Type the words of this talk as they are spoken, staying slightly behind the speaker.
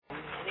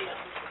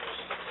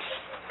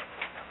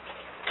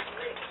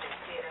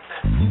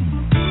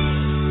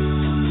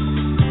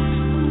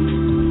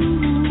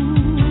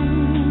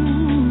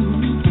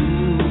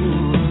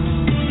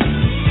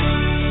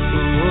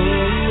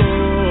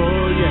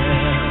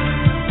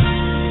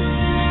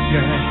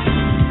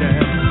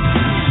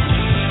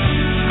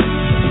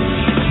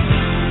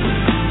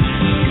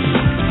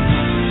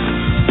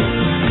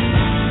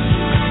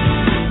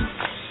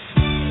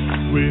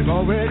We've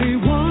already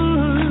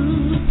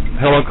won.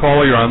 Hello,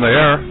 caller. You're on the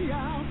air.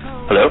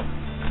 Hello.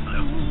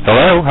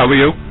 Hello. How are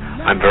you?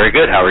 I'm very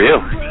good. How are you?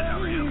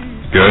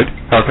 Good.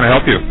 How can I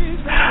help you?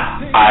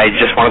 I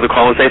just wanted to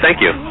call and say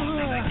thank you.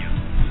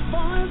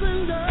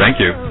 Thank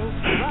you.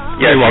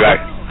 Yes, you're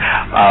welcome.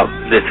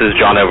 This is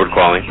John Edward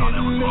calling.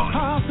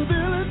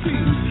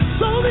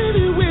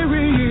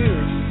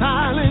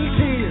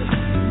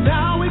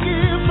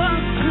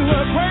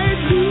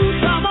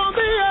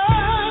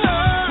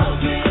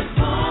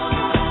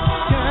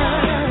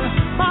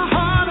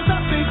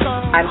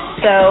 I'm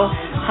so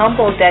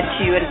humbled that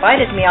you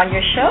invited me on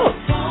your show.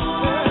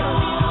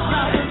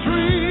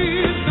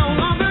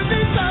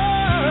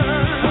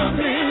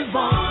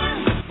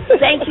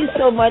 Thank you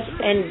so much,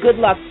 and good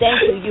luck.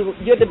 Thank you.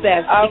 You're the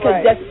best.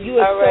 You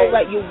are so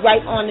right. You're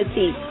right on the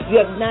tee. You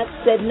have not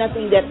said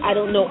nothing that I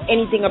don't know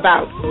anything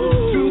about.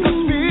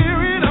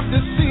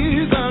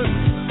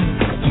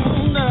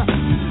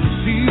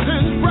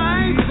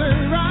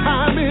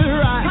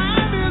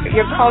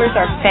 Your callers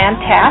are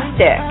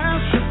fantastic.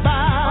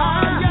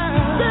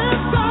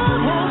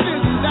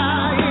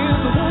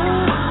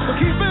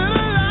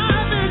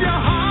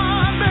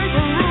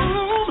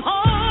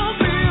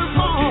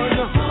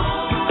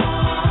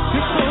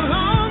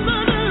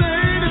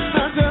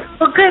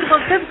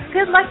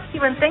 Good luck to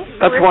you, and thanks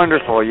for That's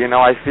wonderful. You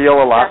know, I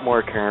feel a lot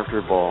more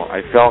comfortable.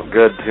 I felt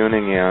good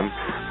tuning in.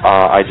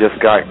 I just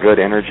got good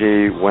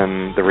energy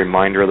when the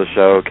reminder of the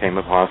show came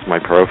across my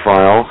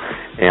profile,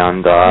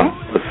 and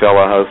the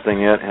fellow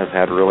hosting it has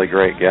had really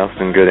great guests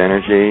and good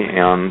energy,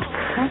 and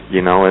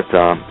you know, it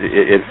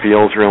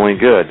feels really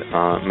good.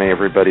 May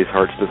everybody's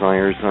heart's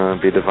desires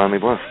be divinely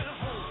blessed.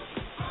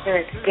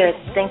 Very good.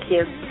 Thank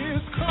you.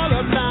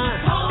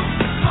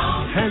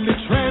 And it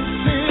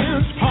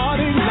transcends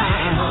party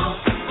lines.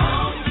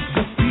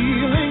 The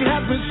feeling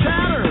has been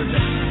shattered.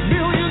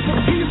 Millions of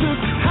pieces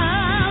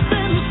have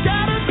been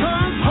scattered.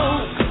 'Cause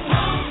hope,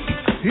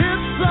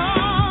 it's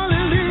all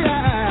in the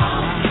air.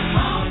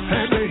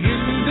 And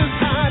in this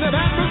kind of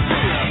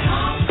atmosphere,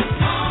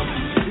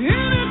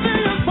 anything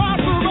is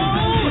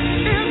possible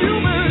if you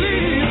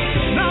believe.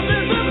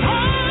 Nothing's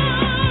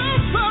impossible.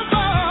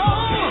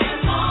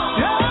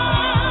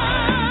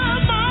 Yeah,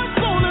 my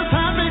soul is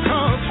happy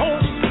 'cause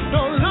hope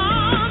no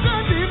longer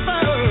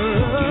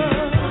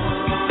defers.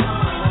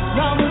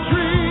 Now the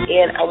dream.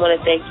 And I want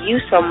to thank you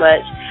so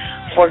much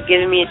for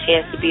giving me a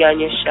chance to be on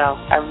your show.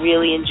 I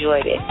really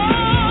enjoyed it.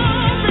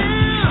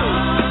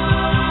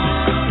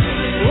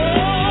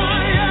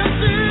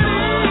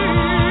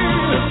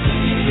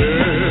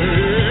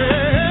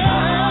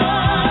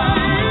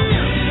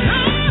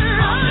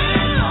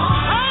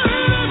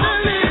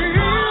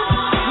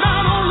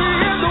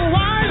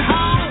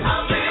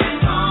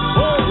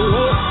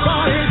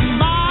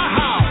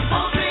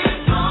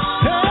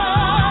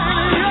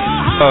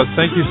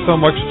 Thank you so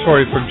much,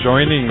 Tori, for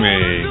joining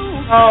me.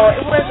 Oh,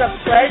 it was a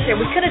pleasure.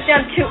 We could have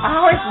done 2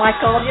 hours,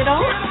 Michael, you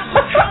know.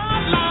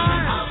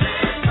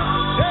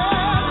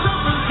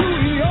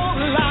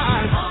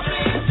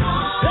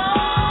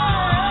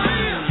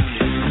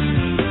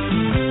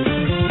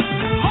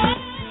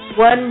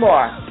 One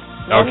more.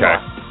 Okay.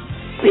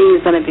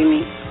 Please, let it be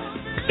me.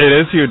 It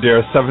is you,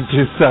 dear,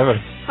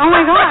 727. Oh,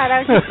 my God.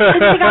 I didn't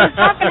think I was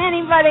talking to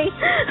anybody.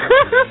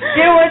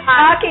 You were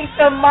talking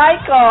to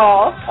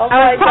Michael. Oh,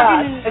 my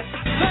God.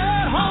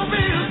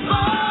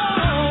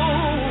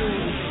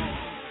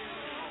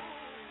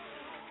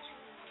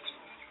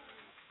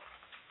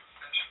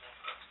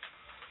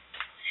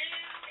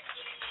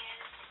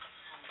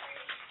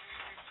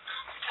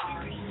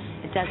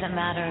 It doesn't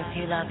matter if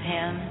you love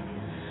him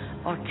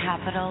or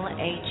capital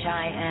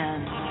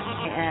H-I-M.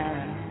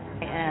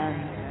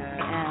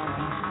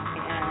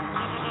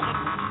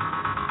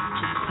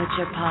 Just put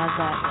your paws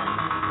up,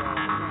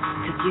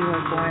 'cause you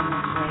were born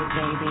this way,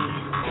 baby.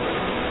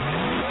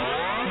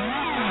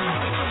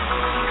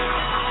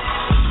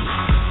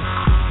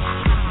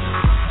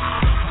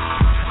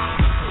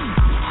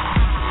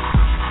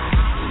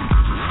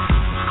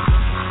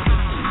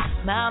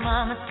 My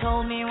mama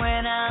told me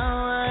when I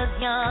was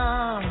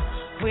young,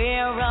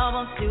 we're all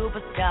born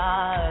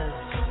superstars.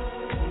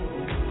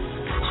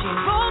 She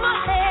rolled my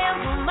hair,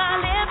 put my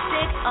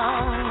lipstick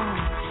on,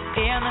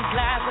 in a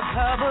glass of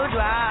her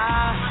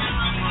boudoir.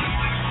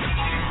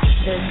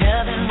 There's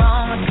nothing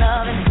wrong with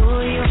loving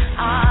who you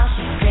are,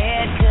 she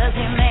said, 'cause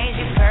he made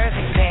you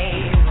perfect,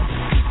 babe.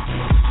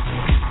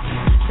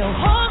 So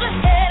hold your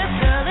head up,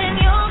 girl, and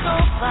you'll go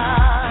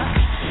far.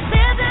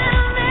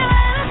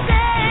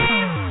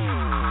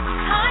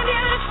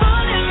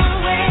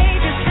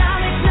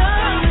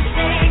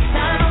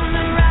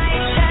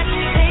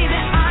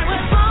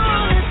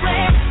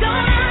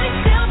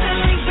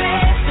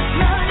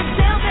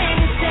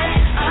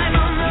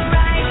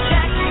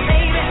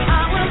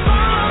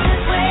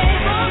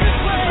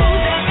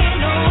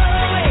 No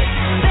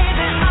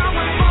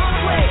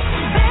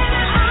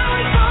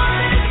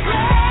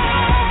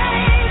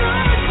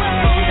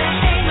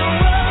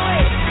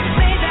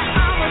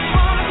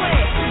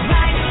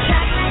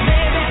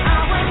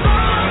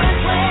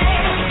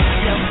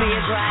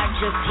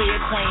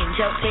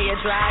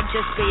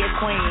be a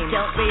queen.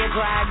 Don't be a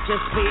drag,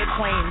 just be a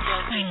queen.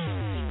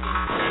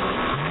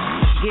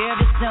 Give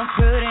yourself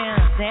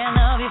prudence and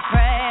love your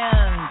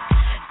friends.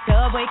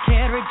 Subway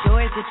kid,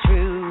 rejoice the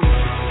truth.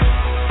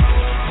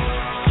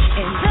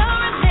 In the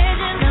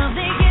religion of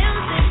the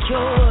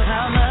insecure,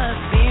 I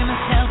must be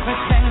myself,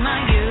 protect my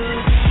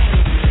youth.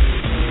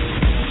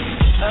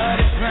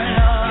 A different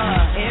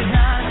law is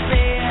not a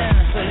sin.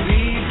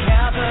 Believe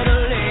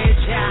capital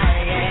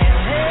H-I-M.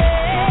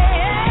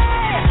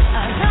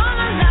 I don't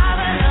allow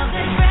I love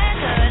this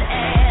record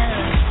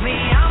and me,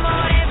 I'm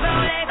on it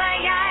from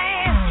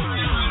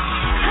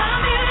I'm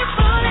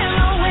beautiful in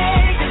my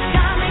way, 'cause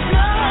I make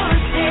no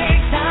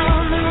mistakes. I'm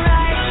on the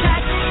right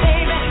track,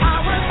 baby, I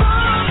was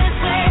born this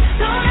way.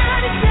 Don't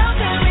have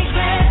yourself and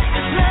regret,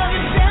 just love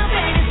yourself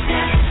and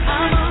accept.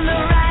 I'm on the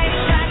right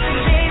track,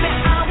 baby,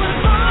 I was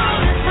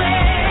born this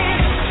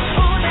way.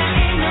 Oh, there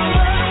ain't no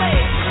other way,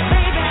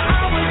 baby,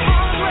 I was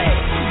born this way.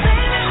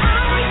 Baby,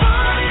 I was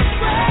born this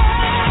way,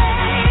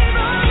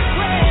 born this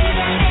way.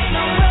 There ain't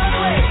no other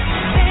way,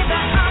 baby, I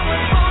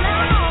was born.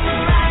 I'm on the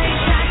right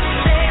track,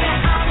 baby, I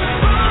was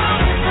born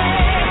this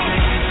way.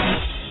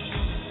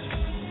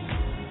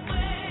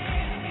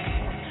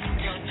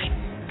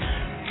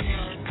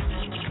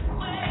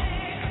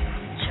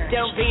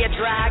 Don't be a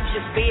drag,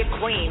 just be a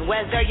queen.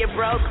 Whether you're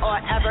broke or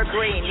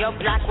evergreen, you're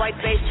black, white,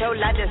 beige,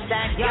 chola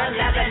descent, you're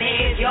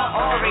Lebanese, you're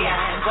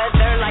Orient.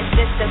 Whether life's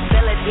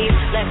disabilities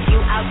left you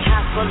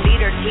outcast for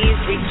leader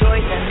tease,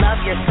 rejoice and love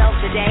yourself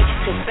today,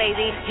 'cause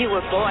baby, you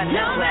were born this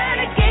way. No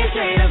matter gay,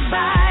 straight or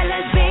bi,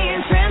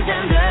 lesbian,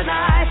 transgender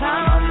life,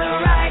 I'm on the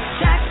right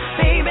track,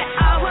 baby,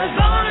 I was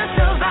born to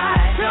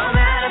survive. No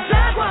matter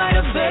black, white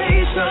or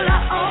beige,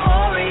 chola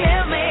or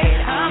Orient made,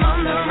 I'm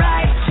on the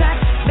right track,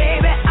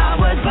 baby, I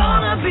was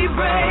born to be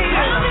brave.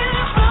 I'm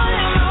beautiful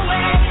in my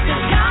way,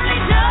 'cause God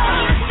made no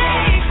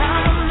mistakes.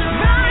 I'm on the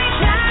right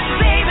track,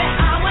 baby, I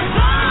was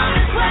born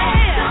this way.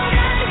 Don't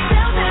have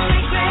yourself and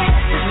regret,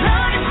 just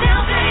love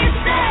yourself and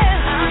yourself.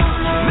 I'm on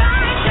the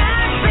right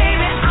track,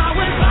 baby, I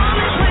was born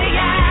this way,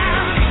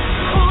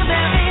 yeah. Oh,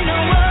 there ain't no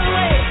other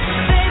way,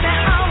 baby, I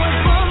was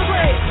born this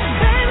way.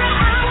 Baby, I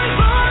was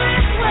born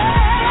this way,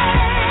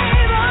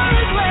 born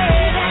this way.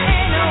 There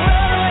ain't no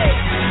other way,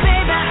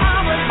 baby, I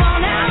was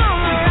born. I'm on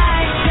the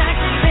right track,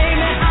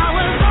 baby, I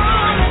was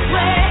born this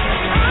way.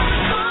 I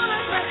was born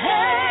this way,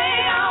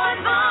 hey, I was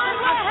born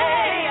this way,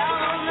 hey,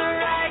 I'm on the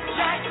right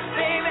track,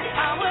 baby, I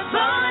was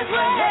born this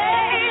way,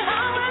 hey, I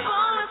was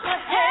born this way,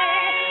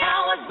 hey, I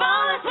was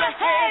born this way,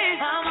 hey,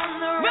 I'm on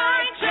the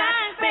right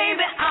track,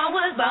 baby, I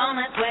was born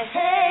this way,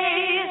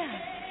 hey.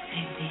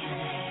 Same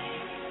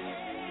DNA,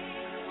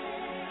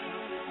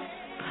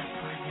 but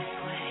born this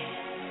way.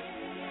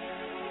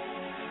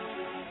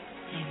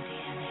 Same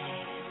DNA,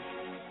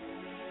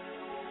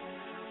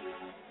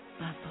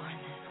 but born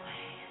this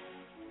way.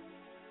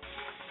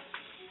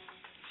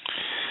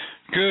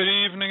 Good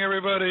evening,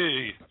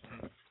 everybody,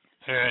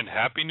 and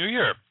Happy New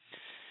Year.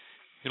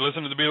 You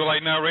listen to the Be the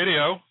Light Now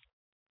radio,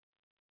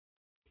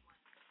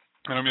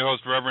 and I'm your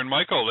host, Reverend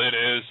Michael. It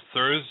is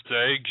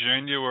Thursday,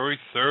 January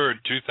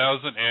 3rd,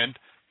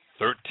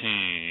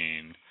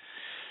 2013.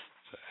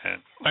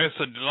 And like I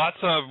said, lots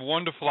of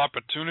wonderful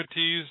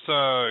opportunities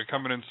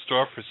coming in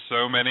store for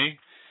so many.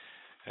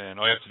 And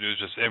all you have to do is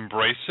just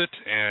embrace it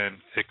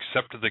and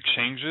accept the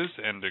changes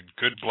and the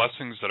good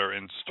blessings that are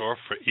in store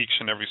for each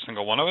and every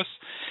single one of us.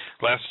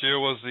 Last year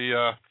was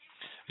the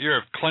year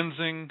of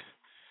cleansing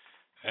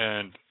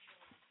and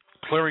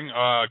clearing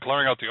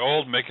out the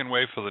old, making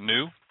way for the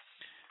new.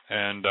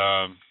 And,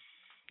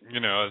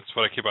 that's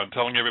what I keep on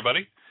telling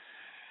everybody.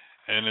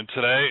 And then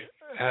today,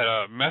 I had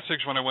a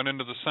message when I went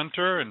into the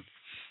center, and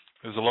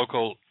there's a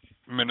local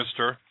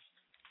minister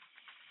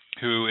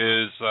who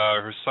is,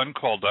 her son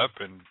called up,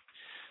 and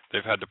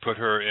they've had to put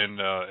her in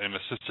an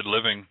assisted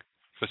living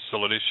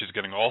facility. She's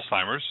getting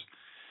Alzheimer's.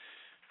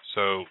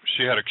 So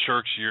she had a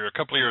church a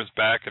couple of years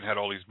back and had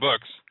all these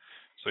books.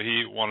 So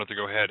he wanted to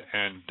go ahead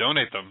and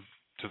donate them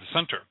to the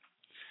center.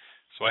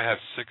 So I have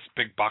 6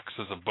 big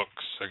boxes of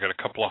books. I got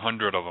a couple of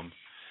hundred of them.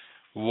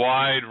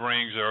 Wide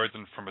range of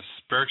everything from a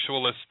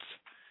spiritualist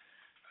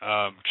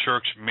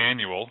church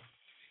manual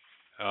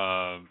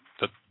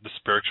that the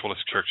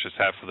spiritualist churches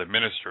have for their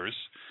ministers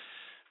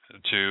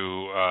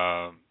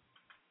to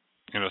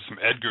some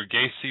Edgar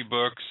Gacy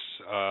books,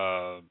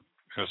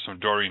 some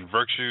Doreen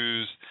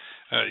Virtues,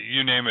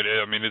 you name it.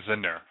 I mean, it's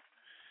in there.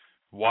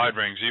 Wide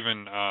range,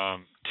 even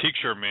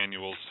teacher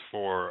manuals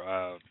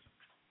for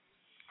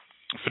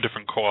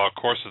different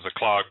courses. A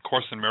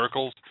Course in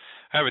Miracles.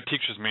 I have a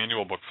teacher's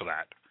manual book for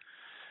that.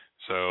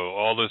 So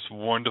all this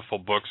wonderful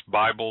books,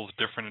 Bibles,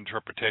 different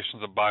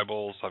interpretations of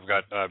Bibles. I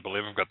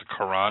believe I've got the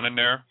Quran in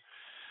there.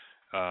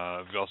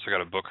 I've also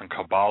got a book on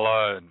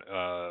Kabbalah and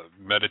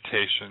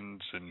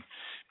meditations and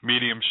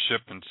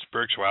mediumship and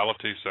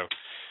spirituality. So,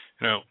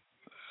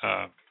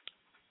 I've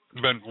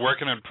been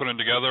working and putting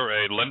together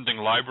a lending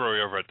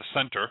library over at the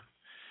center.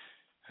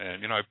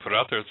 And, I put it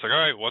out there. It's like, all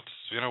right, what's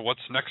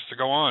next to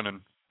go on?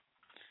 And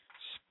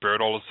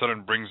Spirit all of a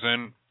sudden brings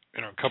in,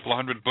 a couple of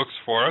hundred books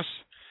for us.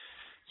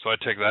 So I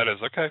take that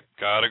as, okay,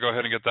 got to go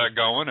ahead and get that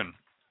going. And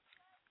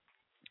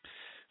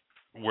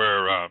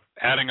we're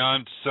adding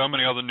on so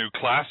many other new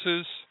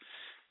classes,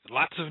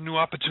 lots of new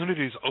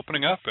opportunities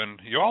opening up, and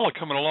you all are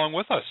coming along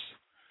with us.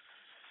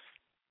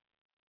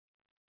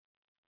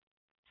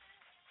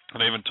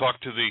 And I even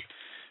talked to the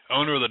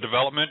owner of the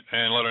development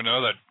and let her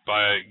know that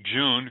by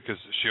June, because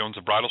she owns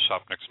a bridal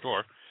shop next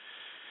door,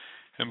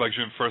 and by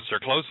June 1st they're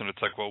closing.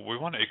 It's like, well, we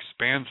want to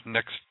expand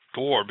next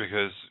door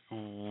because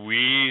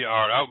we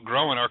are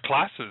outgrowing our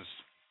classes.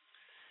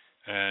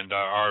 And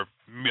our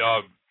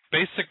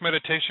basic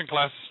meditation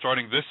class is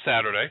starting this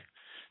Saturday.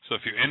 So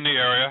if you're in the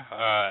area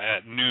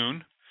at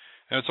noon,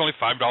 and it's only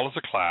 $5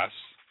 a class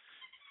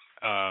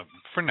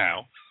for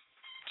now.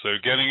 So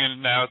getting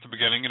in now at the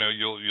beginning,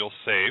 you'll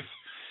save.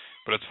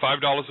 But it's $5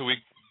 a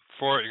week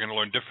for it. You're going to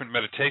learn different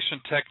meditation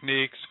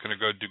techniques. Going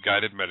to go do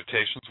guided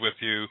meditations with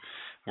you.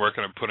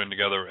 Working on putting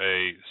together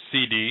a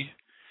CD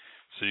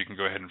so you can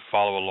go ahead and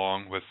follow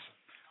along with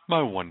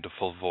my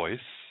wonderful voice.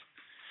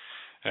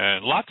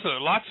 And lots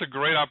of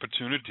great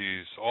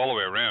opportunities all the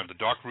way around.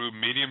 The Dark Room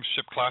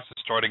Mediumship class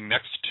is starting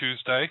next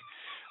Tuesday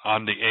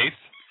on the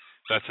 8th.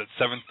 That's at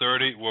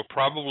 7:30. We'll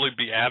probably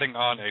be adding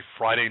on a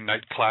Friday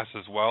night class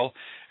as well.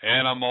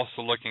 And I'm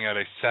also looking at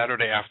a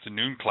Saturday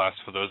afternoon class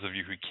for those of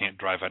you who can't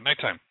drive at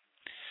nighttime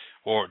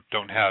or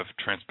don't have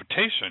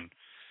transportation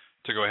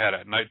to go ahead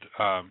at night.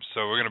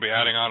 So we're going to be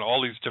adding on all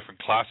these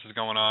different classes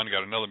going on. We've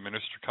got another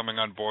minister coming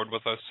on board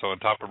with us. So on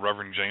top of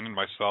Reverend Jane and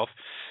myself,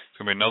 there's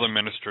going to be another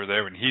minister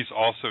there, and he's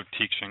also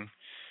teaching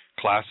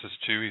classes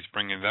too. He's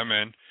bringing them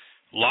in.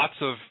 Lots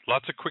of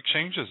quick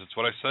changes. It's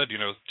what I said.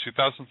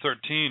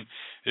 2013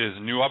 is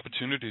new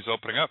opportunities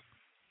opening up.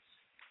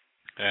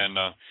 And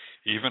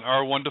even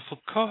our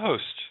wonderful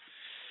co-host,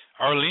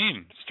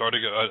 Arlene,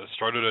 started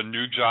a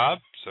new job,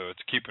 so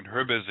it's keeping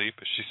her busy,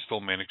 but she's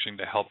still managing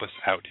to help us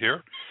out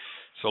here.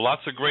 So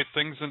lots of great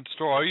things in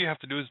store. All you have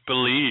to do is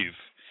believe.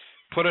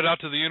 Put it out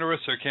to the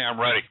universe. Okay, I'm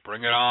ready.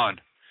 Bring it on.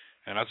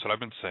 And that's what I've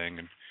been saying.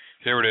 And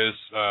here it is.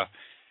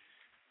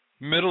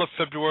 Middle of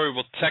February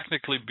will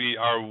technically be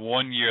our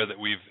 1 year that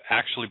we've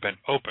actually been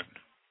open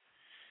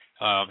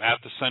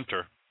at the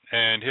center.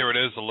 And here it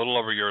is, a little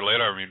over a year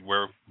later. I mean,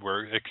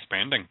 we're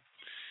expanding.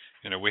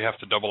 We have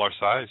to double our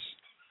size.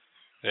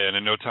 And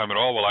in no time at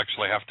all, we'll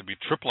actually have to be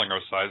tripling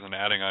our size and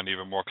adding on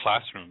even more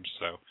classrooms.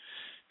 So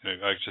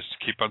I just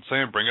keep on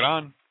saying, bring it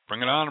on.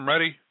 Bring it on. I'm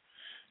ready.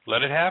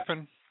 Let it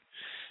happen.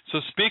 So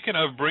speaking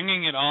of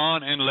bringing it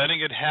on and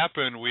letting it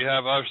happen, we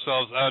have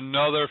ourselves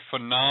another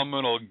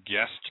phenomenal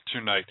guest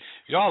tonight.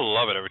 Y'all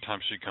love it every time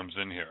she comes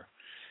in here.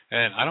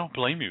 And I don't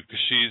blame you because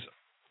she's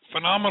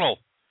phenomenal,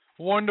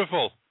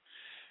 wonderful,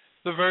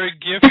 the very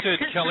gifted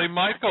Keli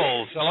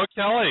Michaels. Hello,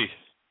 Keli.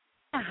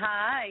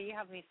 Hi. You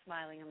have me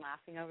smiling and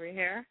laughing over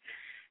here.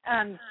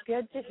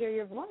 Good to hear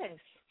your voice.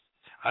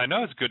 I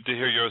know. It's good to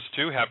hear yours,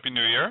 too. Happy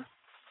New Year.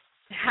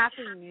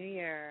 Happy New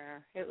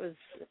Year. It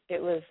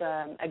was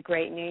a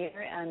great New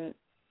Year, and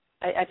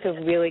I feel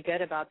really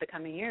good about the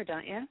coming year,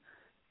 don't you?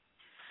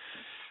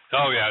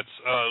 Oh, yeah.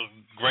 It's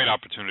great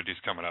opportunities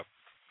coming up,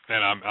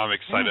 and I'm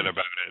excited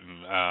about it.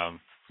 And,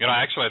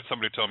 I actually had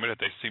somebody tell me that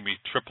they see me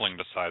tripling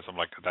the size. I'm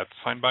like, that's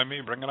fine by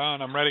me. Bring it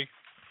on. I'm ready.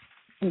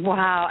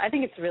 Wow. I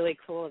think it's really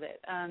cool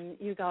that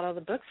you got all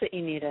the books that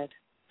you needed.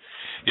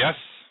 Yes.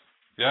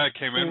 Yeah, I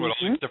came in with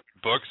all these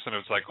different books, and it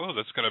was like, oh,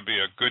 that's going to be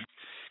a good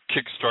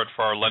kickstart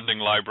for our lending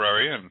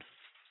library. And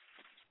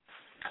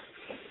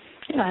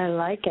I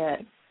like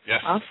it. Yes.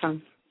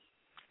 Awesome.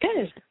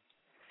 Good.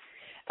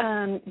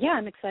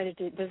 I'm excited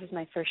this is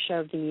my first show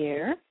of the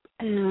year,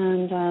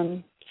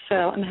 and so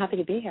I'm happy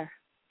to be here.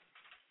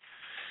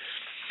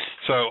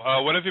 So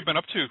what have you been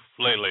up to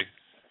lately?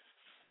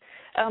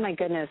 Oh, my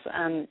goodness.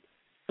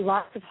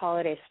 Lots of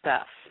holiday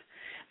stuff.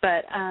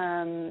 But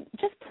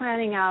just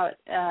planning out,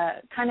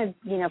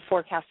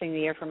 forecasting the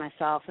year for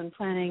myself and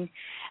planning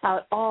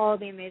out all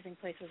the amazing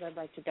places I'd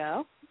like to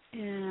go.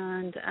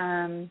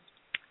 And,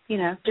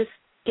 just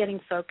getting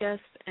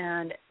focused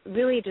and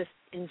really just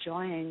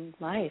enjoying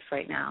life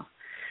right now.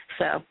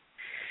 So,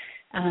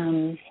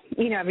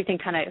 everything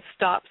kind of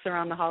stops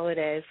around the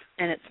holidays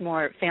and it's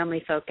more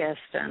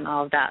family-focused and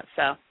all of that.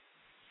 So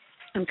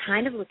I'm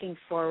kind of looking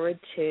forward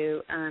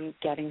to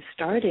getting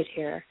started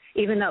here,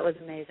 even though it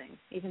was amazing,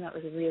 even though it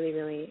was really,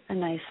 really a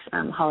nice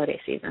holiday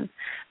season.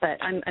 But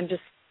I'm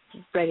just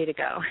ready to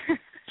go.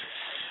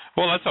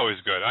 Well, that's always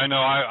good. I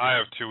know I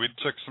have too. We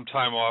took some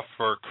time off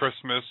for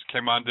Christmas,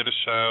 came on, did a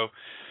show.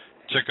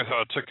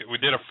 We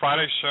did a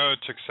Friday show,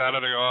 took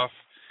Saturday off,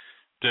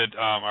 did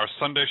our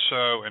Sunday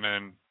show, and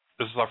then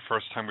this is our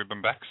first time we've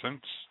been back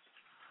since.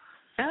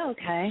 Oh,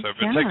 okay. So we've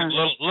been taking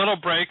little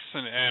breaks,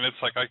 and it's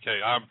like,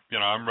 okay,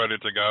 I'm ready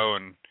to go,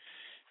 and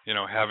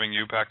having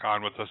you back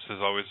on with us is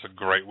always a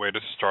great way to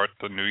start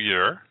the new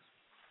year.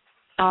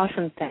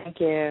 Awesome, thank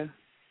you.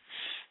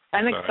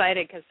 I'm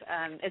excited because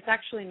it's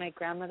actually my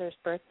grandmother's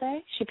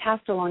birthday. She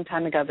passed a long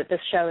time ago, but this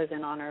show is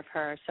in honor of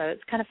her, so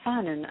it's kind of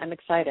fun, and I'm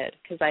excited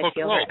because I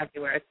feel her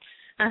everywhere.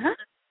 Yeah.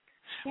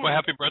 Well,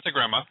 happy birthday,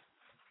 Grandma.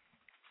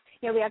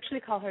 Yeah, we actually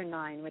call her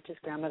Nine, which is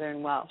grandmother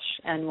in Welsh,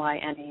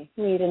 N-Y-N-E.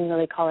 We didn't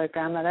really call her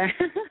grandmother.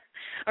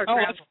 Or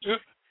that's good.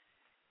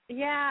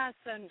 Yeah,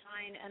 so 9,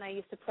 and I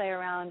used to play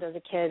around as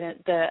a kid,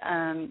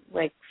 the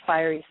like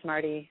fiery,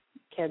 smarty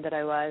kid that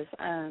I was.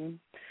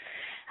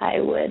 I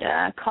would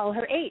call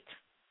her 8.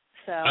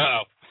 So.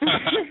 Oh.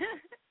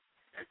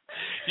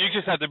 You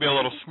just had to be a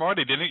little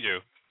smarty, didn't you?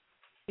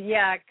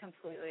 Yeah,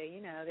 completely.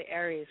 You know, the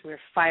Aries, we're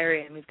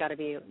fiery, and we've got to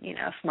be, you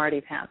know,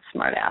 smarty pants,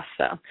 smart ass.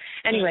 So,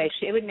 anyway,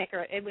 it would make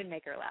her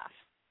laugh.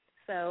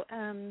 So,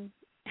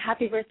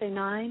 happy birthday,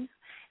 9,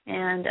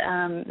 and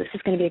this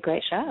is going to be a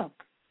great show.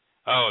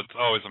 Oh, it's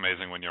always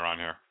amazing when you're on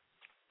here.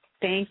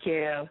 Thank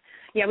you.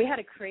 Yeah, we had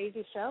a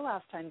crazy show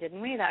last time,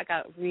 didn't we? That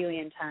got really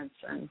intense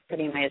and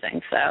pretty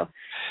amazing. So,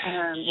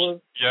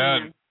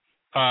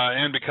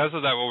 and because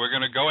of that, what we're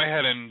going to go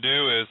ahead and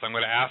do is I'm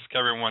going to ask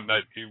everyone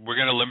that we're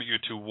going to limit you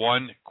to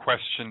one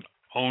question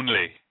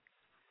only.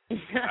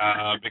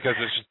 Because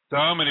there's just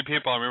so many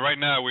people. I mean, right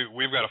now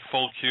we've got a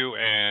full queue,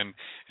 and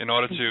in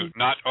order to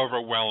not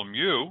overwhelm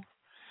you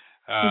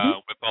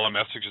with all the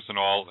messages and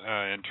all,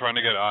 and trying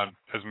to get on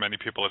as many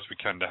people as we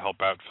can to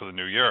help out for the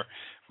new year,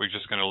 we're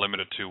just going to limit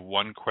it to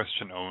one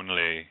question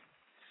only.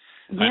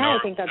 Yeah, I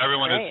think that's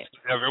great.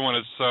 Everyone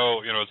is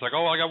so, you know, it's like,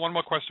 oh, I got one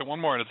more question, one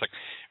more, and it's like,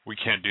 we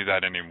can't do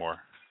that anymore.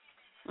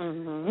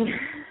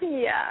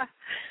 Yeah,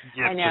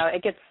 I know.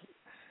 It gets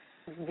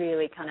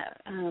really kind of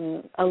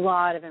a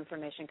lot of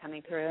information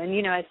coming through. And,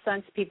 you know, I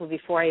sense people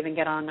before I even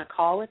get on a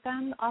call with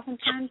them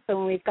oftentimes. So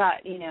when we've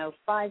got, you know,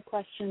 5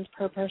 questions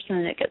per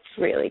person, it gets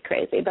really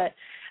crazy. But,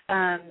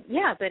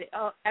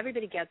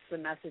 everybody gets the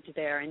message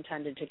they're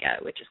intended to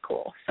get, which is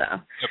cool. So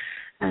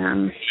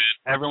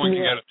everyone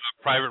can get a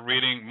private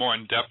reading more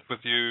in depth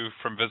with you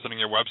from visiting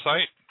your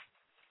website?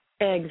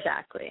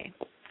 Exactly.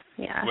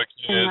 Yeah. Which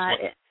is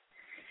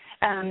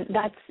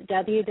that's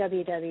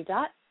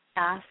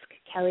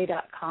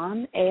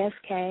www.askkeli.com,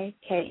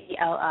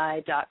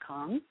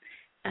 AskKeli.com.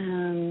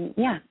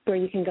 Where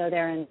you can go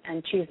there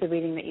and choose the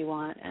reading that you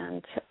want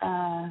and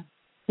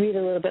read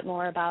a little bit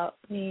more about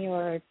me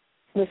or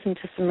listen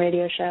to some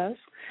radio shows.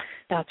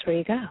 That's where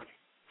you go.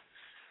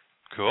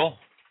 Cool.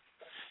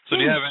 So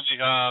do you have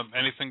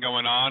anything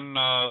going on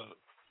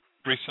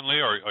recently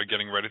or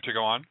getting ready to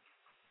go on?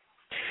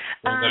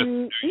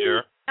 New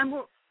year? I'm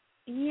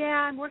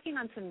working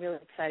on some really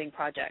exciting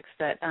projects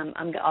that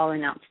I'll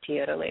announce to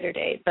you at a later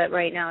date. But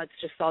right now it's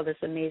just all this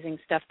amazing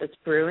stuff that's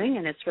brewing,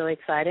 and it's really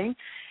exciting.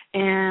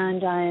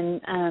 And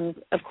I'm,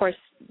 of course,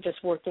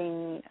 just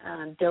working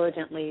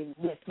diligently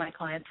with my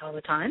clients all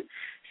the time.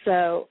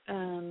 So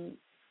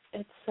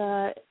it's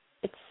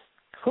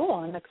cool.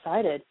 I'm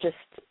excited. Just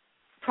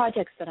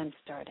projects that I'm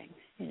starting,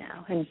 you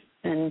know, and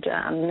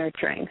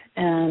nurturing.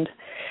 And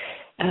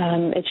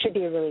it should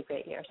be a really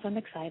great year. So I'm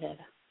excited.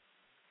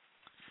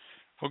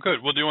 Well,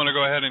 good. Well, do you want to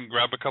go ahead and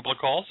grab a couple of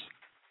calls?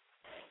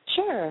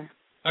 Sure.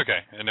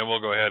 Okay, and then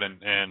we'll go ahead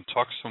and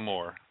talk some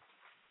more.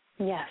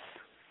 Yes.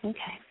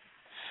 Okay.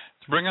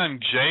 Let's bring on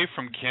Jay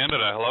from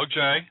Canada. Hello,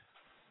 Jay.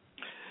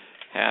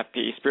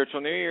 Happy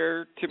Spiritual New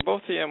Year to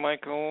both of you,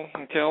 Michael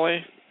and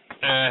Keli.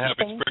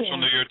 Happy Spiritual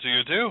New Year to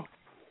you, too.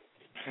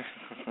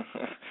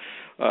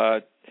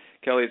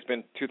 Keli, it's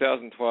been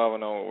 2012. I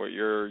know what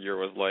your year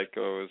was like. It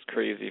was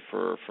crazy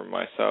for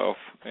myself,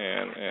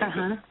 and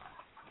just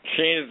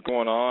changes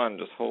going on,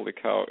 just holy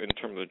cow, in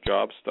terms of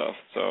job stuff.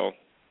 So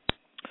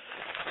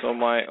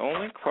my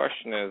only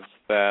question is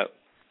that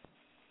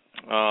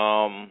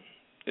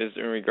is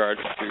in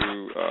regards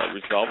to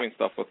resolving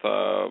stuff with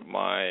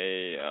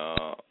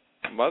my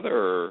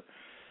mother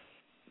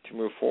to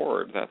move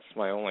forward. That's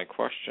my only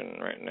question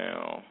right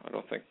now. I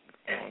don't think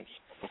I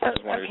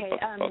just wondering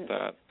about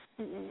that.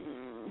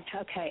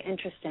 Okay,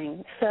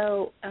 interesting.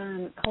 So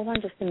hold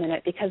on just a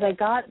minute, because I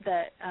got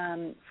that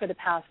for the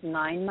past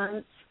 9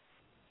 months,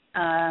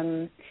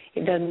 the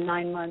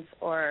 9 months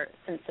or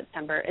since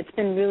September, it's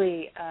been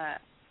really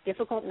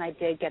difficult, and I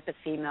did get the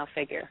female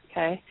figure,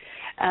 okay?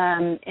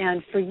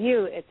 And for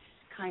you, it's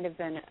kind of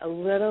been a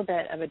little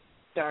bit of a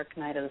dark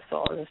night of the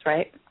soul, is this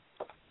right?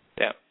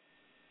 Yeah.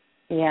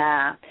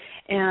 Yeah,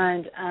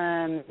 and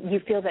you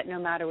feel that no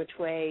matter which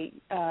way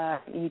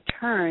you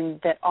turn,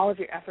 that all of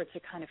your efforts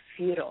are kind of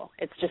futile.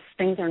 It's just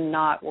things are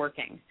not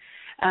working,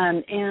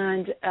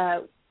 and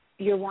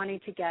you're wanting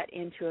to get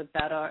into a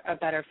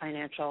better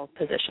financial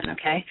position.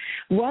 Okay.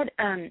 What?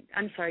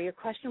 I'm sorry. Your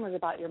question was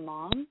about your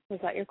mom. Was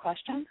that your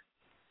question?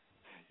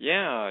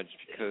 Yeah, just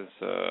because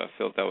I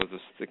felt that was a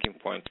sticking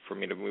point for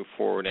me to move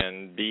forward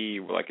and be,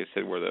 like I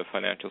said, where the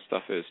financial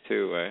stuff is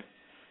too. Eh?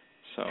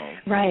 So.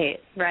 Right,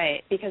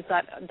 because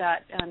that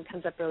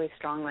comes up really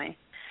strongly.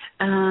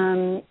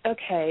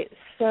 Okay,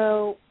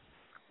 so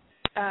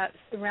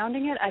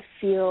surrounding it, I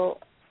feel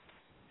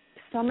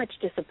so much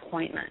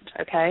disappointment,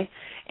 okay?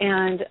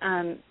 And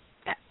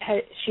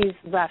she's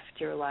left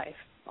your life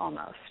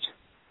almost,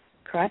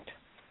 correct?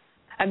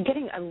 I'm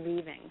getting a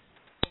leaving.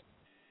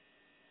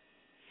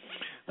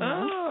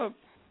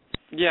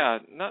 Yeah,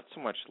 not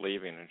so much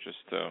leaving. It's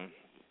just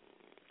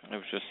it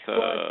was just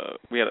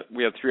we had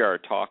a 3-hour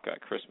talk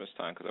at Christmas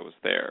time because I was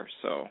there.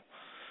 So,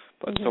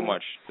 But so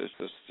much, there's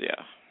just,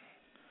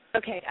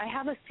 Okay, I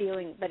have a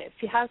feeling, but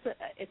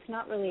it's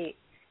not really,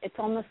 it's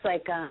almost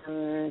like,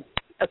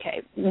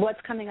 okay,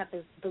 what's coming up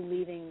is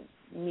believing,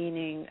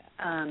 meaning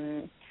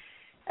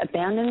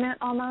abandonment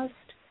almost.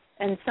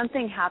 And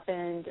something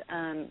happened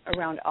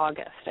around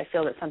August. I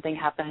feel that something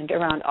happened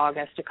around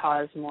August to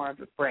cause more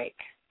of a break,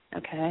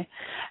 okay?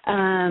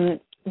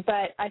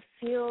 But I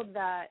feel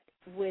that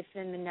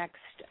within the next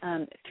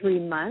 3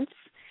 months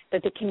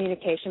that the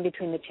communication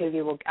between the two of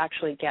you will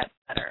actually get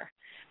better.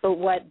 But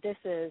what this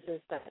is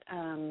that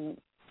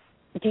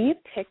do you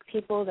pick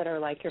people that are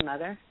like your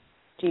mother?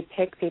 Do you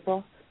pick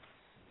people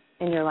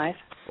in your life,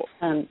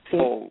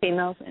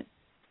 females,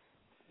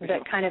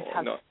 that kind of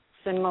have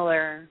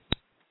similar...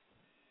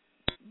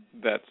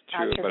 That's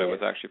true, but I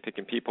was actually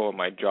picking people in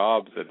my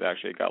jobs that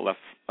actually got left.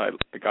 I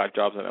got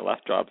jobs and I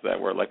left jobs that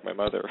were like my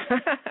mother.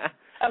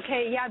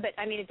 Okay, yeah, but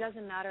I mean, it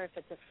doesn't matter if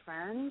it's a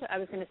friend. I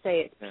was going to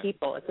say it's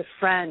people, it's a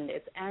friend,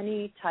 it's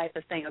any type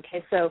of thing.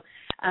 Okay, so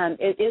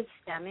it is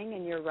stemming,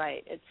 and you're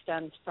right, it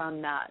stems from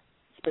that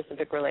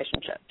specific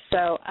relationship.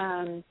 So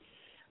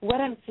what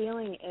I'm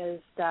feeling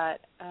is that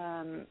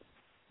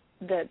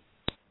that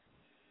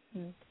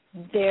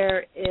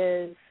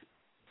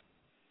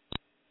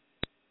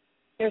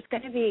there's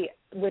going to be,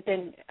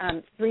 within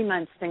 3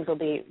 months, things will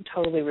be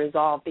totally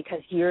resolved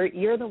because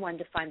you're the one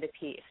to find the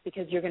peace,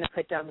 because you're going to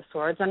put down the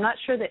swords. I'm not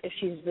sure that if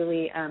she's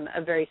really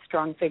a very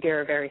strong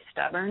figure or very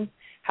stubborn,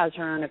 has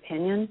her own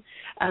opinion,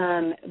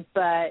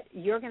 but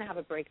you're going to have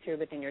a breakthrough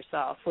within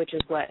yourself, which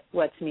is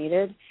what's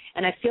needed.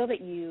 And I feel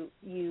that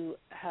you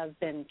have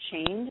been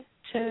chained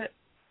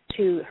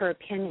to her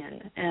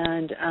opinion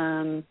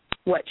and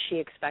what she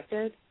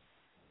expected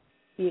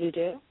you to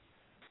do.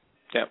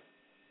 Yep.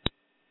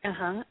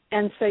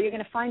 And so you're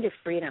going to find your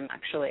freedom,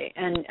 actually,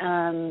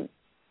 and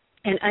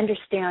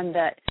understand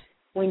that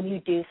when you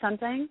do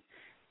something,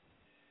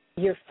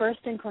 your first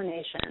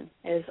inclination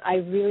is, I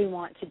really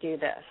want to do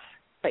this,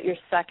 but your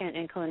second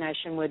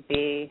inclination would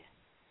be,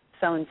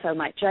 so-and-so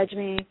might judge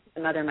me,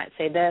 the mother might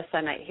say this,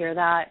 I might hear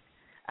that.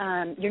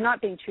 You're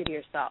not being true to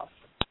yourself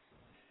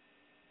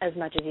as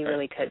much as you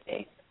really could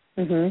be.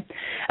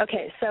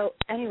 Okay, so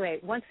anyway,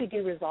 once we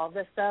do resolve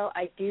this, though,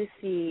 I do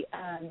see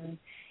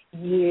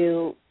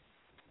you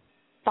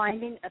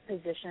finding a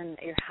position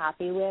that you're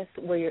happy with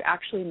where you're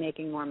actually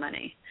making more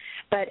money.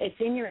 But it's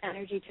in your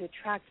energy to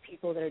attract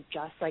people that are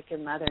just like your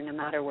mother no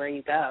matter where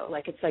you go.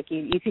 Like, it's like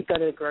you could go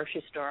to the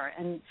grocery store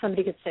and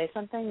somebody could say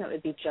something that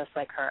would be just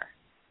like her.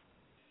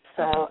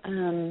 So,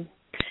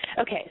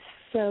 okay,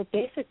 so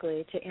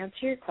basically, to answer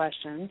your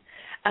question,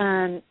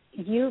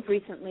 you've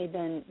recently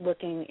been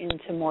looking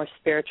into more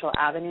spiritual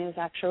avenues,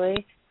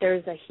 actually.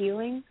 There's a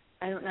healing.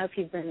 I don't know if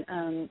you've been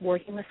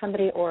working with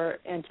somebody or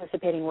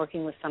anticipating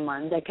working with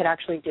someone that could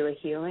actually do a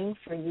healing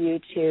for you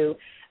to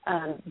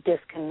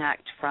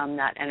disconnect from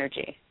that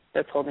energy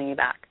that's holding you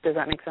back. Does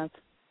that make sense?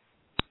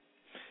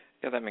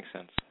 Yeah, that makes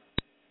sense.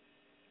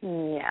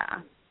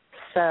 Yeah.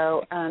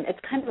 So it's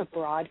kind of a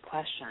broad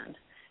question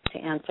to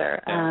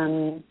answer.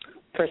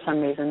 For some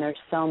reason, there's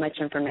so much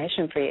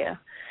information for you.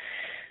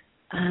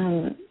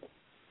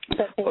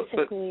 But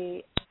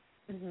basically...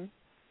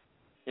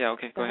 Yeah,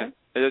 okay, go ahead.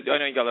 I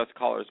know you got lots of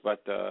callers,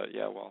 but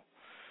well,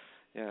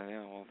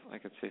 I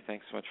could say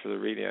thanks so much for the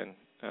reading.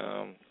 I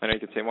know you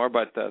could say more,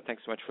 but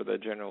thanks so much for the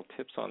general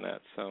tips on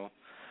that. So,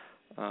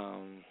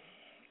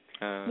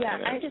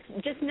 I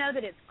just know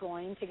that it's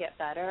going to get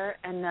better,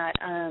 and that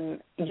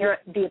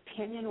the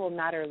opinion will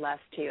matter less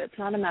to you. It's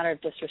not a matter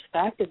of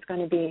disrespect. It's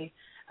going to be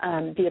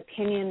the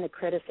opinion, the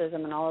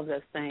criticism, and all of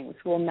those things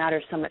will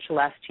matter so much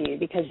less to you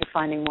because you're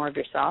finding more of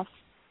yourself.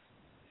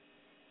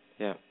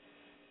 Yeah.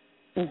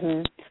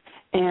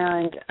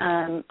 And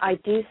I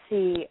do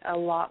see a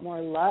lot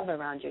more love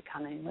around you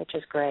coming, which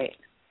is great.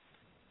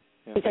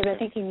 Because I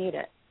think you need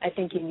it. I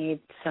think you need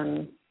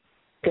some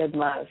good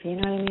love. You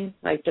know what I mean?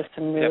 Like just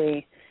some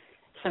really,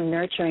 some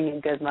nurturing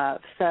and good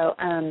love. So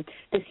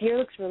this year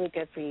looks really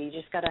good for you. You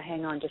just got to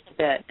hang on just a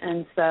bit.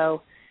 And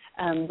so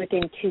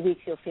within 2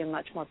 weeks, you'll feel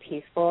much more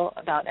peaceful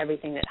about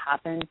everything that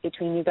happened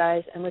between you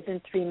guys. And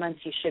within 3 months,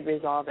 you should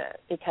resolve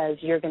it because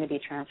you're going to be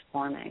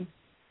transforming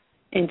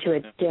into a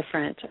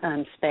different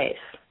space.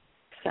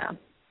 So,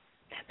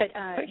 but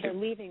the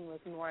leaving was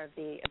more of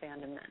the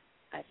abandonment,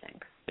 I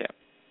think. Yeah,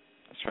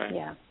 that's right.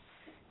 Yeah.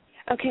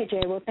 Okay,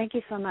 Jay. Well, thank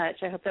you so much.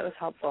 I hope that was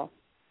helpful.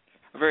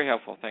 Very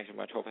helpful. Thank you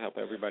very much. Hope it helped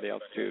everybody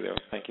else too. There.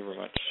 Thank you very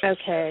much.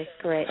 Okay,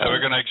 great. Have a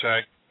good night, Jay.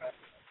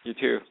 You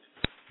too.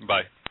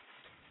 Bye.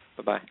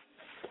 Bye-bye.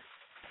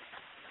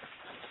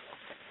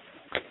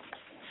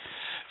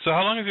 So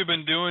how long have you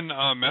been doing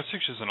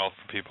messages and all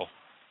for people?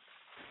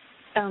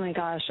 Oh, my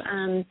gosh.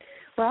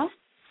 Well,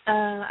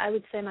 I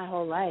would say my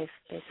whole life,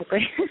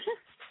 basically.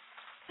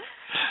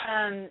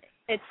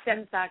 It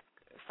stems back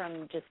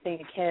from just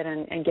being a kid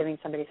and giving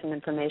somebody some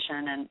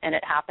information and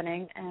it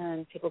happening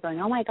and people going,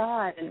 oh, my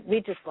God. And we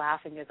just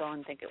laugh and giggle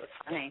and think it was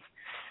funny.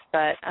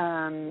 But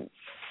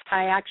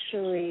I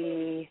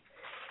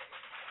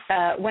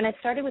when I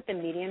started with the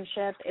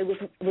mediumship, it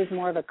was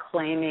more of a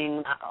claiming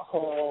that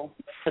whole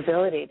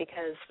ability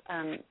because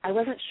I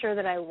wasn't sure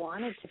that I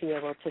wanted to be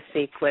able to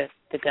speak with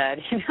the dead,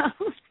 you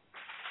know.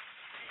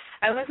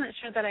 I wasn't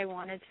sure that I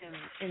wanted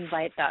to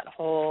invite that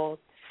whole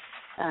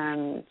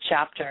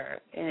chapter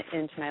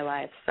into my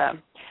life. So,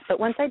 but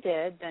once I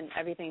did, then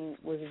everything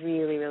was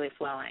really, really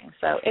flowing.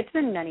 So it's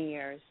been many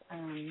years.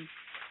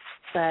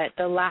 But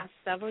the last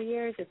several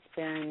years, it's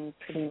been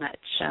pretty much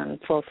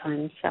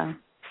full-time, so...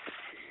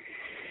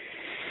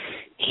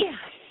 Yeah.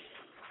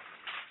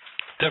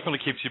 Definitely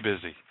keeps you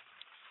busy.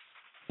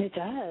 It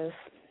does.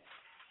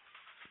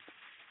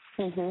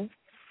 Mhm.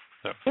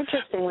 So.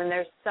 Interesting when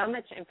there's so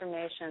much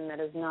information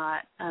that is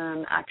not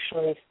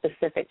actually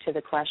specific to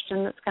the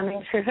question that's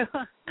coming through,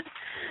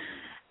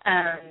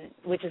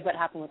 which is what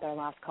happened with our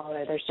last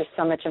caller. There's just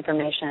so much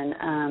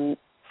information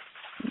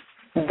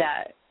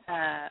that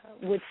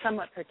would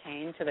somewhat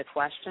pertain to the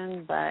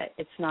question, but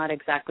it's not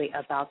exactly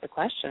about the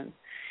question.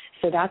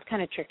 So that's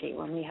kind of tricky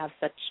when we have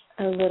such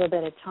a little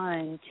bit of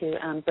time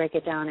to break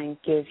it down and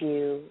give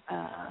you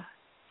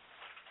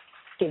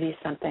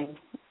something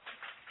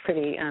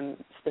pretty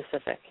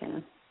specific. You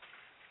know,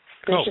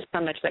 there's just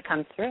so much that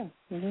comes through.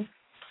 Mm-hmm.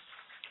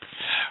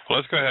 Well,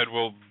 let's go ahead.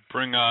 We'll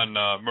bring on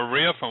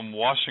Maria from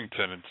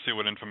Washington and see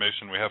what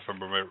information we have from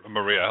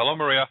Maria. Hello,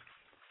 Maria.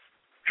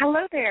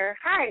 Hello there.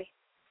 Hi.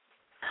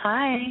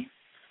 Hi.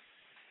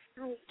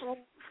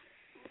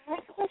 My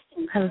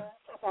question is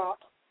about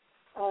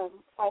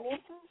finances.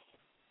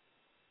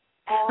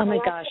 Oh my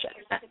gosh.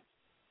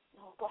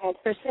 Go ahead.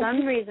 For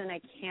some reason, I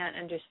can't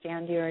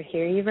understand you or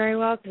hear you very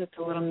well because it's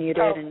a little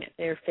muted and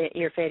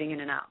you're fading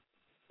in and out.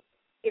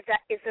 Is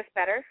this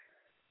better?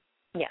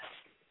 Yes.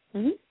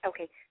 Mm-hmm.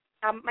 Okay.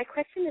 My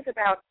question is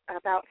about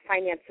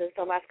finances.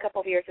 The last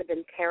couple of years have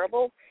been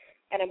terrible,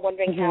 and I'm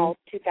wondering how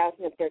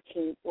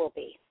 2013 will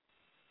be.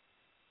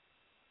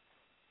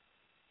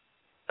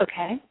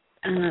 Okay.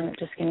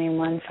 Just give me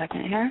 1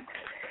 second here.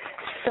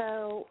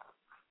 So,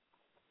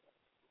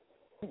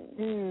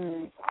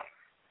 okay,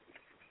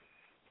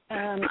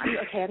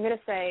 I'm going to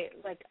say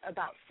like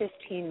about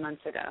 15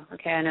 months ago.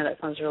 Okay, I know that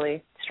sounds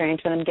really strange,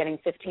 but I'm getting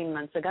 15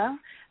 months ago.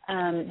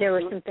 There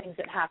were some things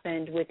that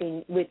happened with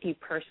you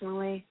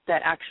personally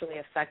that actually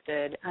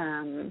affected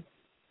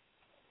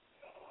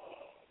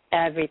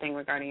everything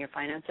regarding your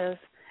finances,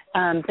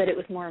 but it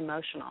was more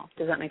emotional.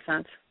 Does that make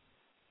sense?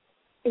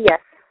 Yes.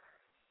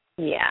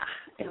 Yeah,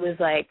 it was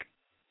like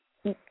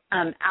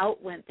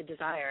out went the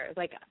desire.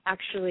 Like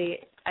actually,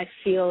 I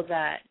feel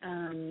that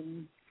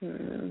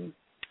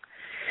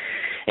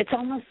it's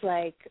almost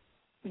like,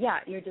 yeah,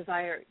 your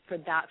desire for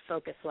that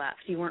focus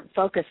left. You weren't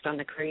focused on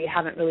the career. You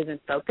haven't really been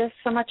focused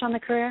so much on the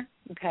career.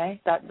 Okay,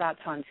 that's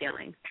how I'm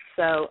feeling.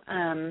 So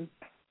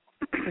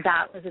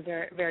that was a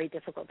very, very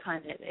difficult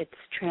time. It's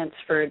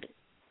transferred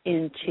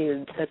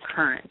into the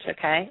current.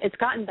 Okay, it's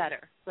gotten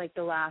better. Like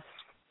the last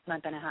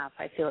month and a half,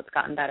 I feel it's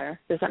gotten better.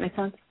 Does that make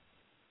sense?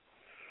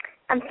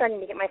 I'm starting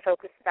to get my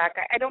focus back.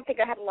 I don't think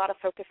I had a lot of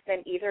focus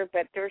then either,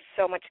 but there's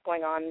so much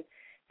going on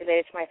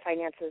related to my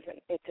finances, and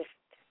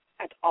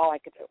that's all I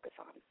could focus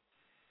on.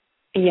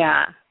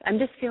 Yeah, I'm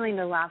just feeling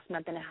the last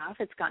month and a half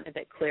it's gotten a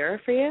bit clearer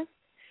for you.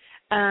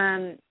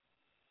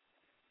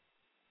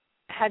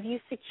 Have you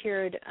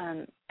secured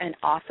an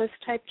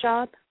office-type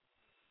job?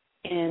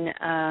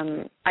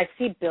 I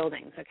see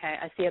buildings, okay?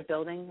 I see a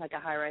building, like a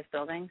high-rise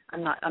building.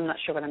 I'm not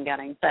sure what I'm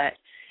getting, but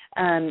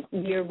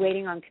you're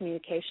waiting on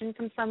communication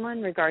from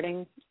someone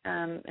regarding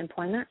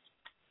employment.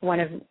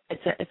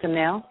 It's a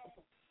male.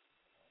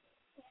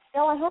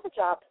 No, I have a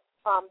job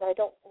that I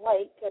don't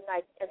like, and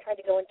I'm trying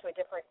to go into a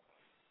different.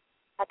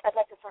 I'd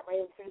like to start my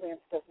own freelance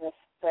business,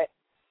 but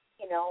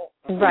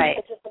right.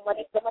 It's just the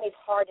money's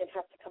hard and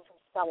has to come from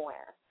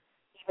somewhere,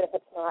 even if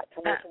it's not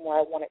coming from where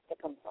I want it to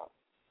come from.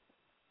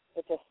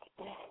 It just.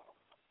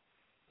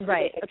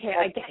 Right. Okay.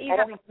 I get you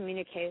having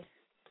communication.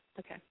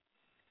 Okay.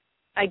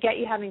 I get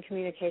you having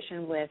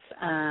communication with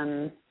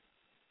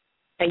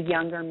a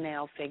younger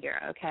male figure,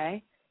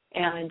 okay,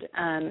 and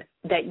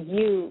that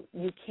you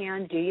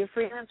can do your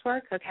freelance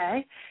work,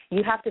 okay.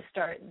 You have to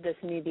start this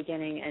new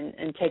beginning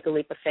and take a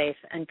leap of faith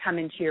and come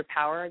into your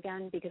power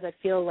again, because I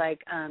feel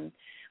like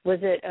was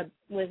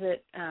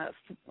it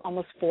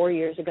almost 4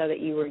 years ago that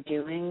you were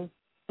doing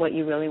what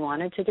you really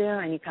wanted to do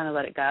and you kind of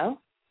let it go?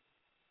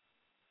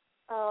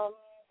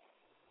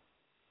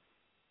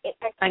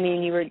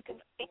 You were. It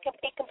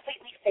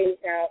completely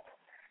phased out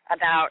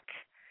about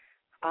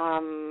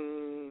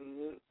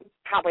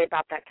probably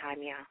about that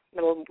time, yeah, a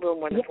little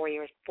more than 4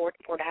 years, 4 to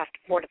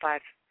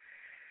 5.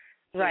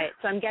 Right.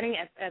 So I'm getting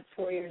at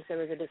 4 years there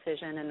was a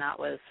decision, and that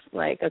was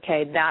like,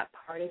 okay, that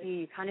part of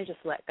you kind of just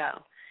let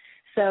go.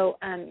 So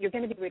you're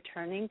going to be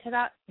returning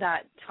to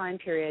that time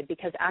period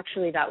because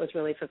actually that was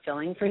really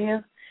fulfilling for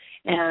you,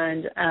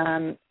 and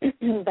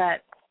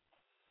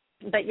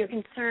but your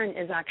concern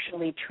is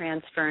actually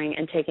transferring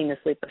and taking this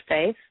leap of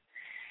faith.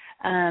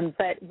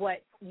 But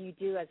what you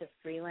do as a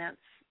freelance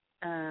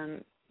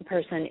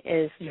person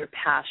is your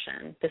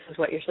passion. This is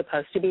what you're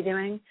supposed to be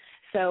doing.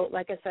 So,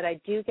 like I said, I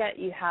do get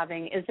you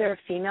having. Is there a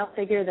female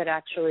figure that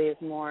actually is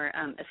more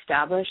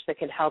established that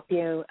could help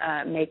you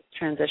make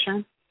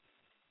transition?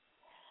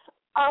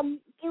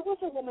 There was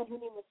a woman,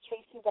 her name was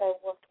Tracy, that I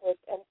worked with,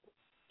 and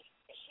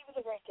she was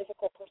a very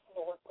difficult person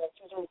to work with.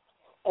 She was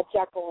a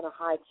Jekyll and a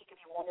Hyde. She could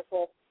be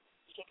wonderful.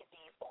 She could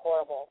be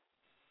horrible.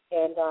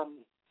 And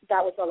that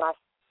was the last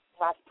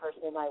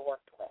person I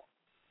worked with.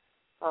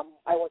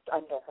 I worked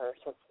under her,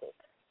 so to speak.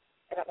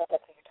 I don't know if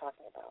that's what you're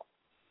talking about.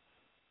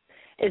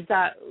 Is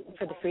that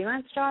for the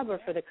freelance job or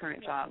for the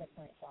current job?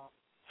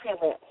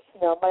 Freelance.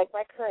 No,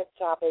 my current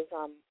job is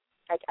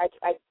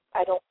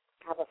I don't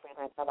have a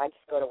freelance job. I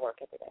just go to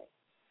work every day.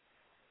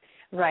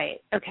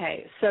 Right.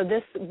 Okay. So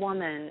this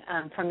woman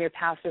from your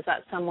past, is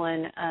that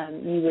someone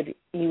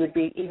you would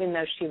be, even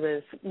though she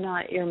was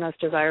not your most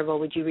desirable,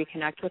 would you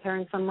reconnect with her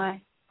in some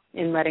way,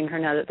 in letting her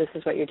know that this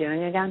is what you're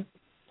doing again?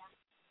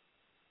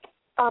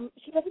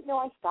 She doesn't know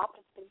I stopped.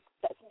 It's been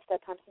since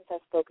that time since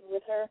I've spoken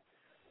with her.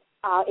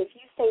 If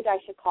you say that I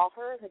should call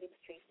her name's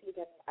Tracy,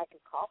 then I can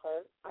call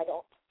her. I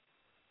don't.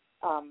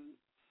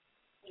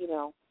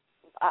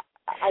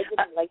 I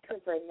didn't like her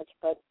very much,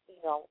 but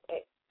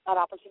an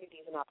opportunity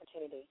is an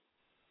opportunity.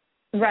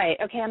 Right.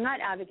 Okay. I'm not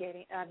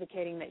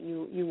advocating that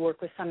you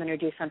work with someone or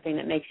do something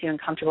that makes you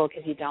uncomfortable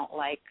because you don't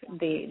like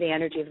the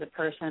energy of the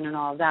person and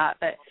all of that.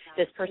 But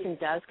this person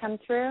does come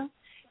through,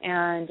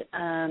 and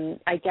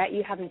I get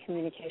you having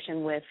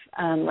communication with,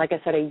 like I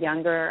said, a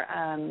younger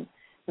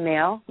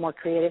male, more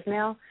creative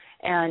male,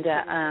 and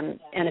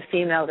a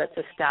female that's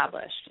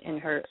established in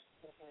her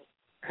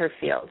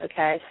field,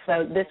 okay?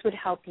 So this would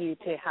help you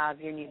to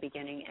have your new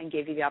beginning and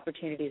give you the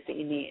opportunities that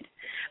you need.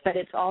 But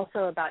it's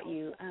also about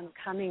you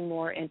coming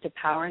more into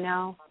power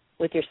now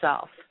with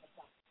yourself.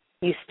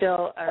 You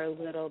still are a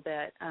little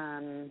bit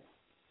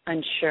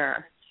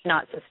unsure,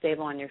 not so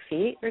stable on your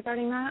feet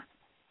regarding that.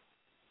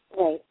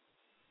 Right.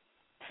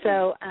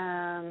 So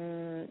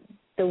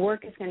the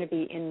work is going to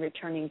be in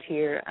returning to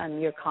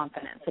your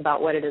confidence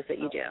about what it is that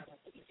you do.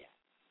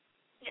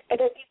 Are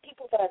there these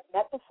people that I've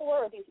met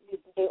before, or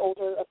the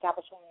older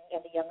established women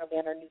and the younger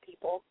men are new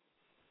people?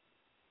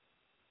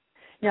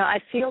 No, I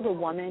feel the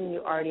woman,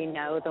 you already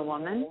know the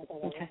woman.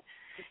 Okay.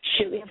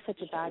 Shoot, we have such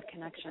a bad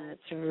connection.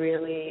 It's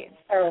really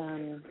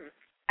I'm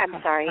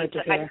sorry. hard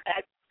to hear.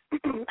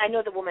 I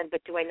know the woman,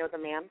 but do I know the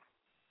man?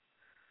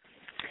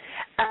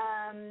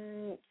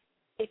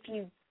 If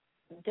you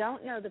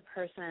don't know the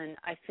person,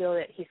 I feel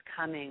that he's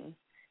coming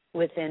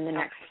within the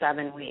next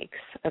 7 weeks,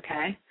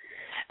 okay?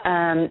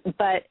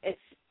 But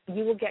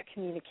you will get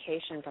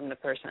communication from the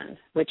person,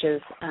 which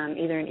is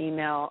either an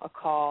email, a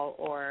call,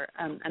 or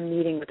a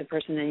meeting with the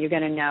person, and you're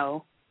going to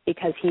know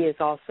because he is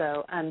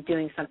also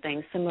doing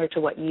something similar to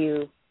what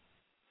you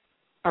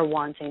are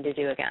wanting to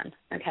do again,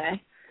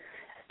 okay?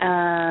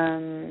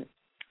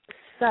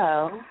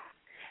 So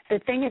the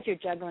thing is you're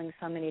juggling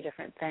so many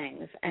different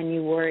things, and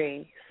you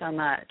worry so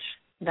much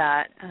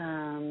that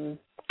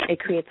it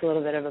creates a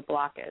little bit of a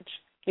blockage.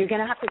 You're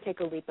going to have to take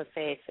a leap of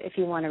faith if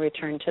you want to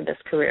return to this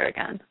career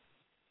again.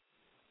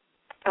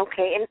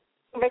 Okay, and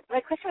my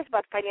question was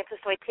about finances.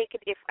 So I take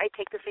it if I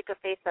take this leap of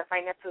faith, that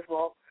finances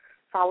will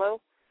follow?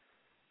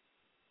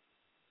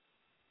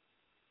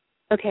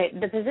 Okay,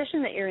 the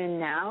position that you're in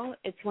now,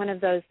 it's one of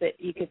those that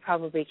you could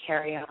probably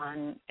carry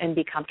on and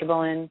be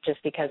comfortable in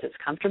just because it's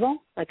comfortable,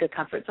 like a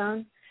comfort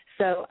zone.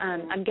 So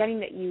I'm getting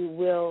that you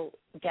will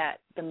get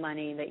the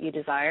money that you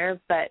desire,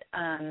 but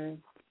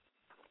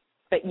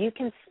you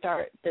can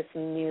start this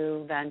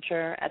new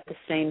venture at the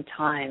same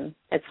time.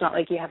 It's not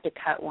like you have to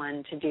cut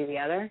one to do the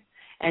other,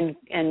 and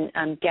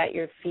get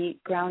your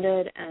feet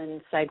grounded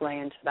and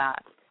segue into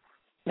that.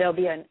 There'll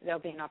be an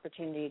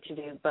opportunity to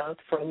do both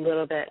for a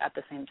little bit at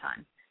the same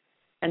time,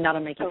 and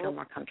that'll make you feel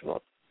more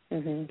comfortable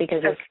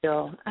because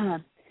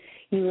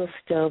you will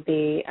still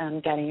be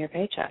getting your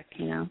paycheck,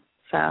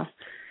 So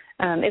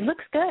it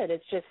looks good.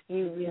 It's just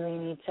you really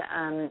need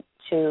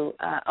to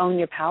own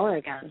your power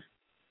again.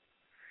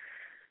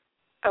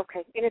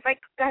 Okay. And if I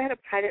had a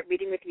private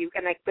reading with you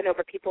and I went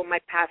over people in my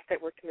past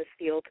that worked in this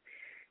field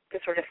to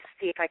sort of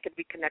see if I could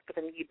reconnect with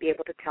them, you'd be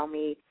able to tell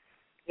me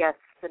yes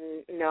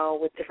and no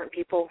with different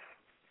people?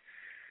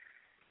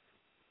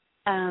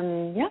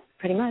 Yeah,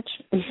 pretty much.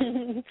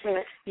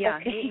 Yeah,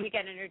 okay. we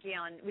get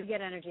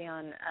energy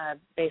on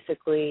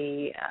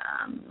basically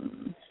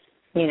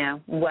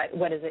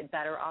what is a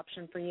better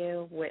option for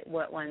you,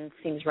 what one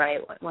seems right,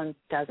 what one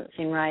doesn't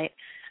seem right.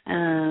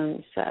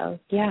 So,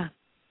 yeah.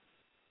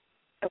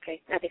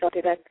 Okay, I think I'll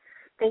do that.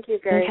 Thank you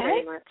very,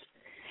 very much.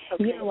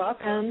 Okay. You're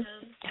welcome.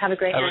 Have a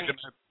great night.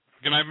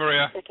 Good night,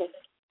 Maria. Okay.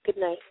 Good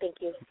night. Thank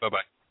you. Bye-bye.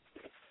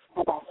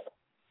 Bye-bye.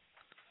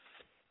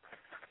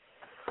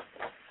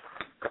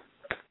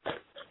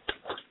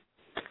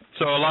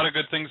 So a lot of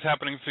good things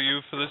happening for you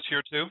for this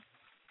year, too?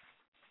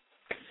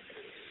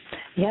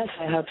 Yes,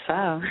 I hope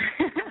so.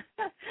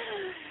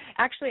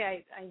 Actually,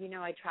 I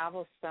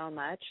travel so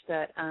much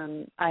that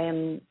I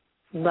am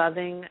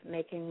loving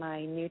making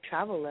my new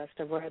travel list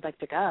of where I'd like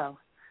to go.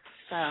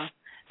 So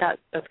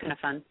that's kind of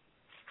fun.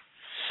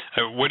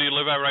 Where do you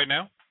live at right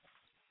now?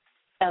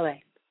 LA.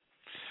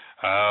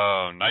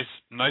 Oh,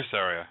 nice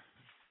area.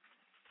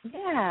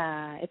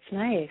 Yeah, it's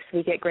nice.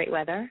 We get great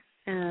weather,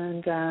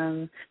 and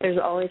there's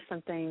always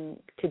something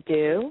to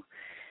do,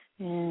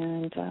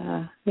 and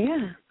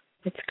yeah,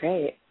 it's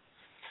great.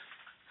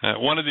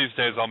 One of these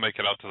days I'll make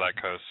it out to that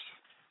coast.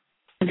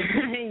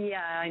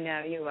 Yeah, I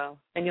know, you will.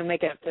 And you'll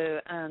make it up to,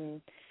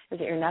 is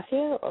it your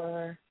nephew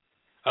or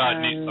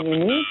niece up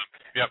your niece?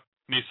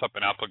 Niece up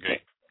in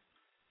Applegate.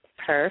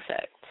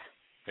 Perfect.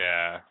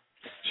 Yeah.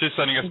 She's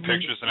sending us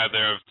pictures and out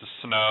there of the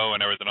snow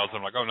and everything else.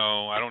 I'm like, oh,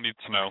 no, I don't need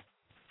snow.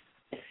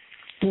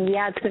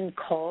 Yeah, it's been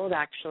cold,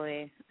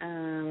 actually.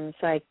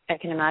 So I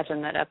can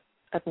imagine that up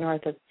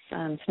north it's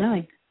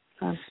snowing.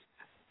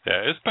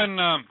 Yeah, it's been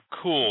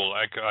cool,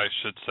 I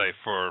should say,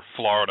 for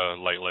Florida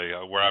lately,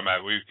 where I'm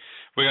at. We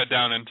got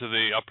down into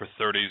the upper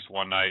 30s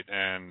one night,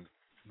 and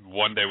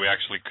one day we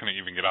actually couldn't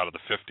even get out of the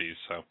 50s.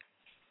 So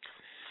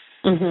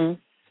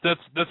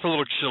that's a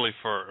little chilly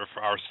for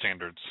our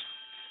standards.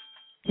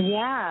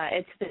 Yeah,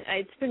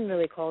 it's been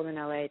really cold in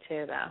LA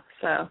too, though.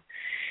 So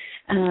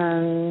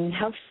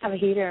helps to have a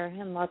heater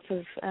and lots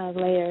of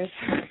layers.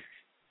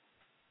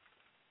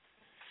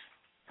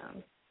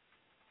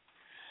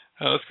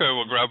 Let's go.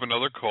 We'll grab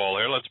another call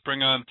here. Let's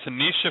bring on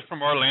Tanisha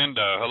from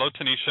Orlando. Hello,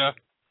 Tanisha.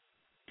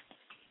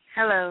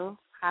 Hello.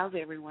 How's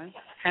everyone?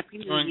 Happy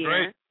New Doing Year.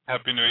 Great.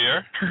 Happy New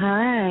Year.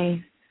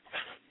 Hi.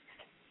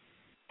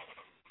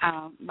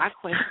 My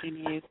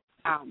question is,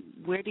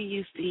 where do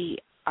you see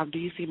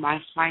my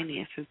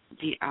finances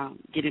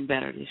getting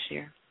better this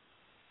year?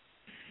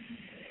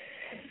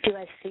 Do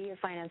I see your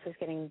finances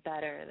getting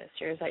better this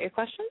year? Is that your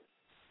question?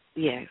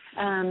 Yes.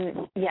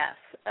 Yes.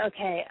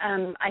 Okay.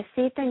 I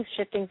see things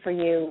shifting for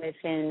you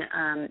within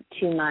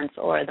 2 months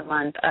or the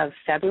month of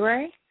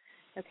February.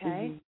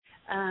 Okay.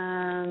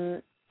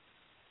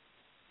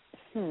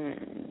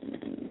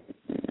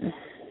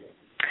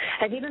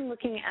 Have you been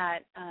looking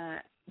at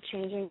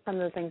changing some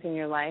of the things in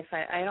your life?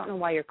 I don't know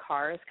why your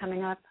car is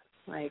coming up.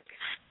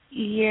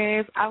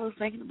 Yes, I was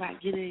thinking about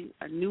getting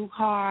a new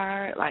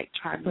car,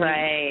 trying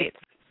to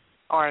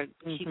or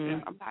keep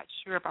it. I'm not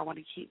sure if I want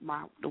to keep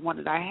the one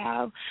that I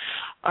have,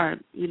 or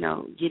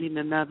getting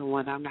another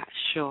one. I'm not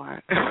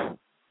sure.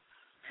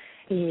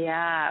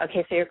 Yeah.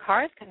 Okay. So your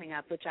car is coming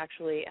up, which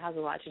actually has a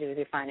lot to do with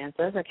your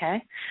finances.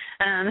 Okay.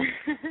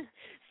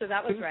 So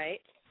that was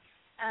right.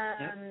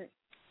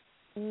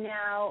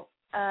 Now,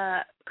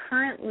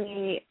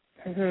 currently,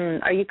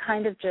 are you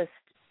kind of just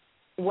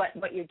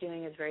what you're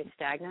doing is very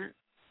stagnant?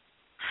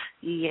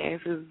 Yes,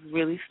 it's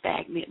really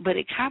stagnant, but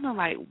it kind of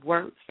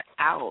works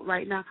out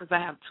right now because I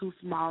have 2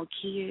 small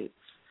kids.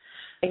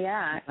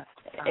 Yeah,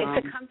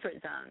 it's a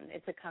comfort zone.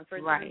 It's a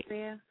comfort zone for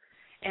you.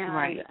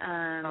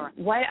 And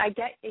why I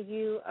get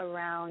you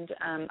around.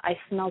 I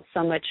smell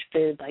so much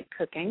food, like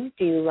cooking.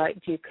 Do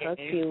you cook?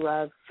 Do you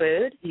love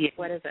food? Yes.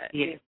 What is it?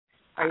 Yes.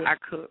 I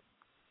cook.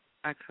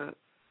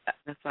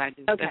 That's what I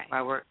do. Okay. That's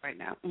my work right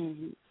now.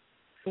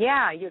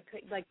 Yeah,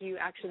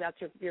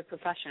 that's your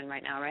profession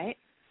right now, right?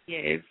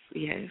 Yes.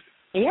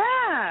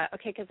 Yeah.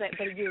 Okay,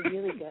 but you're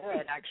really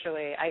good,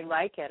 actually. I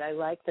like it. I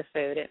like the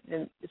food.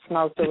 It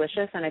smells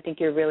delicious, and I think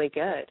you're really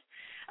good.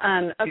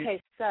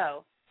 Okay,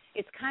 so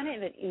it's kind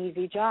of an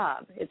easy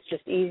job. It's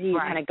just easy. You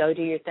kind of go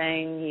do your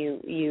thing. You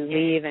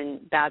leave, and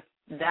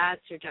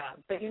that's your job.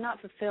 But you're not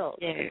fulfilled.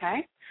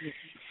 Okay. Yes.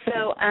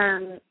 So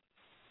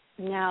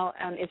now,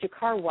 is your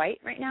car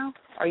white right now?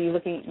 Or are you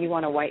looking? You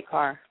want a white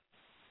car?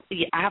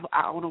 Yeah,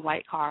 I own a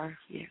white car.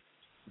 Yeah.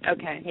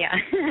 Okay. Yeah.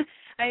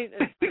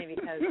 It's funny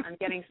because I'm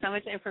getting so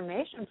much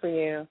information for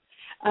you.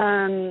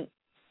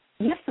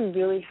 You have some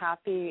really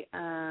happy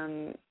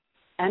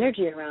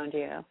energy around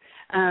you.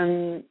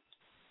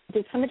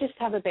 Did someone just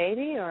have a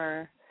baby,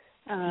 or?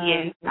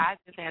 Yes, I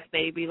just had a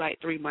baby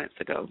 3 months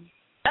ago.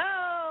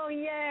 Oh,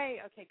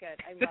 yay! Okay,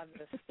 good. I love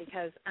this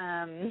because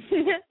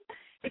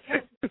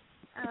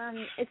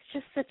it's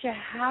just such a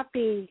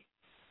happy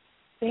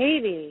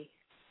baby.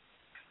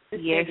 This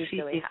baby's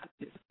really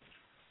happy.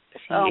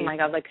 Oh my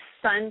God, like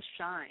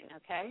sunshine,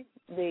 okay?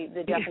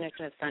 The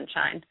definition of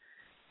sunshine.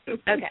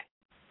 Okay.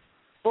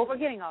 Well, we're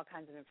getting all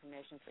kinds of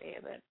information for you,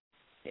 but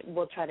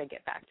we'll try to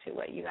get back to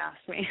what you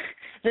asked me.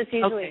 This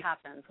usually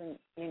happens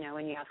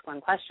when you ask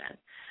one question.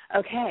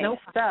 Okay,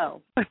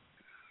 so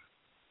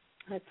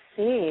let's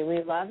see.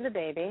 We love the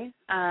baby.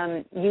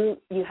 You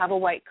have a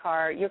white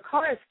car. Your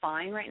car is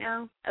fine right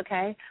now,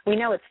 okay? We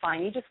know it's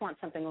fine. You just want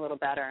something a little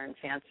better and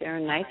fancier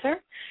and nicer,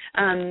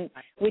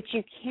 which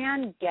you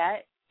can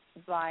get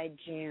by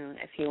June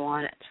if you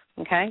want it,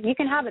 okay? You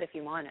can have it if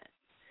you want it.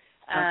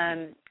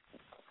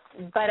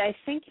 But I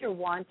think you're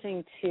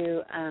wanting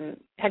to,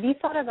 have you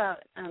thought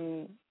about,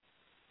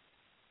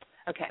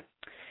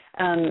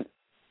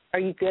 are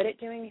you good at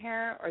doing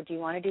hair, or do you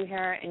want to do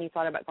hair and you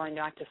thought about going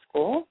back to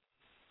school?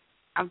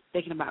 I'm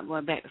thinking about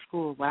going back to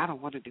school, but I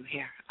don't want to do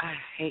hair. I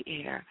hate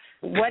hair.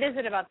 What is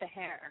it about the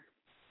hair?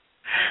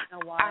 I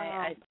don't know why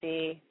I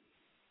see.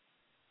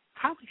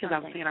 Probably because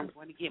I'm saying I'm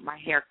going to get my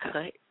hair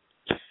cut.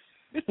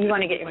 You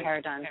want to get your hair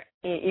done.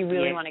 You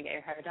really want to get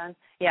your hair done?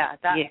 Yeah,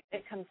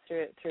 it comes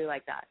through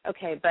like that.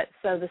 Okay, but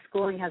so the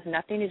schooling has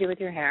nothing to do with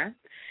your hair.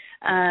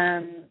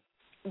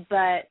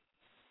 But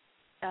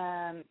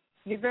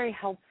you're very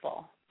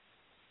helpful.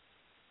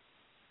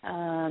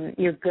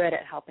 You're good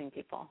at helping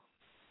people.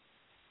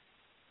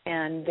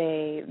 And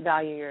they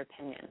value your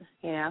opinion,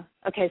 you know?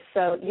 Okay,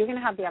 so you're going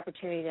to have the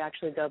opportunity to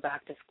actually go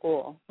back to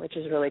school, which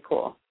is really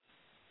cool,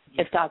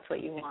 if that's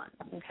what you want,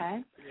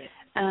 okay?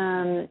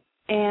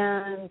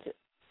 And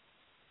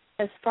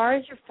as far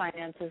as your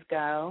finances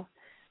go,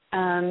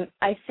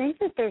 I think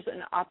that there's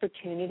an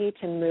opportunity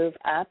to move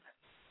up.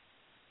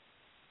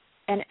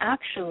 And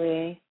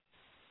actually,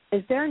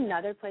 is there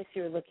another place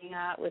you're looking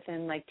at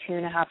within like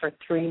 2.5 or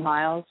 3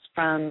 miles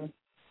from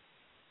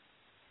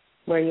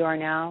where you are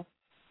now?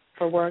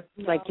 For work,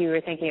 no. Like you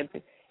were thinking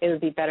it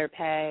would be better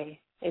pay,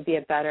 it'd be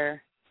a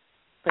better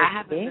place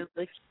to be?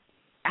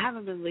 I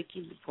haven't been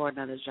looking for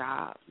another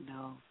job.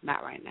 No,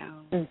 not right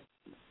now.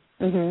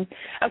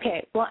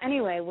 Okay. Well,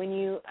 anyway, when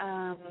you,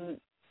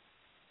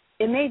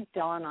 it may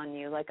dawn on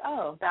you, like,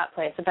 oh, that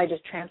place, if I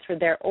just transferred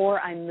there, or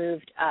I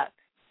moved up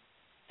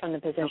from the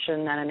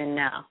position that I'm in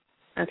now,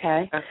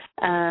 okay,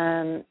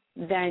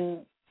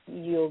 then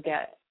you'll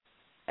get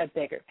a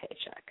bigger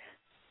paycheck.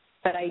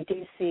 But I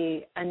do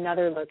see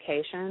another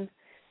location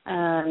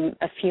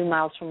a few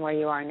miles from where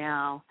you are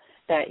now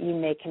that you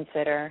may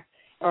consider,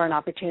 or an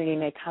opportunity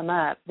may come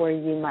up where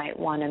you might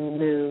want to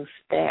move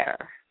there.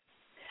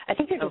 I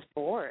think you're just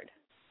bored.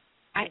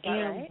 I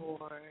am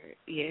bored,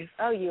 yes.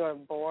 Oh, you are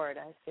bored.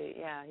 I see.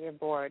 Yeah, you're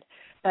bored.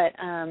 But,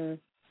 and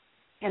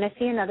I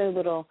see another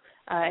little,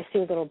 I see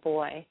a little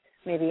boy,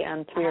 maybe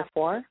 3 or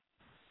 4.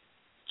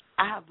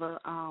 I have a,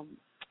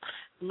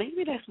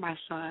 maybe that's my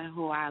son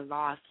who I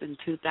lost in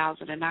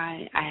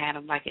 2009. I had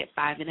him like at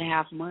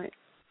 5.5 months.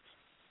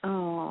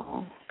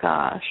 Oh,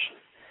 gosh.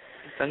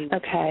 So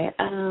okay.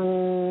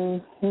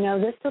 No,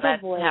 this little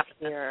boy is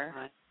here.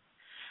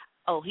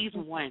 Oh, he's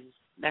 1.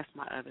 That's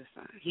my other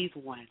son. He's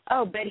 1.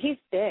 Oh, but he's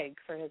big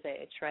for his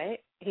age, right?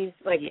 He's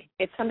like,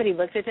 if somebody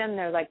looks at him,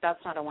 they're like,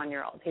 that's not a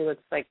 1-year-old. He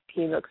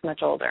looks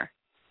much older.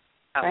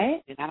 Oh,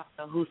 right? And I don't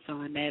know whose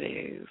son that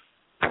is.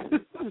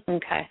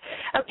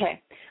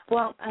 Okay.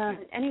 Well,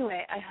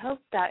 anyway, I hope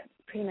that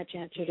pretty much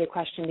answered your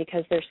question,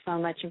 because there's so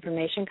much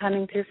information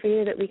coming through for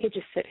you that we could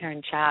just sit here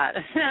and chat.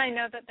 I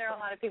know that there are a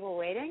lot of people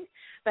waiting,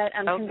 but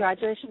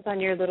congratulations on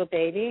your little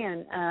baby.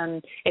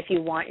 And if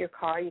you want your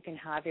car, you can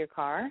have your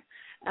car.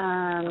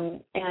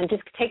 And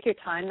just take your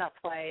time. That's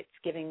why it's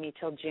giving me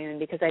till June,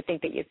 because I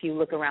think that if you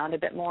look around a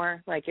bit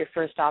more, like your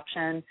first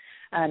option,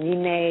 you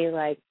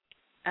may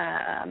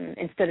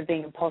instead of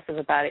being impulsive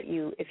about it,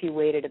 if you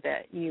waited a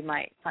bit, you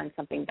might find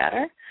something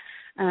better.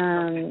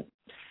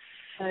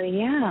 So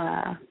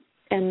yeah,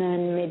 and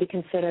then maybe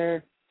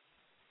consider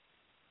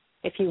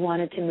if you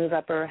wanted to move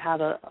up or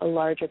have a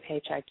larger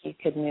paycheck, you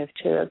could move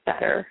to a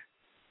better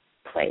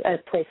place, a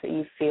place that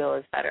you feel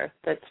is better,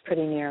 that's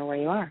pretty near where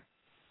you are.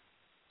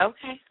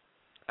 Okay.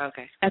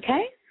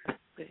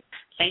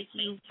 Thank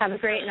you. Have a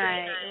great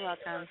night. You're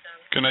welcome.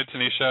 Good night,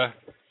 Tanisha.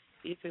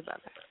 You too.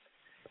 Bye-bye.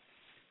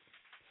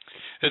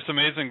 It's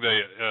amazing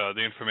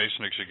the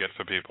information it should get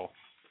for people.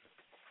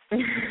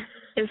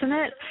 Isn't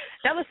it?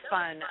 That was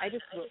fun. I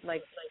just,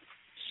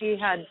 she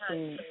had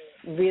some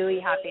really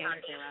happy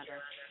energy around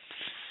her.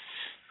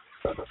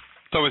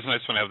 It's always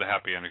nice when I have the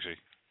happy energy.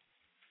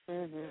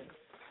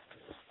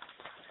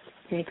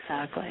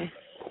 Exactly.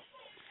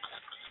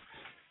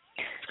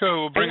 Let's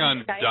go. We'll bring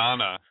on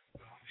Donna.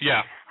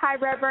 Yeah. Hi,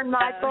 Reverend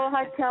Michael.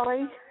 Hi,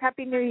 Kelly.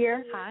 Happy New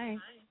Year. Hi.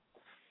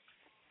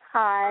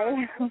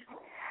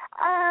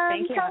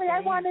 Thank you, Kelly, I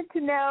wanted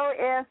to know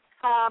if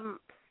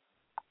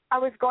I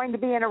was going to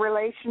be in a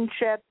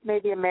relationship,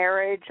 maybe a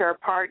marriage or a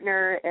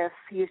partner, if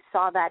you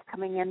saw that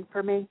coming in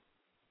for me.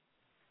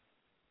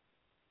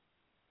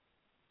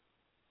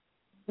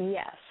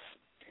 Yes.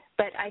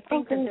 But I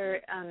think that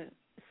there are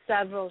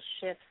several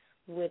shifts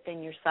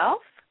within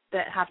yourself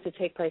that have to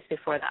take place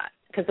before that,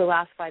 because the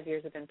last 5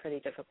 years have been pretty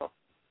difficult.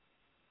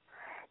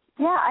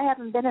 Yeah, I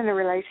haven't been in a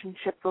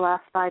relationship the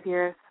last 5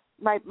 years.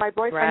 My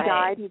boyfriend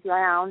died. He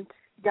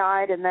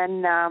died, and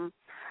then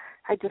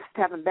I just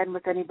haven't been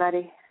with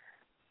anybody.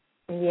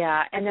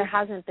 Yeah, and there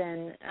hasn't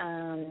been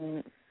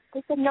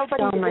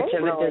so much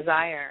of a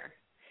desire.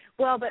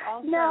 Well, but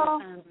also...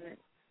 No.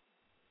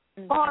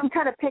 Well, I'm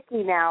kind of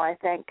picky now, I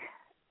think.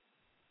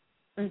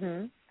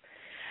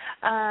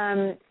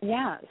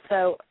 Yeah,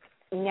 so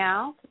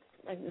now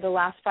the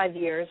last 5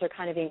 years are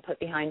kind of being put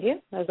behind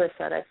you. As I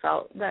said, I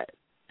felt that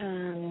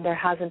there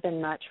hasn't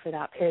been much for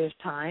that period of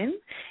time,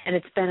 and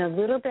it's been a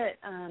little bit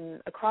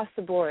across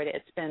the board.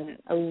 It's been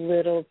a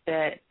little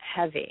bit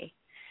heavy.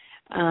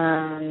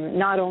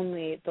 Not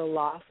only the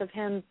loss of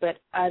him, but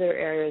other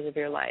areas of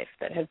your life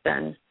that have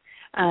been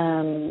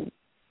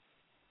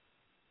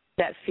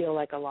that feel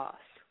like a loss.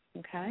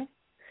 Okay.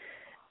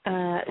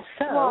 I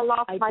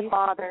lost my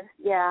father.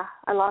 Yeah,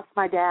 I lost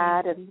my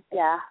dad, and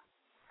yeah.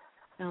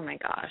 Oh my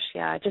gosh,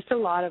 yeah, just a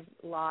lot of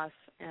loss.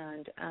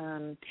 And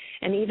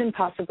even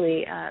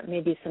possibly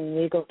maybe some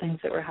legal things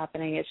that were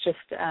happening. It's just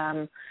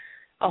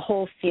a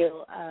whole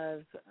feel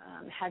of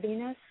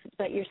heaviness,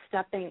 but you're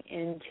stepping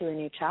into a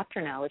new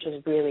chapter now, which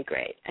is really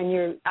great. And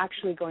you're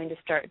actually going to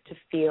start to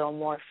feel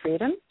more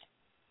freedom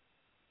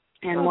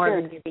and more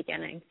of a new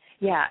beginning.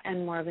 Yeah,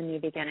 and more of a new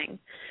beginning.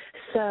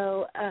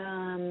 So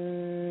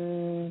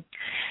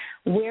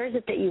where is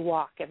it that you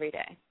walk every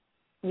day?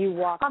 You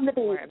walk on the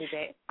beach every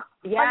day.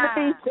 Yeah. On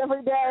the beach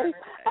every day.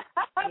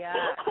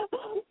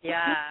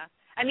 Yeah.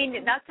 I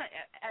mean, that's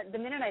the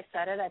minute I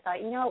said it, I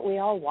thought, we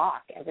all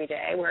walk every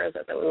day. Where is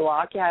it that we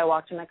walk? Yeah, I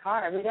walk to my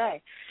car every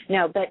day.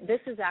 No, but this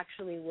is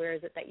actually where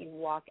is it that you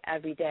walk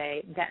every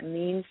day that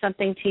means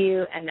something to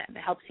you and that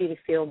helps you to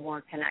feel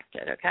more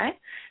connected, okay?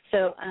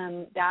 So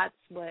that's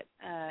what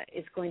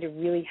is going to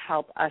really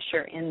help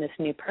usher in this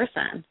new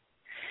person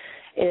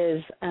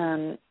is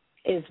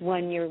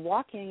when you're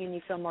walking and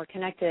you feel more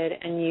connected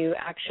and you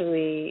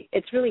actually,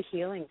 it's really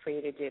healing for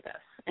you to do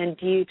this. And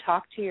do you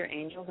talk to your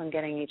angels? I'm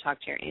getting you talk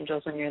to your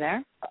angels when you're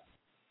there.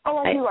 Oh,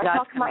 I do. I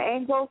talk to my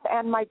angels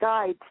and my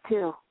guides,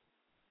 too.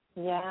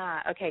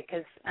 Yeah, okay,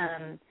 because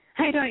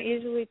I don't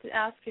usually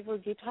ask people,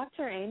 do you talk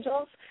to your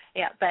angels?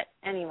 Yeah, but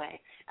anyway,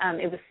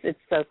 it's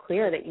so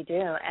clear that you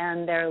do,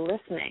 and they're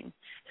listening.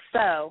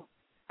 So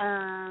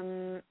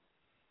now,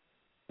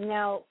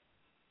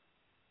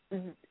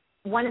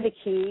 one of the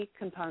key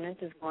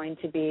components is going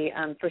to be,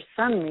 for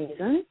some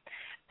reason,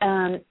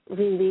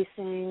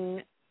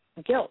 releasing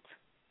guilt.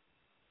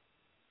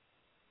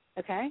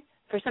 Okay?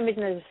 For some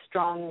reason, there's a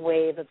strong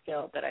wave of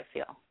guilt that I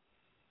feel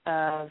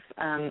of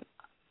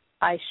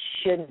I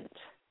shouldn't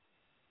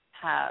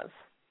have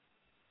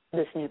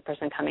this new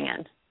person coming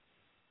in,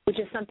 which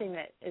is something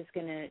that is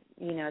going to,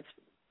 it's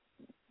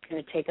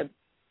going to take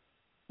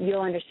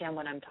you'll understand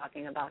what I'm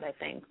talking about, I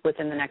think,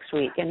 within the next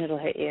week, and it'll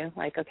hit you.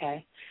 Like,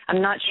 okay,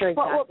 I'm not sure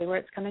exactly where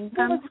it's coming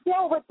from. It was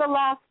still with the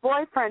last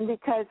boyfriend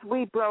because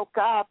we broke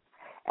up,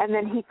 and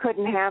then he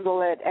couldn't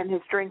handle it, and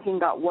his drinking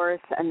got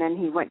worse, and then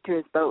he went to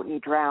his boat and he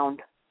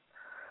drowned.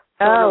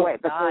 So God.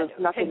 But there's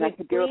nothing I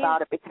could do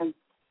about it because...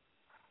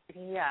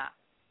 Yeah.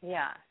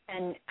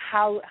 And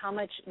how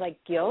much,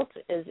 guilt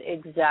is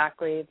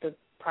exactly the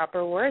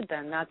proper word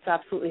then. That's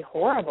absolutely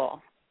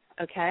horrible.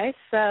 Okay?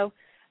 So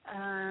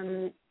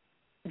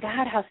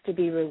that has to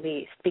be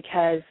released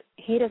because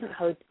he doesn't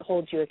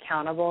hold you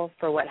accountable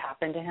for what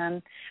happened to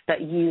him, but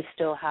you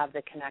still have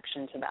the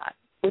connection to that,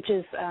 which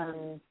is a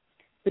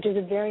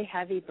very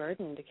heavy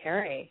burden to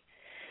carry.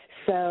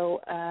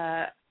 So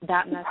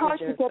that message it's hard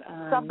to get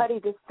somebody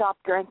to stop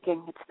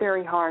drinking. It's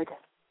very hard.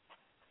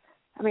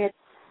 I mean, if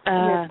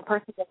the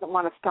person doesn't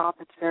want to stop,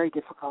 it's very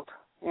difficult.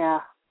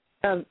 Yeah.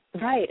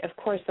 Right. Of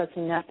course, that's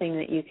nothing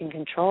that you can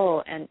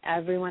control, and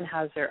everyone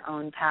has their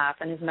own path.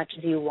 And as much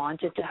as you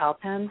wanted to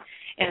help him,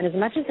 and as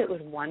much as it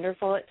was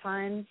wonderful at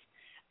times,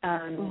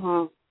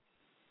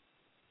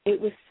 it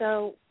was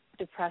so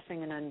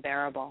depressing and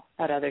unbearable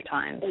at other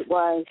times. It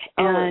was.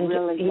 It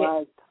really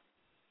was.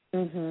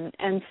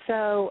 And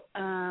so,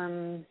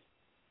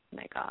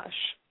 my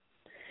gosh,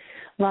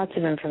 lots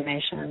of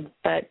information.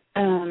 But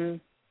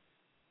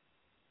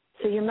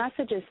so your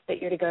message is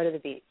that you're to go to the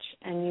beach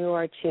and you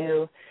are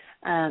to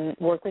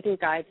work with your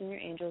guides and your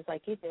angels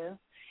like you do,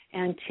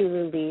 and to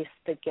release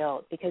the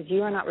guilt because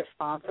you are not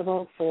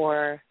responsible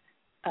for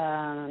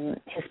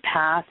his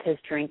past, his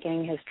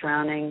drinking, his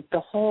drowning, the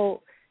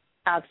whole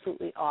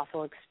absolutely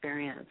awful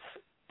experience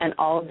and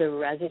all of the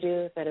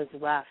residue that is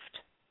left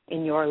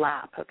in your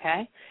lap,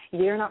 okay?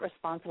 You're not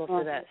responsible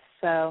for this.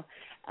 So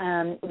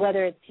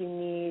whether it's you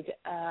need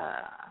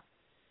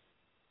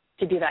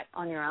to do that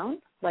on your own,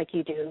 like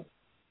you do,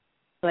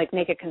 like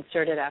make a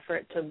concerted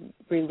effort to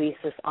release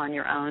this on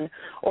your own,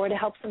 or to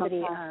help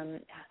somebody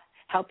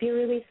help you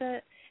release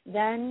it,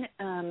 then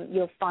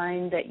you'll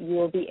find that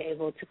you'll be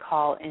able to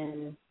call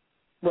in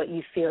what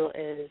you feel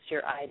is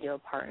your ideal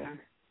partner.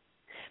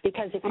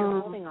 Because if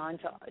you're holding on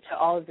to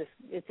all of this,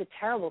 it's a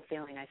terrible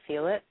feeling. I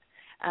feel it.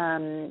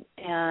 And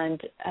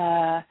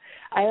I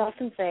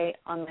often say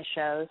on my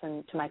shows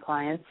and to my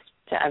clients,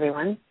 to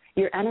everyone,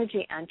 your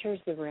energy enters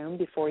the room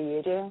before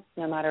you do,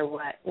 no matter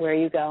where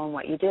you go and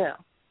what you do.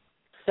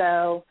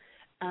 So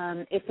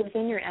if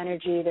within your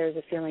energy there's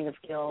a feeling of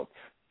guilt,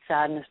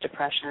 sadness,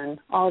 depression,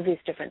 all of these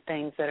different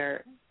things that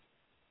are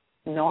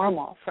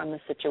normal from a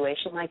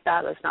situation like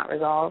that that's not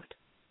resolved,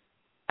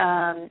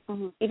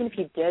 even if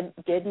you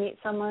did meet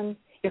someone,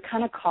 you're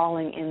kind of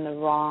calling in the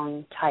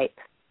wrong type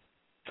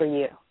for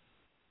you.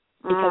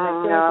 Because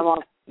I feel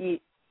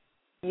like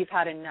you've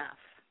had enough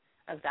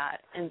of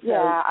that. And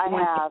so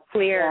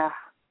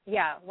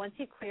once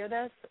you clear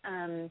this,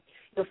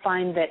 you'll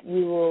find that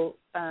you will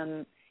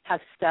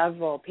have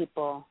several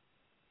people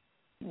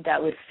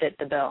that would fit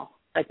the bill,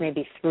 like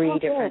maybe three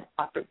different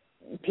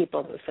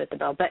people that would fit the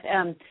bill.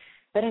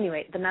 But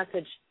anyway, the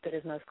message that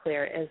is most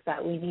clear is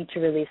that we need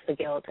to release the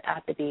guilt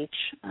at the beach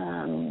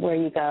where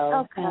you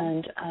go,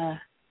 and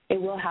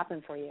it will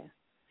happen for you.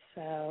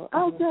 So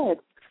good.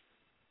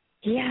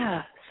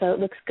 Yeah, so it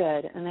looks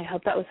good, and I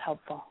hope that was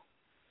helpful.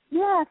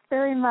 Yes,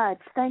 very much.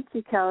 Thank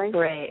you, Keli.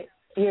 Great.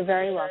 You're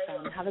very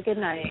welcome. Have a good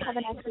night. Have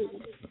a nice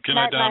evening. Good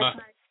night, Donna.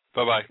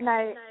 Bye-bye.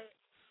 Night.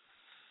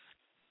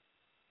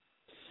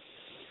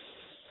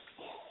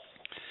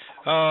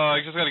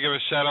 I just got to give a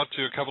shout-out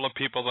to a couple of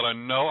people that I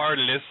know are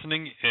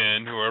listening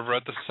in who are over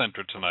at the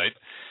center tonight.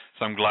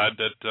 So I'm glad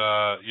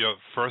that you're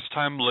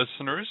first-time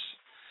listeners.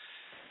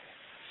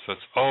 So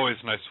it's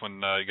always nice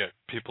when you get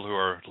people who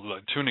are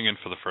tuning in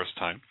for the first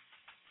time.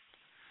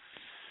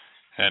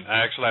 And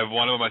I actually have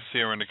one of them, I see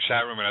her in the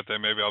chat room, and I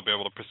think maybe I'll be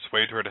able to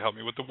persuade her to help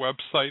me with the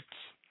websites.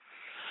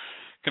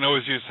 Can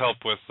always use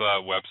help with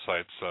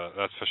websites,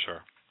 that's for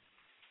sure.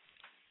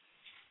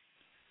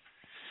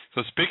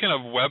 So speaking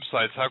of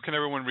websites, how can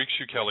everyone reach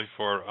you, Keli,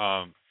 for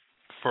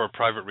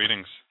private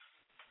readings?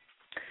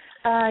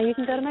 You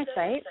can go to my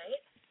site,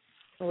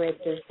 which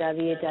is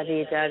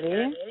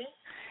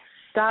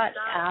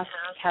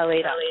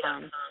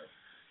www.askkeli.com.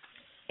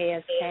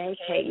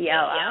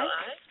 AskKeli.com.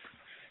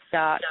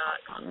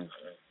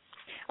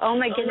 Oh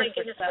my goodness,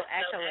 it's so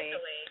echoey.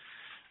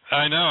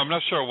 I know. I'm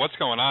not sure what's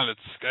going on.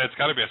 It's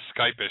got to be a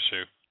Skype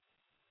issue.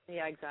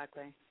 Yeah,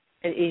 exactly.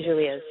 It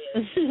usually is.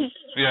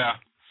 Yeah.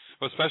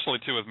 Well, especially,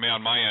 too, with me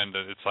on my end,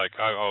 it's like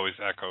I always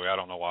echo. I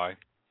don't know why.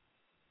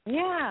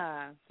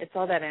 Yeah. It's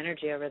all that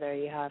energy over there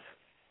you have.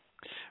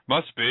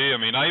 Must be. I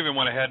mean, I even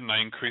went ahead and I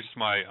increased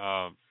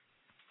my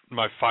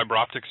my fiber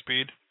optic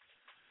speed.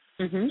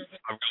 Mm-hmm.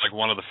 I've got like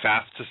one of the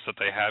fastest that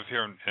they have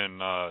here in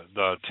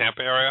the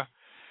Tampa area.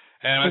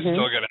 And I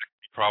still get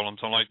problems.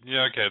 I'm like,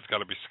 yeah, okay, it's got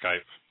to be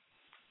Skype.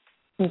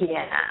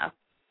 Yeah.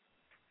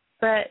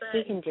 But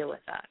we can deal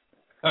with that.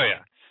 Oh,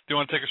 yeah. Do you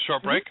want to take a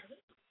short break?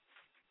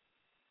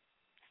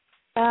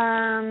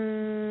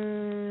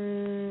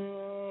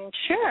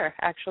 Sure,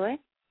 actually.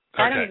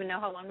 Okay. I don't even know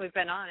how long we've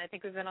been on. I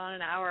think we've been on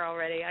an hour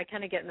already. I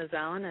kind of get in the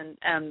zone, and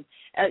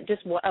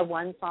just a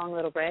one-song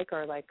little break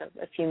or like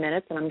a few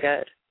minutes, and I'm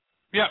good.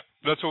 Yeah,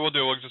 that's what we'll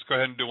do. We'll just go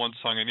ahead and do one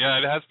song. And, yeah,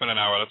 it has been an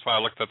hour. That's why I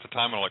looked at the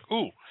time and I'm like,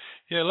 ooh,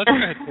 yeah, let's go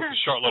ahead and take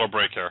a short little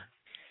break here.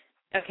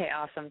 Okay,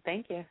 awesome.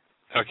 Thank you.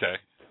 Okay.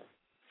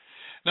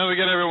 Now,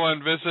 again,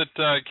 everyone, visit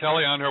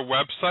Keli on her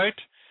website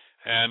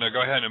and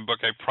go ahead and book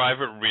a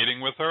private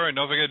reading with her. And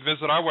don't forget to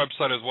visit our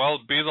website as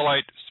well, Be the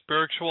Light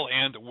Spiritual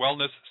and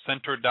Wellness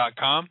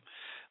Center.com.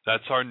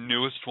 That's our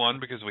newest one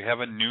because we have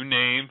a new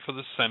name for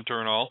the center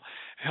and all.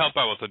 Help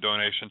out with a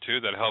donation,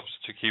 too. That helps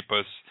to keep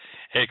us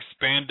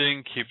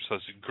expanding, keeps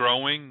us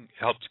growing,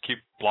 helps keep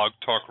Blog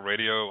Talk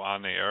Radio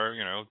on the air,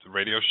 you know, the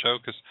radio show,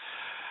 because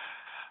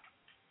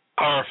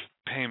our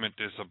payment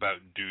is about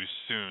due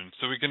soon.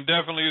 So we can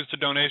definitely use the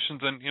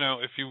donations. And, you know,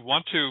 if you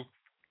want to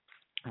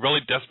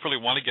really desperately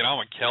want to get on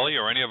with Keli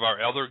or any of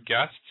our other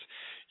guests,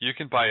 you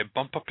can buy a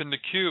bump up in the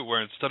queue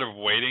where instead of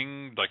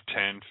waiting like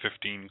 10,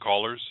 15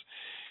 callers,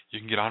 you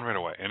can get on right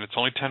away, and it's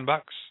only $10.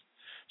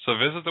 So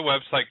visit the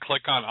website,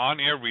 click on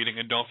air reading,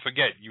 and don't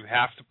forget, you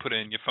have to put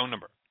in your phone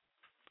number.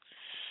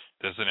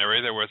 There's an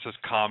area there where it says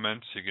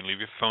comments. You can leave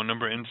your phone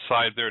number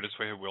inside there. This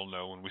way we'll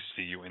know when we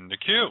see you in the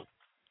queue.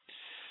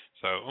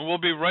 So we'll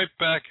be right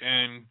back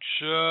in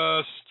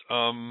just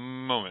a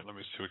moment. Let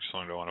me see which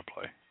song do I want to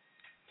play.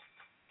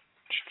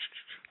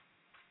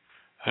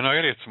 I know I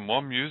got to get some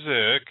more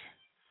music,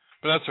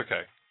 but that's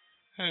okay.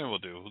 And we'll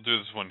do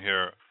this one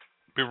here.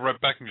 Be right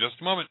back in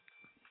just a moment.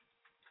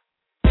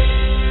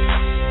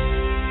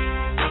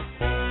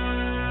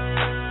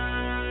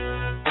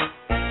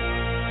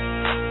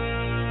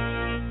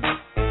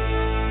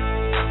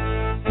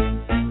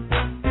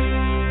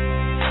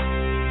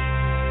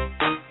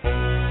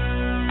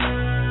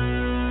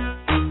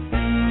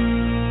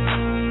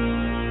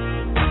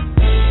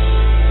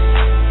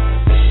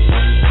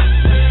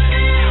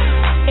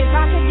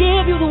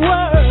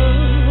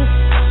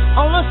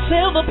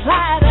 Silver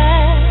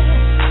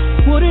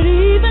platter, would it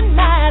even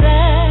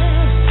matter?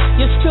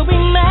 You'd still be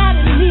mad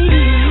at me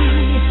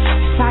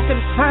if I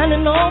could find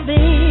an old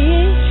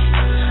bitch,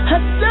 a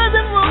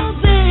dozen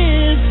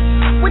roses,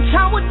 which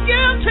I would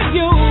give to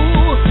you.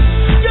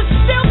 You'd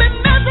still be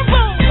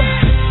miserable.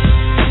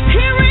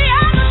 In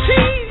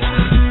reality,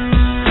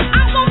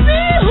 I'm gonna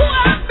be who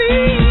I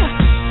be,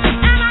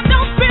 and I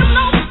don't feel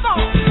no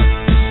fault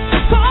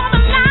for all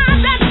the lies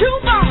that you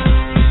bought.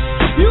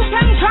 You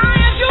can try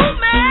as you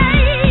may.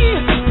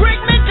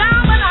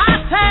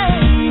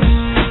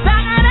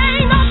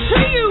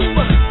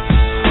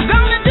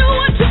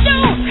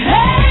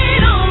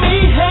 Hate on me,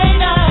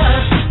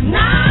 haters.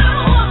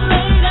 Now or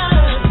later,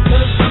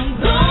 'cause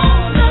I'm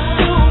gonna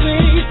do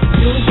me.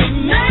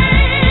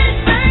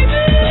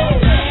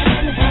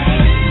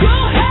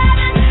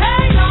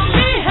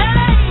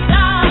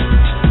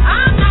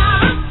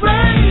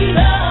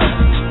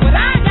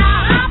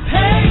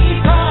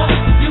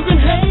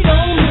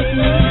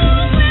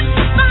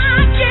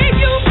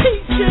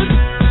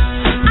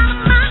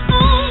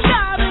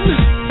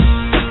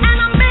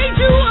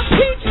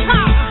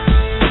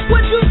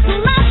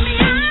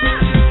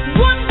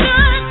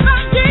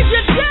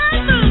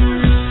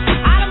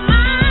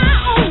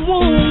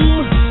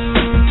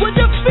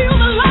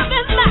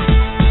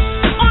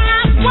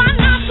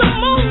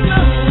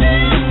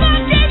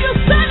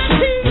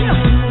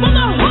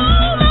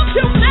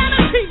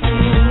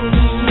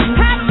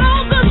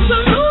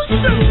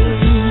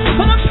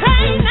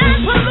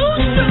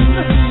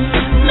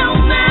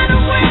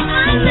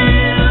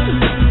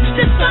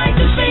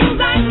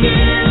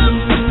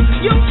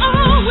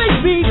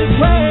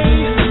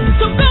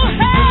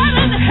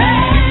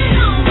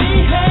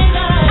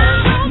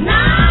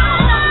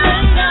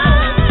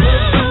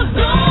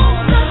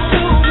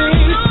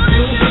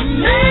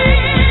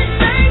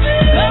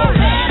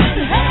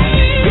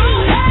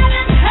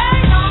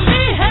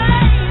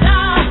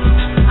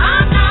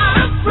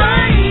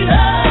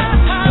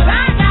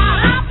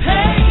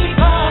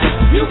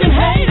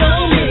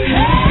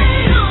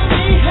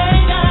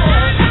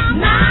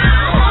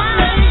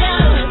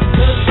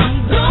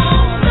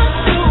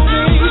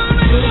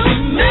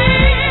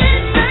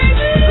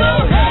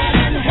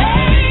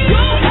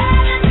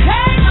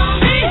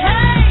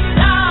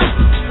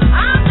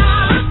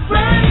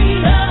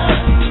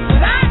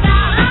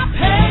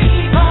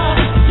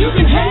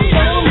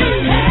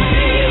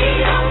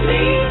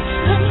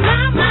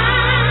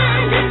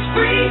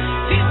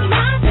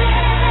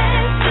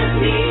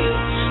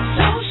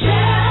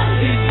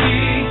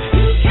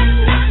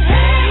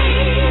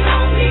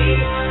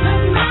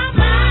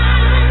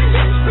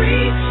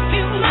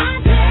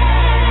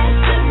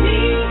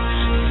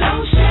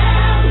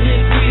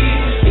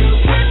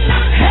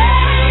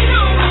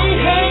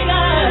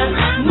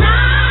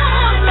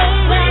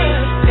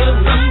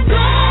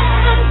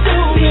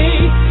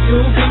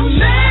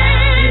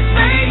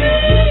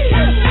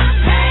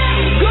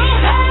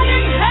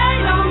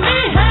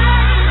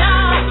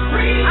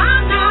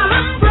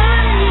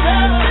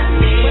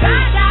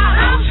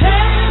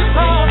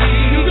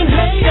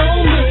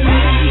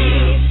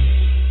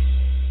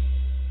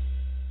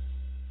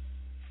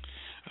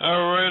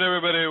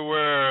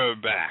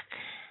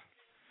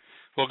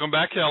 Welcome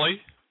back, Keli.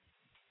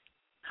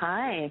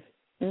 Hi.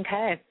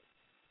 Okay.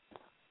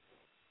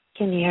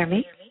 Can you hear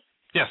me?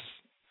 Yes.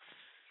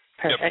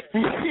 Perfect.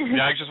 Yep.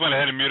 Yeah, I just went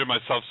ahead and muted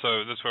myself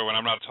so this way when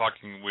I'm not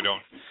talking we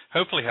don't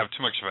hopefully have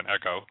too much of an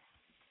echo.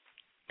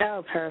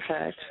 Oh,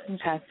 perfect.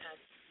 Okay.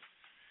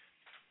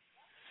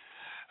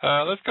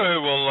 Let's go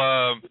ahead.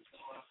 We'll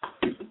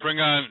bring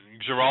on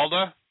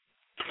Geralda.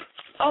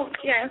 Oh,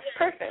 yes,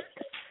 perfect.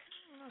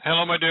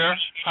 Hello, my dear.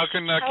 How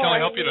can Keli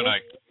help you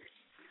tonight?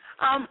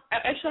 I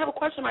actually have a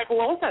question, Michael.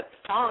 What was that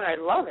song? I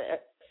love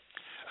it.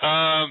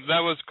 That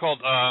was called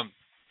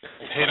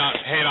Hate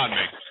on Me.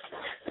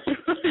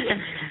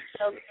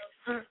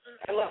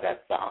 I love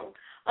that song.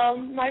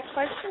 My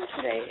question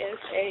today is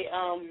a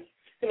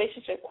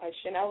relationship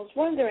question. I was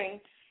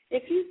wondering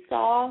if you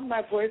saw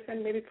my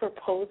boyfriend maybe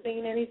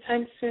proposing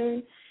anytime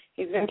soon.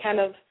 He's been kind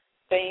of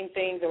saying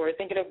things, and we're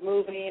thinking of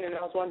moving, and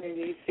I was wondering,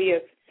 do you see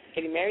if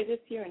getting married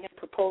this year and him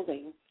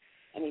proposing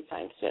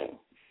anytime soon?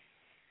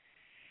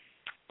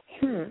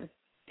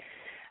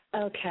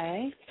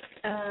 Okay.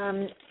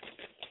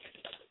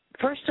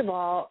 First of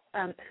all,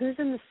 who's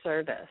in the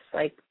service,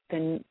 like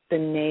the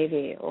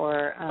Navy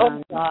or?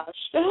 Oh gosh,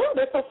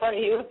 that's so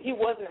funny. He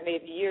was in the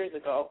Navy years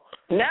ago.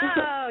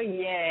 No,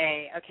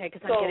 yay. Okay,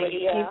 because I'm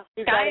getting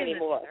he's not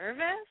anymore. The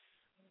service.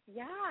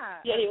 Yeah.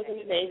 Yeah, he was in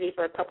the Navy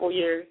for a couple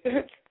years.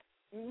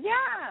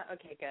 Yeah.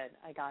 Okay, good.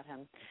 I got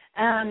him.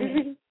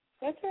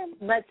 That's him.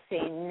 Let's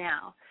see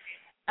now.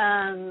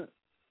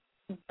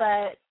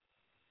 But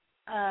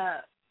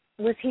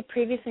was he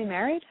previously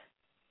married?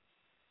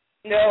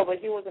 No, but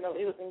he was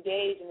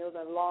engaged, and it was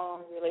a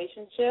long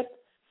relationship.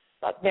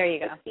 There you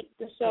go.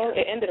 So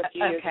it ended a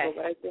few years ago,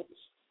 but I think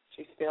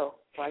she still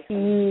likes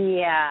him.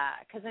 Yeah,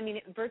 because I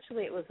mean,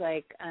 virtually it was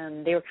like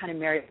they were kind of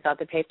married without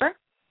the paper,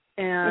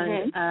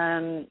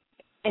 and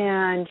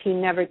he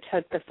never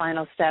took the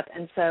final step,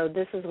 and so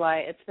this is why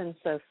it's been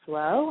so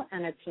slow,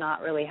 and it's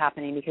not really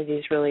happening because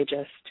he's really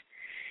just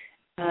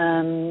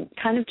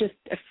kind of just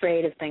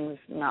afraid of things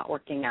not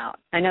working out.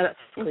 I know that's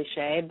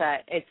cliche,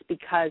 but it's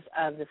because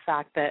of the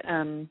fact that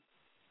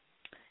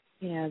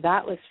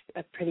that was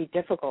a pretty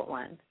difficult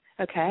one.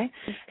 Okay,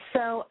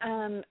 so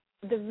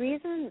the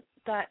reason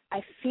that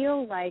I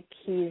feel like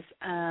he's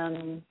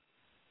got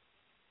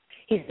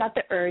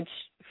the urge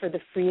for the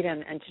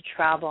freedom and to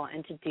travel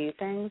and to do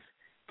things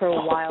for a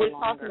while we're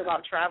longer. Talking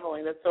about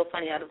traveling. That's so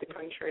funny, out of the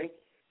country.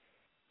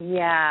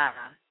 Yeah.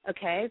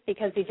 Okay,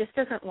 because he just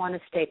doesn't want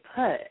to stay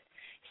put.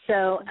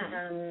 So,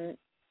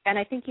 and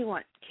I think you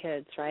want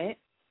kids, right?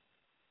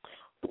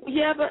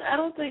 Yeah, but I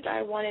don't think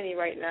I want any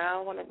right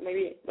now. I want to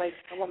I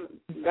want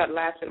that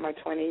last in my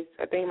 20s.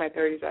 I think in my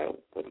 30s I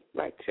would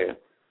like to.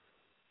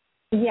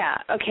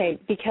 Yeah, okay,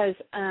 because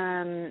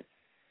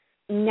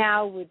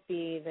now would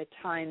be the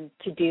time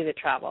to do the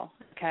travel,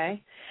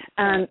 okay?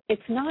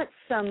 It's not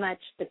so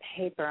much the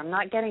paper. I'm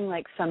not getting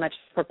like so much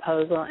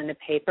proposal in the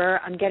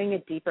paper. I'm getting a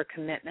deeper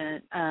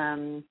commitment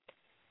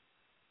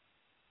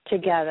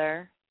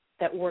together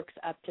that works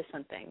up to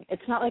something.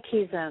 It's not like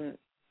he's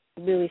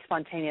really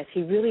spontaneous.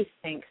 He really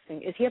thinks.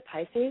 Is he a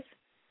Pisces?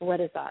 What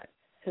is that?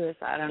 Who is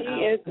that? I don't know.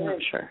 He is I'm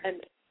not sure.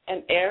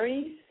 An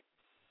Aries.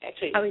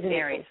 Actually, he's an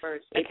Aries.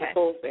 First, okay.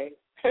 Day.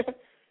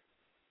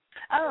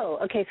 Oh,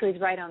 okay. So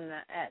he's right on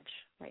the edge.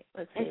 Wait,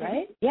 let's see.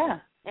 Right? Yeah.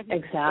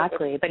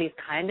 Exactly. But he's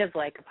kind of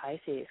like a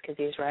Pisces because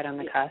he's right on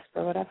the cusp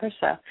or whatever.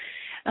 So,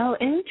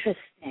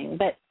 interesting.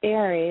 But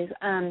Aries.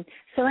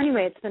 So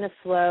anyway, it's been a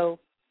slow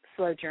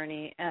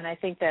journey, and I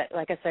think that,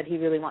 like I said, he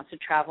really wants to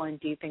travel and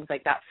do things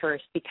like that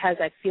first, because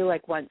I feel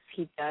like once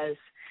he does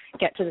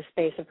get to the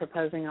space of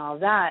proposing all of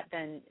that,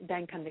 then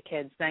come the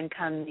kids, then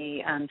come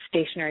the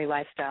stationary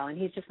lifestyle, and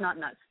he's just not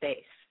in that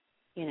space,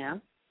 you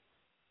know?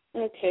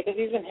 Okay, because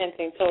he's been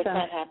hinting, so it's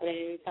not happening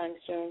anytime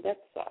soon. That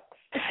sucks.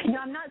 No,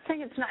 I'm not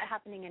saying it's not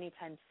happening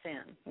anytime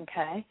soon,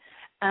 okay?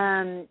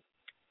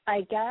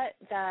 I get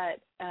that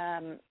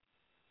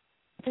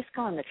just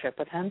go on the trip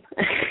with him.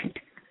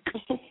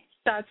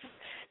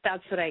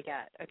 That's what I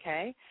get,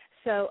 okay?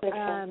 So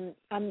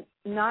I'm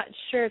not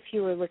sure if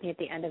you were looking at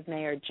the end of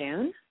May or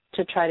June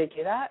to try to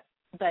do that,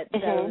 but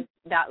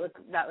that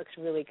looks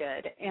really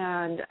good.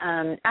 And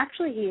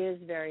actually he is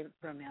very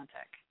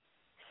romantic.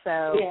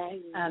 So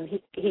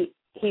he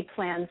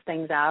plans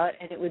things out,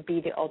 and it would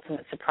be the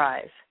ultimate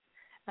surprise.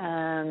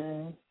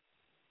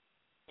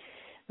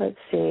 Let's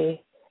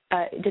see.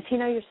 Does he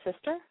know your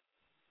sister?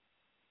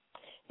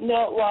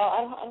 No, well,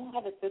 I don't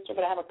have a sister,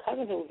 but I have a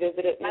cousin who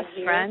visited me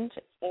here. Friend?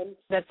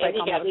 That's and he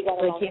got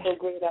along so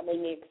great. That made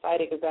me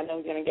excited because I know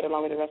he's going to get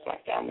along with the rest of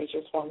my family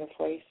just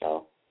wonderfully.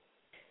 So.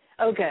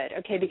 Oh, good.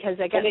 Okay, because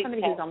I guess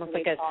somebody who's almost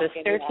like a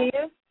sister to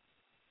you.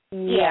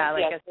 Yeah,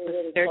 like a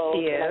sister to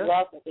you. I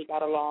love that they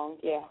got along.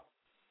 Yeah.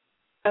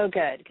 Oh,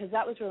 good, because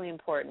that was really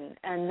important.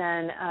 And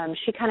then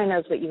she kind of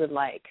knows what you would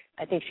like.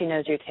 I think she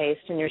knows your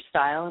taste and your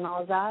style and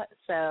all of that.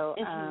 So,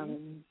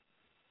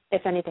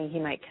 if anything, he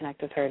might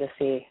connect with her to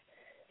see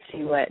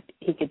what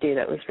he could do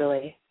that would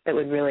really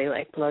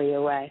like blow you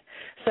away.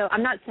 So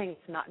I'm not saying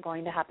it's not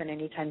going to happen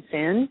anytime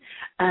soon.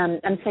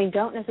 I'm saying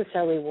don't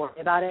necessarily worry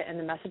about it, and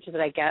the message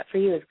that I get for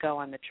you is go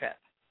on the trip.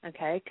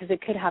 okay? Because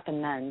it could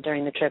happen then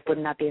during the trip.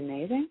 Wouldn't that be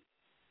amazing?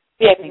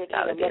 Yeah, because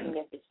we're living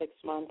there for 6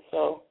 months,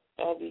 so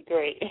that would be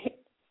great.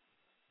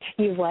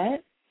 You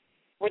what?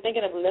 We're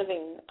thinking of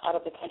living out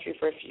of the country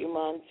for a few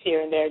months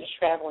here and there, just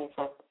traveling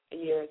for a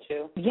year or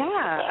two.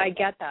 Yeah, I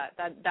get that.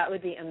 That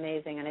would be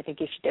amazing, and I think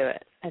you should do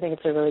it. I think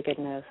it's a really good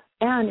move.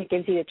 And it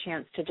gives you a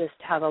chance to just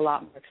have a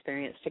lot more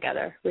experience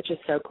together, which is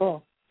so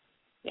cool.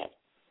 Yeah.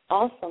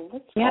 Awesome.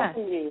 That's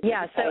awesome news.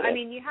 Yeah, so, I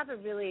mean, you have a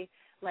really,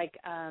 like,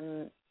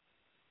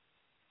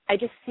 I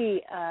just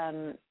see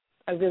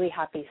a really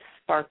happy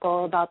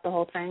sparkle about the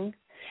whole thing.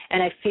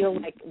 And I feel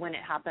like when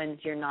it happens,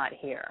 you're not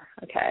here,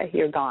 okay?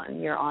 You're gone.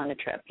 You're on a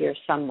trip. You're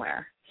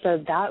somewhere. So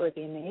that would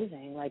be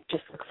amazing. Like,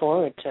 just look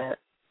forward to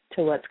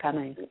what's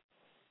coming.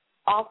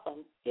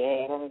 Awesome.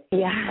 Yeah.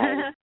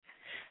 Yeah.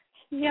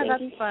 Yeah, Thank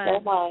that's you fun. so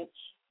much.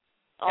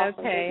 Awesome.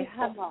 Okay. Thank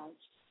you so much.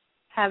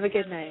 Have a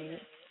good night.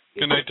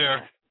 Good night,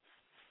 dear.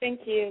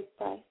 Thank you.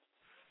 Bye.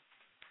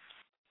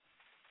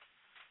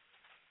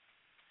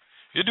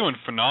 You're doing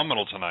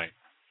phenomenal tonight.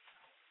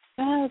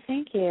 Oh,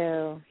 thank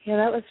you. Yeah,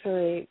 that was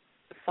really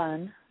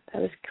fun.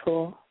 That was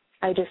cool.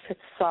 I just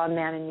saw a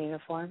man in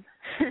uniform.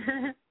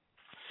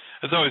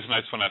 It's always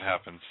nice when that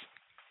happens.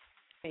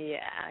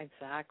 Yeah,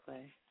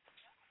 exactly.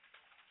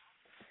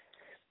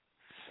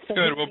 So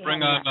good. We'll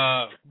bring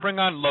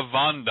on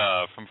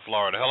Lavonda from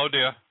Florida. Hello,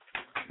 dear.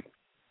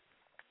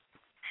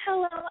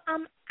 Hello.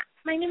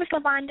 My name is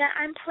Lavonda.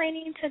 I'm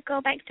planning to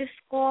go back to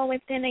school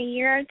within a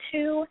year or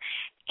two,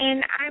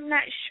 and I'm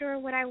not sure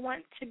what I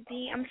want to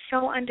be. I'm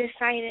so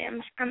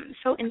undecided. I'm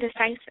so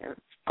indecisive.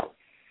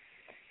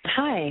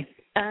 Hi.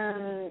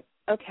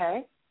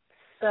 Okay.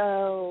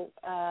 So,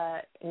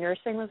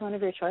 nursing was one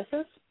of your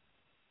choices?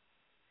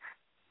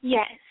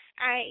 Yes.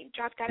 I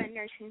dropped out of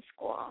nursing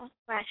school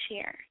last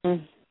year.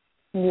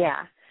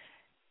 Yeah.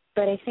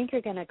 But I think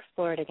you're going to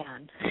explore it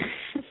again.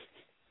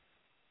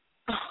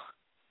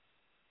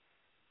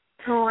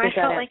 Oh, I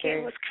felt like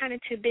it was kind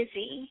of too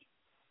busy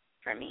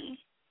for me.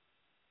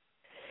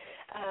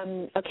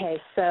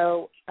 Okay,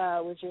 so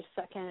was your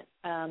second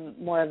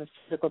more of a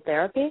physical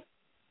therapy?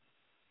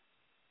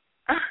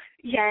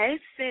 Yes,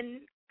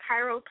 and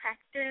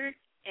chiropractor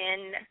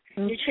and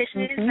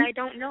nutritionist. Mm-hmm. I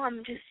don't know.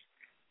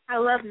 I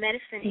love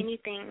medicine,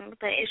 anything,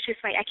 but it's just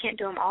like I can't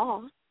do them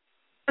all.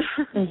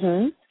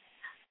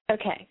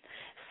 Okay,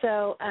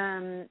 so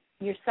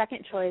your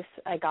second choice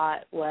I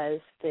got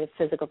was the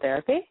physical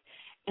therapy.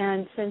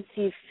 And since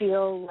you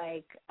feel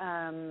like,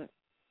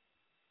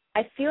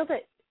 I feel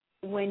that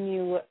when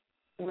you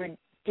were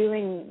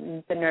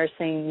doing the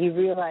nursing, you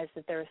realized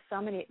that there were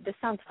so many, this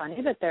sounds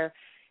funny, but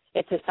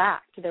it's a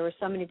fact. There were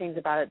so many things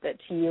about it that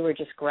to you were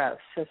just gross.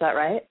 Is that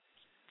right?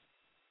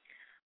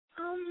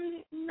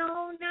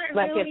 No, not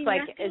like really. It's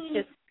like, nothing. it's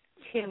just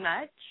too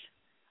much,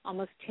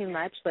 almost too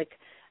much. Like,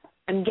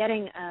 I'm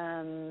getting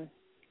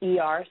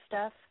ER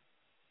stuff.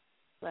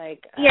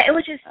 Like yeah, it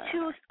was just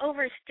too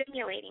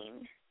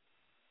overstimulating.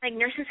 Like,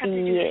 nurses have to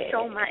do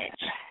so much.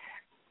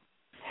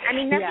 I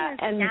mean, nothing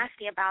is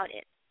nasty about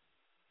it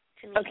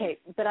to me. Okay,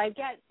 but I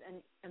get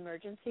an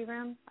emergency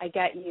room. I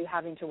get you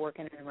having to work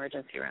in an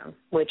emergency room,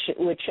 which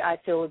I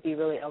feel would be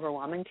really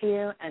overwhelming to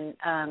you,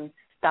 and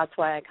that's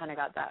why I kind of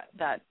got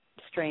that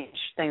strange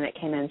thing that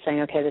came in saying,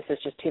 okay, this is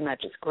just too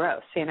much. It's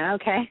gross,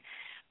 okay?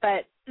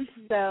 But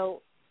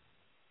so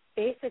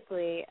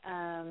basically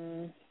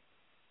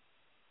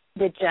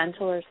the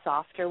gentler,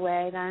 softer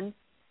way then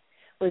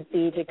would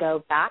be to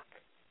go back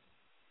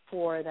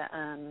for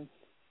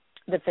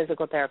the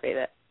physical therapy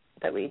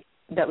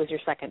that was your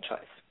second choice,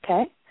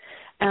 okay?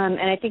 And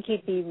I think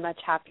you'd be much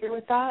happier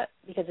with that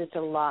because it's a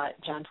lot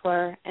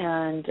gentler,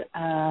 and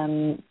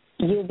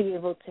you'll be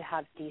able to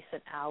have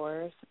decent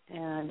hours,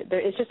 and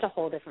it's just a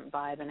whole different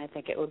vibe, and I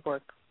think it would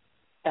work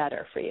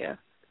better for you.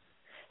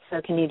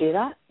 So can you do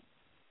that?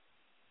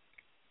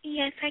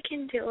 Yes, I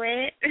can do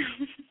it.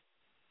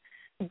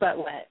 But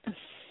what?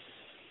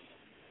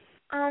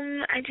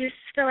 I just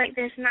feel like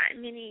there's not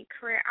many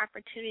career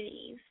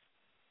opportunities.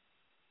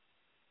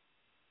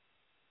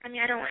 I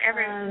mean, I don't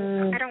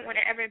want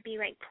to ever be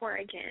like poor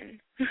again.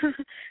 So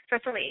I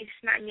feel like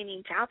there's not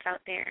many jobs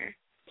out there.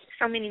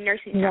 So many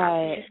nursing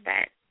jobs. It's just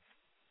that.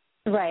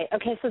 Right.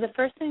 Okay. So the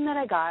first thing that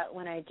I got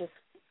when I just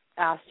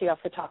asked you off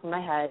the top of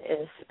my head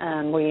is,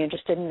 were you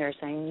interested in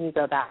nursing? You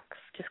go back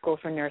to school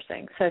for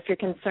nursing. So if you're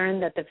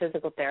concerned that the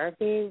physical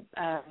therapy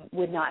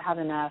would not have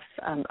enough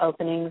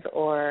openings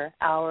or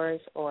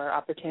hours or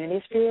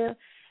opportunities for you,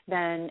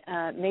 then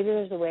maybe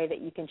there's a way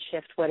that you can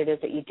shift what it is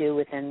that you do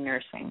within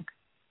nursing,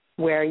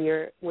 where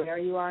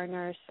you are a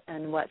nurse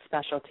and what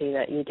specialty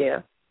that you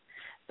do.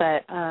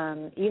 But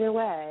either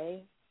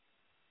way,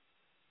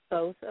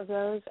 both of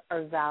those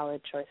are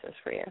valid choices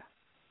for you.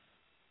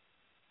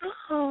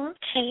 Oh,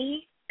 okay.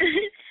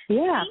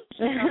 Yeah.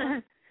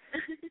 Thank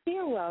you.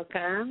 You're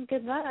welcome.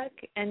 Good luck.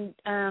 And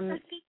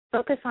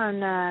focus on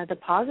the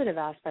positive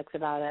aspects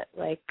about it.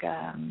 Like,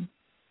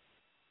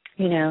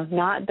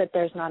 not that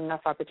there's not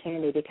enough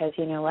opportunity, because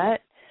you know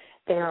what?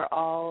 There are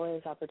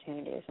always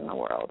opportunities in the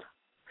world.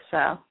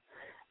 So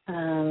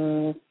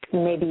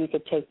maybe you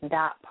could take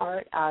that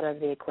part out of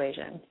the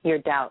equation, your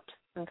doubt,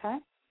 okay?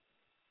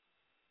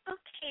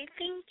 Okay,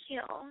 thank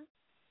you.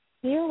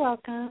 You're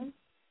welcome.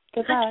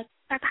 Good luck.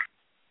 Bye-bye.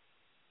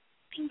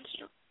 Thank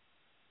you.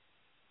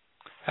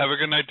 Have a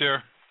good night,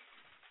 dear.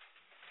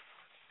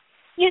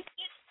 Yes.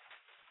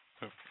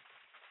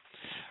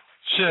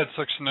 She had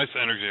such nice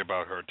energy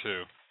about her,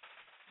 too.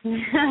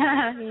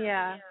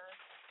 Yeah.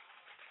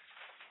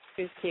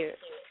 She's cute.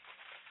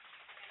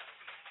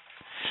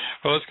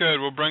 Well, that's good.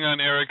 We'll bring on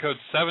area code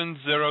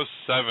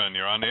 707.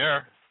 You're on the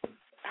air.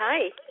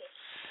 Hi.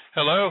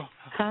 Hello.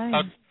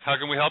 Hi. How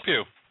can we help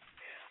you?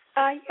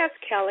 Yes,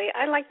 Kelly.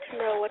 I'd like to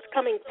know what's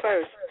coming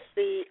first,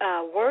 the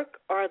work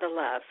or the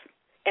love,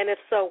 and if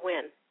so,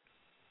 when?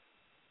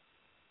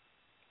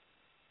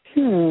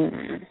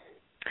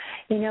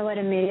 You know what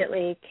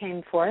immediately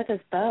came forth is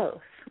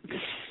both.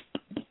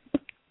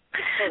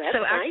 Oh, so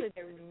nice. actually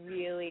they're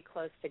really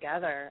close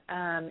together,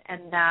 and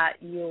that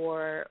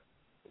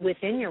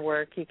within your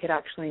work you could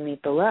actually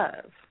meet the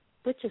love,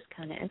 which is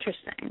kind of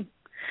interesting.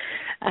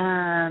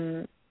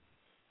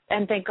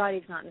 And thank God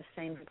he's not in the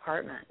same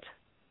apartment,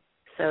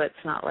 so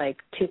it's not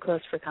like too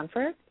close for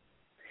comfort.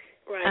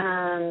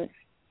 Right.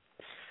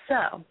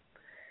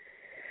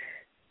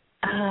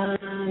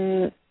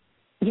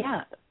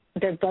 Yeah,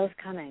 they're both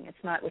coming.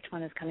 It's not which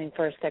one is coming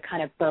first. They're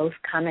kind of both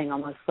coming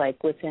almost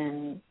like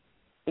within,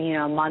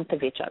 a month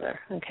of each other,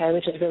 okay,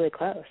 which is really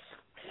close.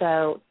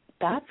 So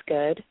that's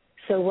good.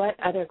 So what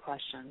other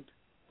question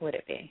would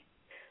it be?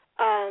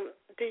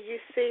 Do you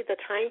see the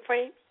time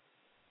frame?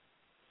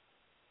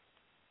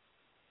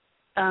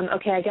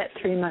 Okay, I get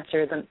 3 months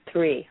or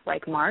 3,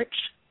 like March.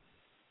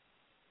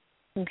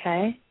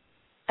 Okay.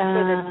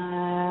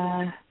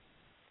 I'm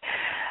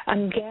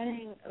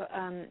getting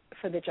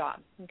for the job,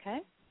 okay?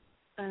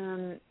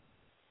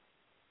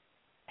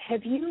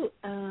 Have you,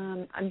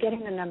 I'm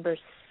getting the number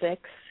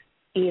 6,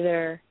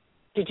 either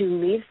did you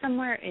leave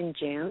somewhere in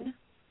June,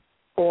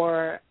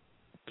 or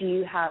do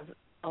you have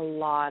a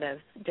lot of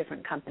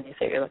different companies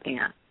that you're looking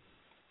at?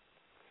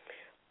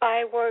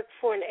 I work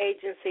for an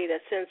agency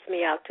that sends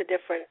me out to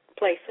different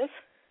places.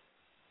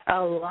 A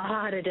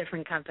lot of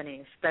different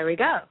companies. There we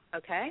go,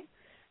 okay?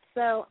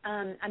 So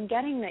I'm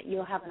getting that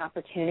you'll have an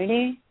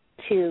opportunity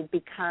to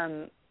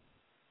become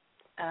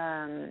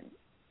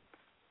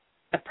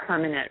a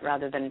permanent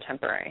rather than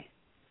temporary.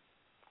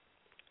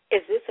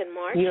 Is this in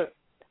March?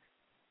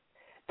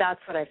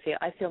 That's what I feel.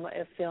 I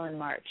feel in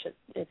March.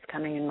 It's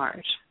coming in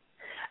March.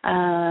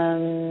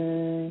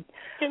 Can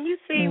you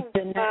see?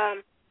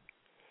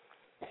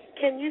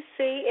 Can you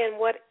see in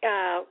what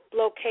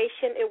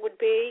location it would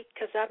be?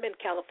 Because I'm in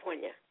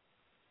California.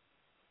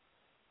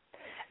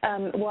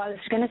 Well, I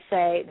was going to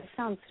say, this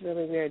sounds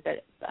really weird,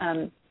 but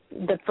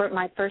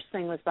my first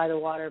thing was by the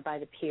water, by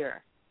the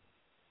pier.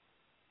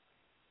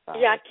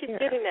 I keep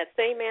getting that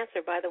same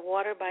answer, by the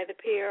water, by the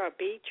pier, or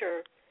beach,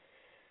 or...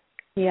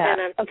 Yeah.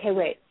 Okay,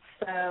 wait.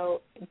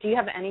 So do you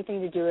have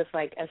anything to do with,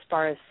 like, as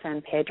far as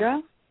San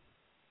Pedro?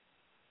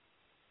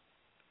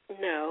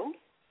 No.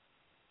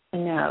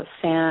 No,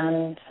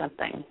 San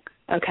something.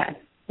 Okay.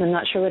 I'm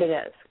not sure what it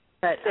is.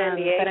 But, San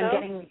Diego? But I'm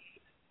getting...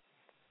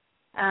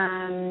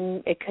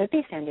 it could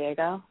be San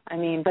Diego. I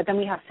mean, but then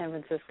we have San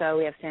Francisco,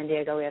 we have San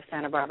Diego, we have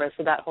Santa Barbara,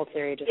 so that whole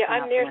theory just went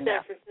I'm out near the window.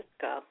 San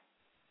Francisco.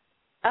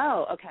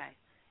 Oh, okay.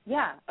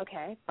 Yeah,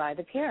 okay, by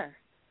the pier,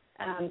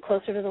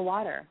 closer to the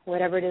water,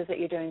 whatever it is that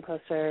you're doing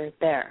closer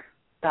there,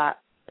 that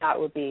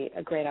would be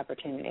a great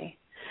opportunity.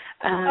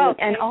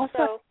 And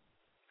also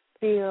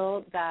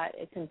feel that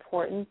it's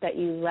important that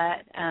you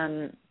let,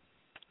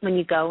 when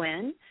you go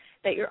in,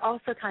 that you're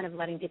also kind of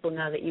letting people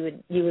know that you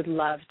would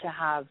love to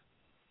have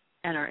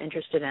and are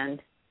interested in.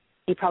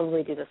 You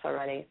probably do this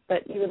already,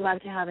 but you would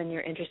love to have and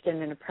you're interested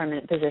in a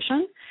permanent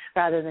position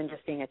rather than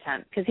just being a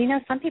temp. Because,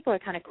 some people are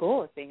kind of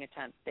cool with being a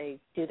temp. They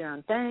do their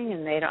own thing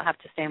and they don't have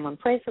to stay in one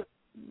place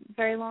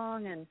very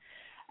long. And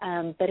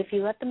but if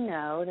you let them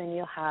know, then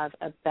you'll have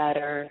a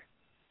better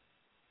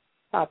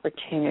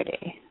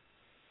opportunity.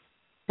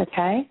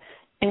 Okay?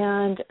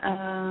 And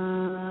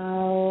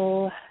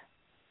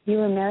you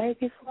were married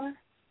before?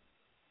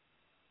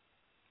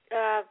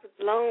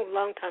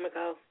 Long time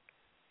ago.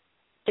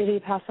 Did he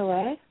pass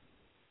away?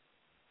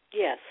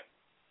 Yes.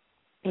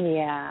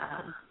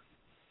 Yeah.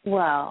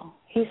 Well,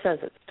 he says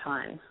it's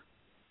time.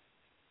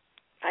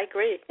 I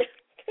agree.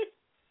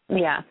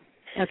 Yeah.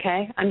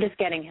 Okay. I'm just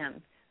getting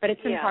him. But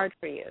it's been hard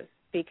for you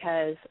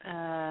because...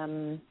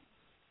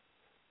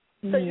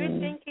 So you're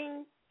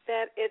thinking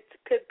that it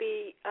could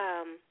be...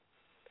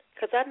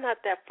 because I'm not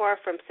that far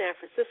from San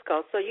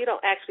Francisco, so you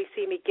don't actually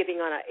see me getting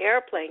on an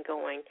airplane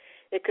going.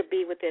 It could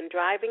be within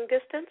driving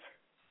distance?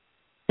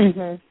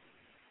 Mm-hmm.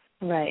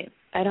 Right.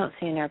 I don't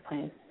see an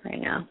airplane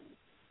right now.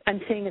 I'm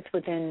seeing it's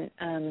within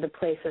the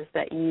places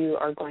that you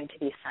are going to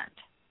be sent.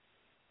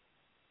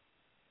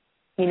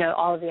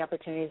 All of the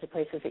opportunities, the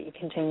places that you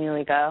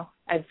continually go.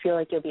 I feel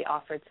like you'll be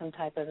offered some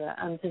type of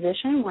a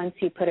position once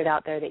you put it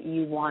out there that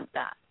you want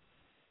that.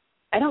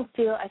 I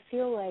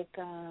feel like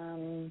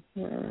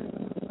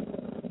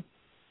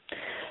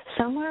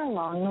somewhere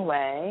along the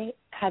way,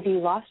 have you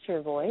lost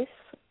your voice?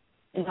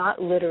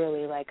 Not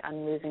literally like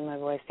I'm losing my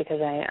voice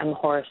because I'm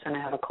hoarse and I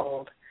have a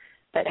cold,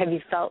 but have you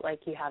felt like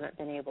you haven't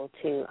been able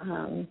to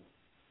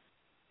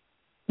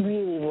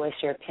really voice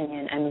your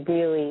opinion and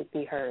really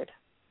be heard?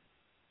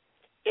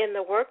 In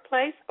the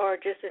workplace or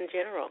just in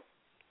general?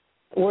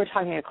 We're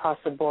talking across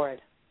the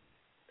board.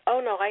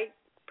 Oh, no, I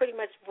pretty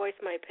much voice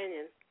my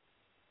opinion.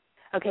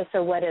 Okay,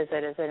 so what is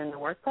it? Is it in the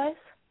workplace?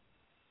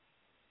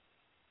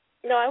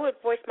 No, I would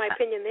voice my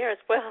opinion there as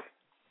well.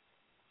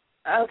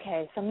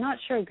 Okay, so I'm not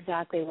sure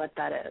exactly what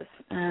that is.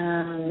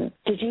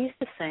 Did you used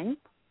to sing?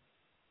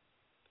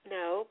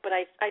 No, but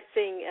I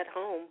sing at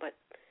home, but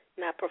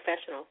not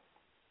professional.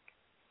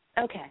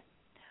 Okay.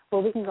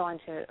 Well, we can go on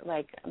to,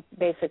 like,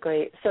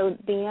 basically, so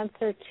the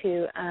answer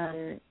to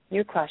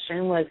your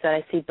question was that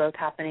I see both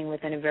happening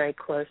within a very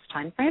close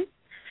time frame,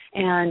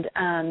 and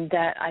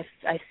that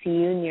I see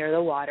you near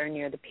the water,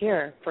 near the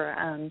pier for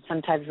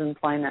some type of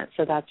employment,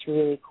 so that's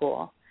really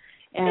cool.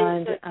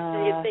 And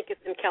you think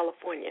it's in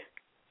California?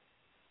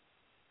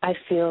 I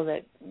feel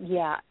that,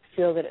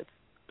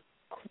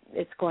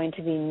 it's going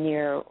to be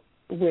near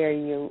where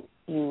you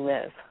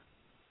live.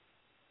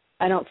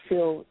 I don't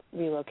feel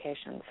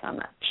relocation so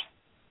much.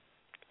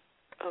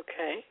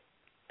 Okay.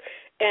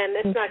 And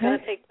it's not going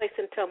to take place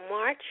until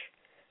March?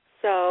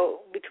 So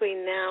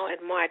between now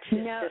and March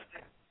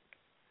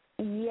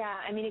Yeah,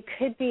 I mean, it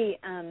could be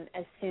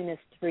as soon as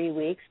 3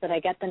 weeks, but I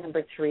get the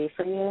number 3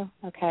 for you,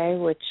 okay,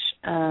 which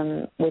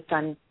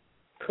I'm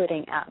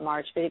putting at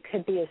March, but it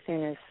could be as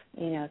soon as,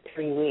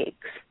 3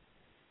 weeks,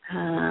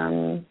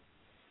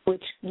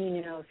 which,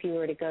 if you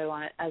were to go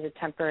on it as a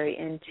temporary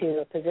into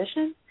a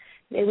position,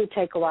 it would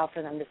take a while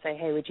for them to say,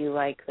 hey, would you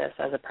like this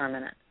as a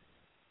permanent?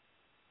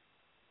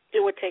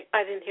 It would take,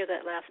 I didn't hear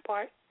that last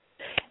part.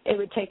 It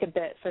would take a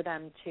bit for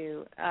them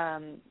to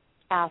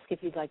ask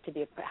if you'd like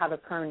to have a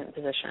permanent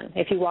position.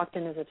 If you walked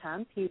in as a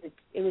temp, it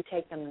would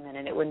take them a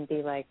minute. It wouldn't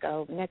be like,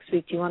 oh, next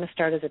week, do you want to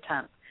start as a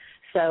temp?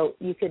 So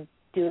you could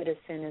do it as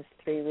soon as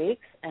 3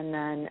 weeks, and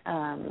then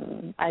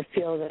I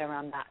feel that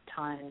around that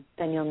time,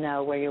 then you'll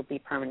know where you'll be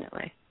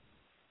permanently.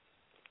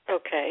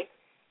 Okay.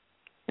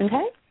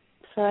 Okay?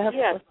 So I hope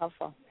that was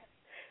helpful.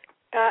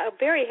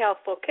 Very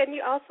helpful. Can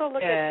you also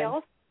look at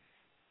health?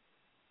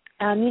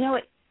 You know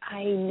what?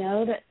 I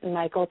know that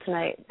Michael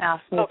tonight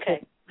asked me to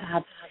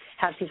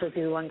have people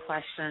do one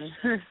question.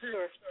 Sure.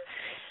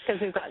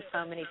 Because we've got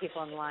so many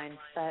people online.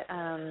 But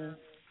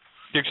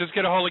you just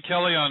get a hold of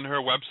Keli on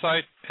her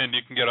website, and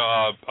you can get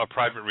a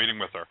private reading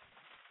with her.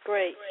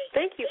 Great.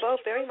 Thank you both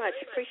very much.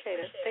 Appreciate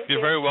it. Thank you.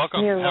 You're very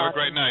welcome. You're Have welcome.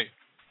 a great night.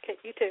 Okay,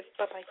 you too.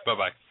 Bye-bye.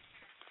 Bye-bye.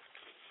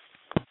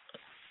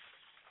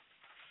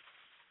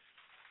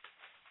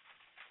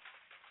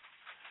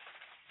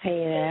 Are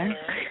you there?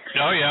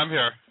 Oh, yeah, I'm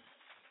here.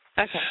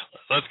 Okay.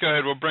 Let's go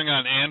ahead. We'll bring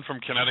on Ann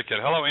from Connecticut.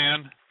 Hello,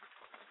 Ann.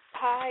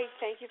 Hi.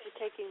 Thank you for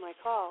taking my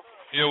call.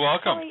 You're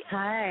welcome.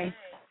 Hi.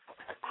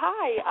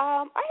 Hi.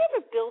 I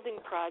have a building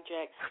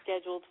project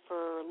scheduled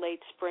for late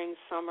spring,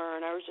 summer,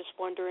 and I was just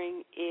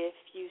wondering if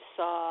you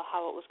saw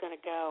how it was going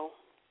to go.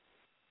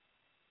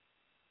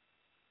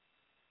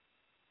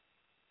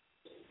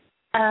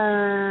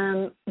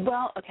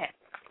 Well, okay.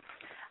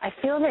 I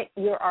feel that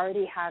you're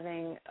already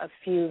having a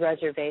few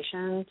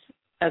reservations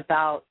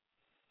about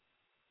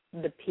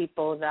the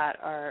people that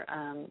are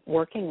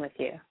working with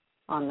you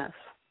on this.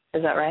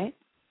 Is that right?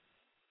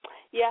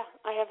 Yeah,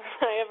 I have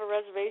a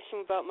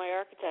reservation about my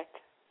architect.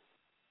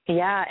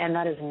 Yeah, and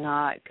that is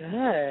not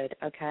good,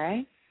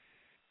 okay?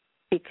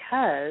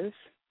 Because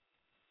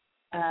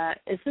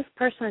is this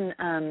person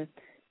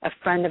a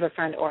friend of a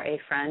friend or a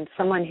friend,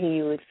 someone who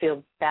you would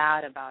feel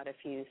bad about if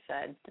you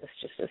said this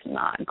just is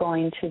not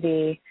going to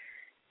be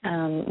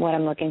what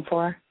I'm looking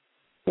for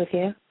with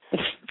you?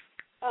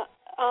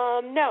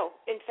 No.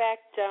 In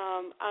fact,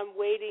 I'm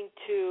waiting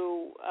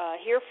to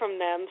hear from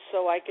them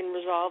so I can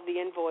resolve the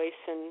invoice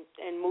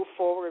and move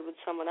forward with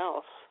someone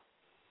else.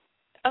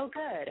 Oh,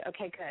 good.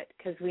 Okay, good.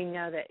 Because we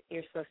know that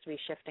you're supposed to be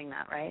shifting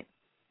that, right?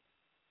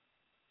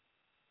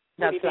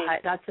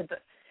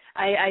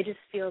 I just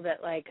feel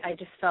that, like, I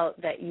just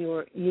felt that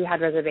you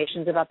had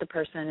reservations about the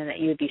person and that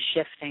you would be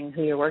shifting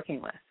who you're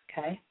working with,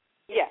 okay?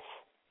 Yes.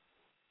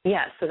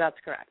 Yes, so that's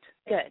correct.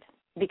 Good.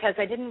 Because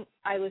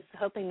I was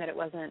hoping that it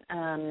wasn't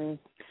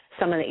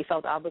someone that you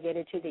felt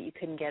obligated to, that you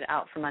couldn't get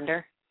out from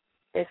under,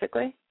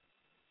 basically.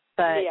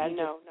 But yeah,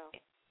 no.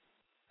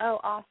 Oh,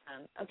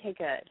 awesome. Okay,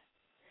 good.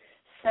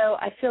 So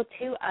I feel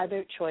 2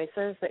 other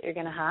choices that you're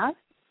going to have.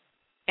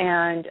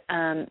 And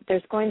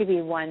there's going to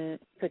be one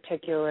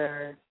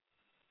particular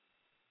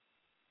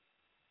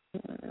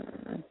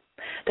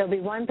there'll be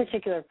one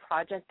particular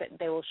project that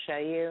they will show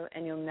you,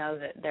 and you'll know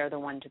that they're the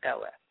one to go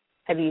with.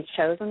 Have you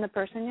chosen the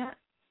person yet?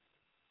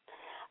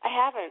 I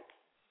haven't.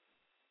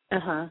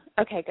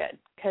 Okay, good.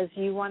 Because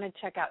you want to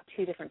check out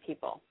 2 different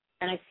people.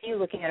 And I see you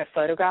looking at a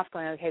photograph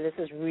going, okay, this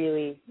is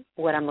really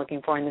what I'm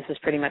looking for, and this is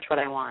pretty much what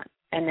I want.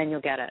 And then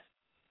you'll get it.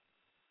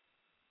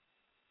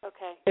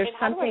 Okay. There's and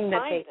how something do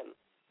I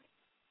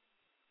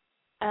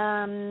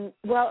find them?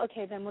 Well,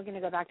 okay, then we're going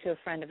to go back to a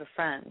friend of a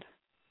friend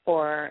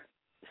or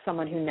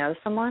someone who knows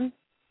someone.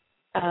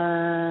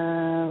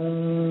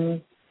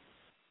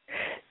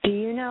 Do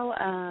you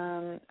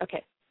know,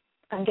 okay,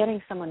 I'm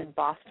getting someone in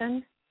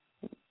Boston.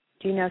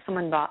 Do you know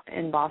someone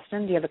in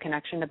Boston? Do you have a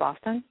connection to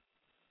Boston?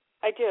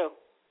 I do.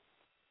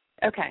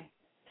 Okay.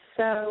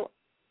 So,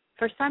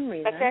 for some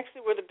reason... That's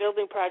actually where the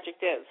building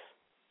project is.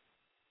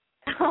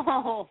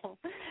 Oh,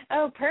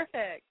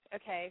 perfect.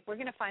 Okay, we're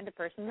going to find the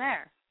person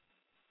there.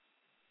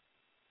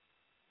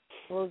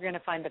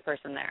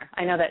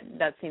 I know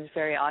that seems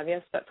very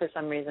obvious, but for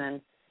some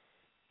reason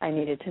I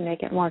needed to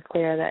make it more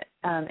clear that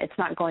it's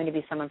not going to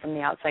be someone from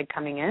the outside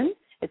coming in.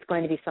 It's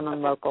going to be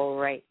someone local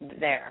right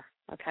there,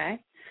 okay?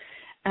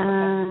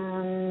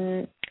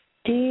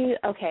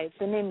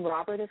 The name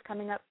Robert is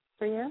coming up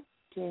for you.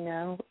 Do you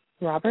know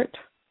Robert?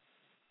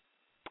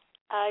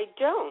 I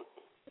don't.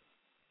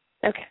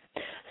 Okay.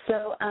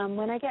 So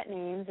when I get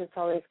names, it's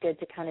always good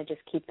to kind of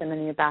just keep them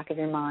in the back of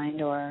your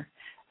mind or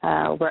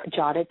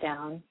jot it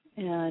down.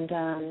 And,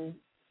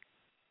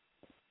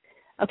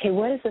 okay,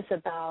 what is this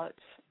about?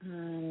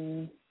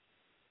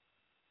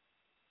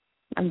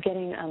 I'm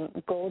getting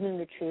golden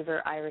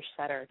retriever Irish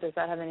setter. Does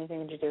that have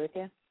anything to do with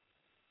you?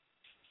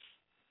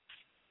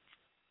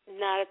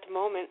 Not at the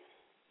moment.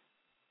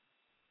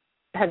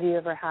 Have you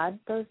ever had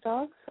those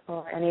dogs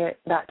or either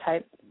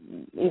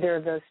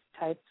of those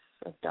types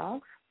of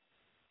dogs?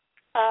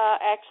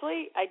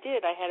 Actually, I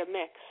did. I had a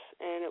mix,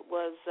 and it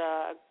was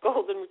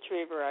golden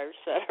retriever Irish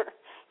setter.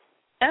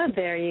 Oh,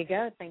 there you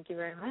go. Thank you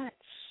very much.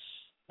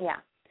 Yeah.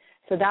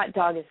 So that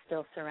dog is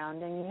still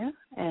surrounding you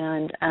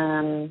and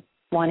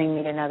wanting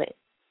me to know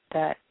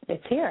that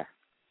it's here.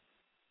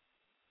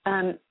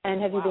 And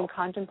have you been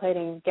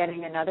contemplating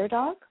getting another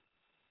dog?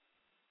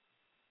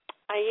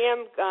 I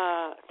am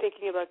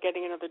thinking about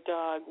getting another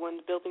dog when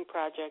the building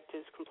project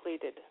is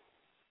completed.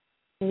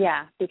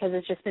 Yeah, because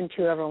it's just been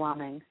too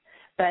overwhelming.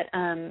 But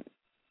the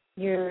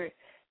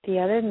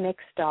other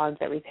mixed dog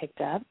that we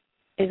picked up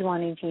is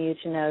wanting you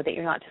to know that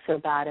you're not to feel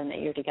bad and that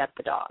you're to get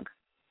the dog.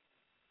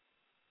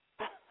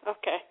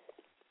 Okay.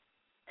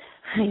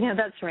 I know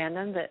that's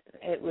random, but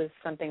it was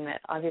something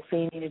that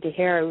obviously you needed to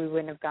hear. We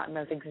wouldn't have gotten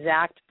those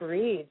exact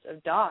breeds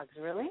of dogs,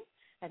 really.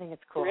 I think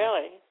it's cool.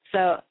 Really?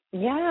 So,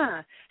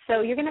 yeah.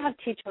 So you're going to have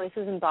two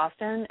choices in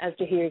Boston as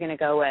to who you're going to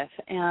go with.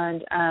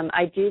 And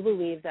I do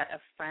believe that a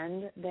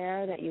friend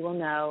there that you will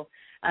know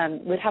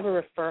would have a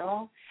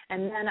referral.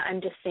 And then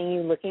I'm just seeing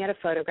you looking at a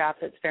photograph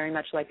that's very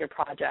much like your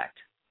project.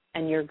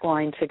 And you're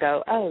going to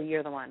go, oh,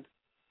 you're the one.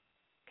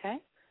 Okay?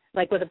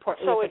 Like with a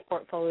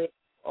portfolio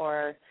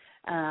or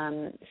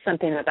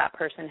something that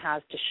person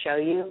has to show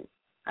you,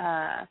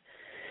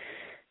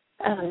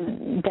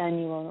 then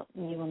you will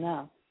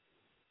know.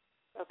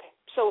 Okay.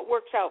 So it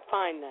works out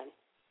fine then.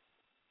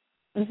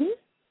 Mhm.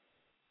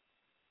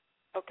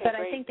 Okay. But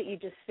great. I think that you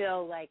just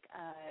feel like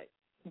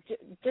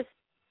just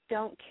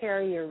don't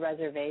carry your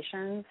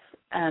reservations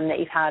that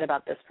you've had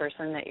about this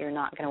person that you're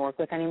not going to work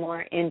with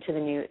anymore into the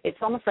new.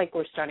 It's almost like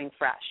we're starting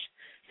fresh.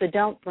 So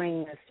don't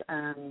bring this,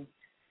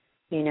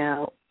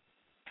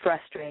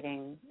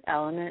 frustrating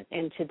element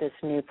into this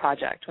new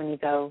project when you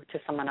go to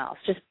someone else.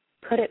 Just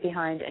put it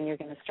behind and you're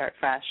going to start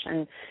fresh.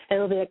 And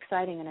it'll be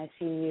exciting. And I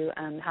see you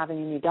having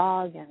a new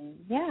dog. And,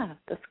 yeah,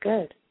 that's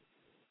good.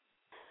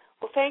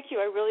 Well, thank you.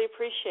 I really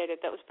appreciate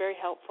it. That was very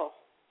helpful.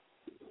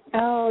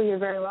 Oh, you're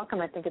very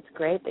welcome. I think it's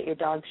great that your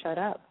dog showed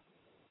up.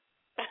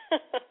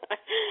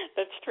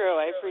 That's true.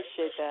 I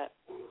appreciate that.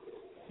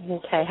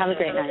 Okay. Have a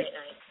great night.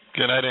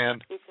 Good night,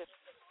 Ann. You too.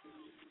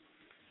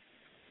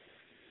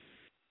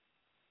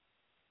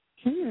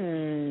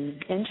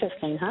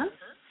 Interesting, huh?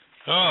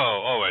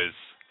 Oh, always.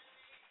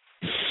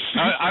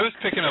 I was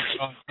picking up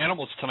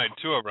animals tonight,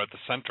 too, over at the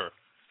center.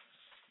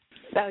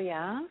 Oh,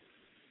 yeah?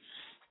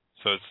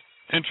 So it's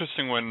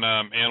interesting when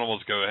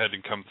animals go ahead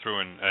and come through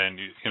and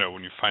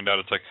when you find out,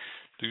 it's like,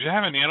 did you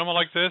have an animal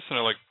like this? And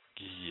they're like,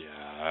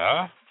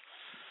 yeah.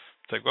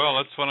 It's like, well,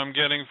 that's what I'm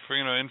getting for,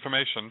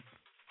 information.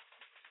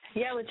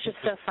 Yeah, what's just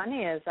so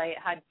funny is I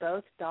had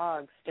both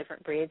dogs,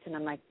 different breeds, and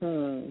I'm like,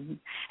 And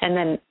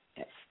then,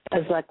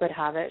 as luck would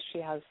have it, she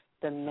has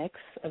the mix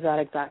of that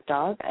exact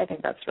dog. I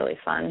think that's really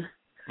fun.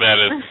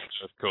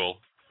 That's cool.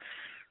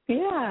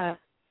 Yeah.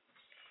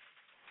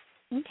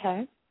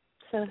 Okay.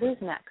 So who's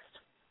next?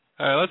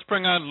 Let's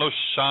bring on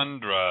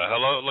Loshandra.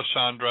 Hello,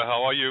 Loshandra.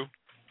 How are you?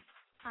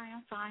 Hi,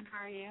 I'm fine. How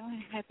are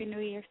you? Happy New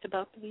Year to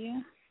both of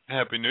you.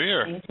 Happy New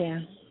Year. Thank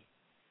you.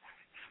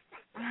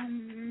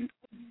 I'm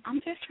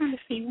just trying to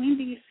see, when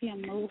do you see a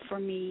move for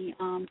me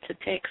to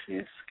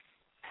Texas?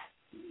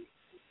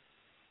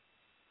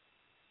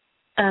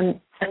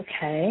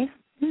 Okay.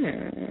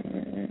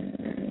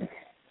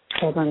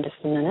 Hold on just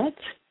a minute.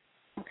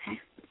 Okay.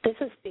 This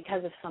is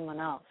because of someone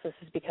else. This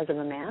is because of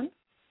a man?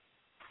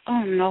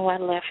 Oh, no, I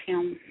left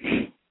him.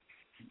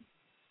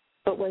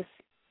 But was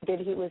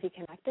he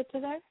connected to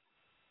there?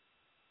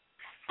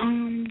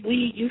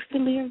 We used to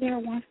live there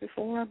once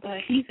before, but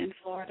he's in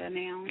Florida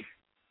now.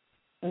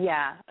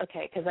 Yeah,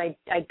 okay, because I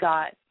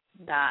got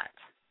that.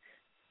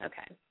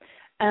 Okay.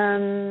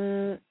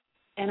 And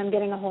I'm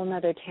getting a whole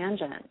nother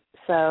tangent.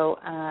 So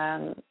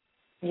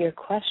your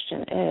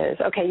question is,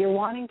 okay, you're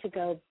wanting to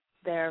go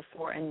there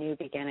for a new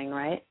beginning,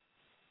 right?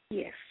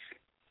 Yes.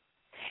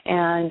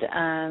 And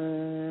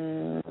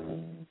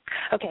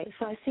okay,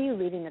 so I see you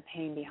leaving the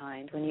pain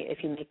behind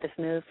if you make this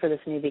move for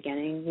this new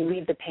beginning. You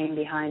leave the pain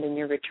behind and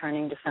you're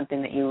returning to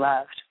something that you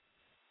loved.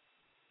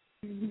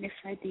 Yes,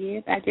 I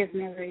did. I just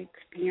never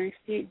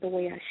experienced it the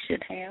way I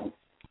should have.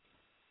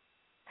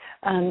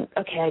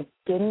 Okay, I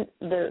didn't.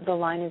 The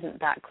line isn't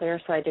that clear,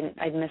 so I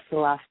missed the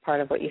last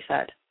part of what you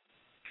said.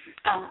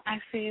 I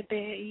said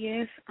that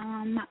yes.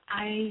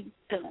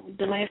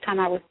 The last time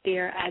I was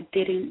there, I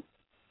didn't,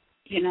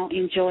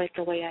 enjoy it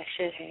the way I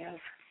should have.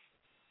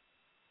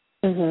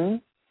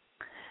 Mhm.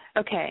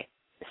 Okay,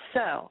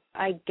 so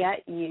I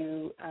get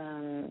you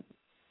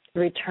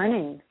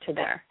returning to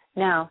there.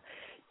 Now,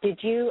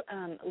 did you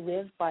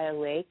live by a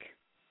lake,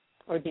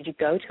 or did you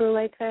go to a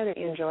lake there that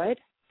you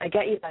enjoyed? I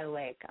get you by a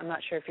lake. I'm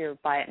not sure if you're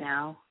by it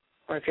now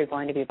or if you're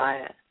going to be by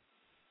it.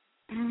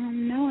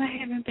 No, I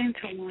haven't been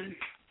to one.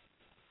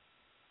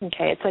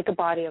 Okay, it's like a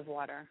body of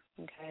water.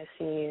 Okay, I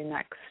see you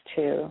next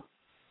to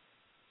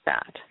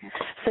that.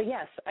 So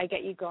yes, I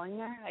get you going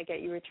there. I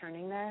get you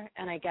returning there,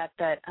 and I get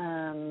that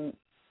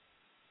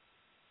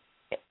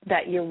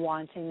that you're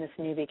wanting this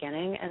new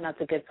beginning, and that's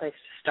a good place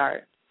to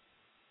start.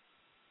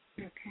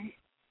 Okay.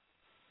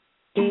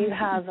 Do you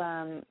have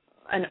an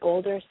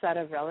older set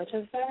of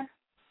relatives there?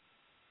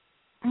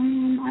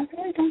 I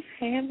really don't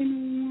have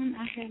anyone.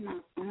 I have my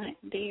aunt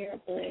there,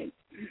 but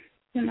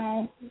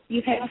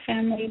you have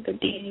family, but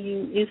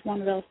then it's one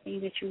of those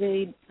things that you're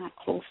really not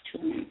close to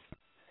them.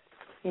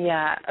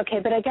 Yeah, okay,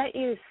 but I get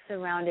you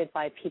surrounded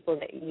by people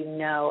that you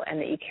know and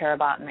that you care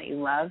about and that you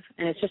love,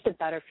 and it's just a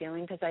better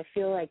feeling because I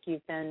feel like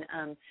you've been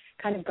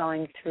kind of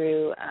going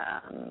through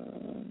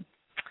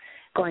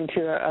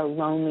a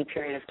lonely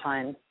period of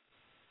time.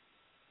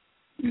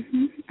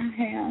 I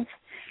have.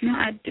 No,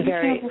 I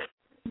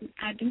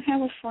do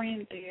have a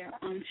friend there.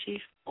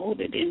 She's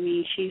older than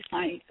me. She's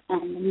like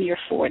near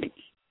 40.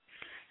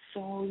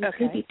 So you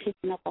could be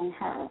picking up on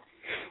her.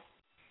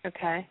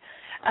 Okay.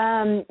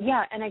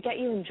 Yeah, and I get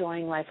you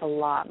enjoying life a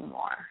lot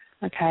more.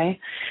 Okay.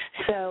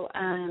 So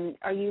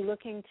are you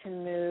looking to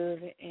move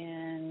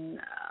in,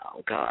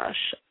 oh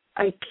gosh,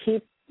 I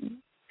keep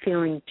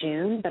feeling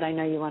June, but I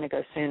know you want to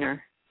go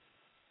sooner.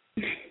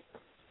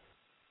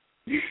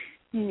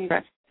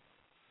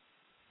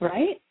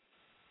 Right?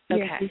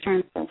 Okay. Yes, I'm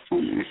trying to go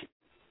sooner.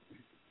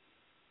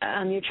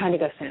 You're trying to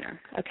go sooner.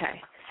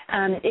 Okay.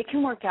 It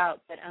can work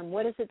out, but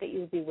what is it that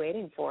you would be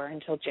waiting for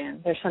until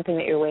June? There's something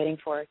that you're waiting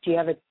for. Do you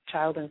have a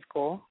child in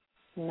school?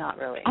 Not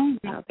really. Oh,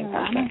 no, I don't think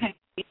I don't have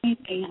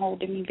anything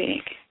holding me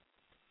back.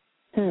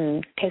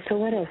 Okay, so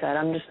what is that?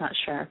 I'm just not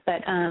sure.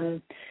 But,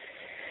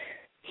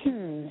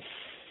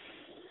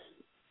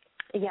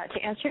 yeah,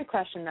 to answer your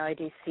question, though, I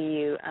do see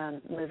you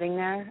moving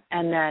there,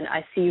 and then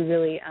I see you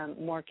really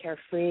more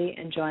carefree,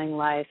 enjoying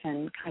life,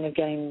 and kind of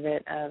getting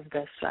rid of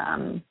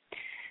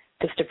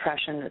this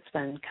depression that's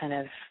been kind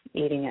of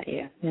eating at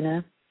you,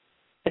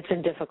 It's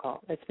been difficult.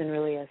 It's been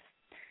really a...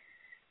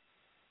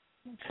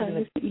 So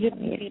I'm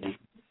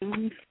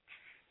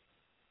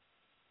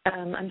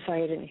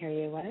sorry, I didn't hear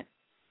you. What?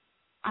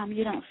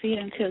 You don't see it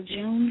until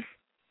June?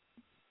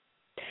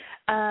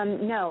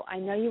 No, I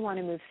know you want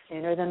to move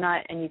sooner than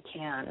that, and you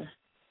can.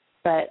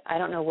 But I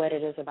don't know what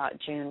it is about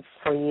June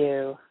for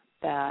you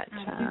that...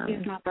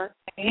 it's my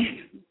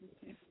birthday.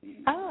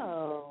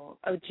 Oh,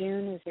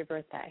 June is your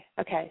birthday.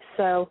 Okay,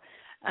 so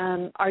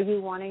are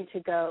you wanting to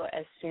go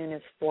as soon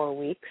as 4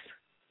 weeks?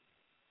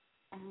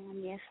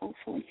 Yes,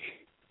 hopefully.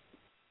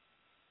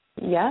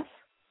 Yes?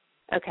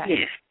 Okay.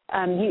 Yes.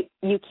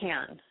 You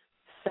can.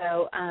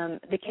 So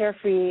the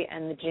Carefree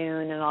and the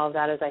June and all of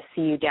that is I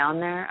see you down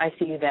there. I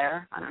see you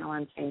there. I don't know why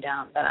I'm saying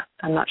down, but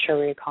I'm not sure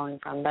where you're calling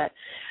from. But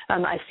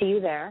I see you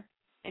there,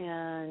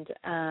 and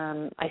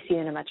I see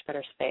you in a much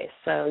better space.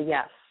 So,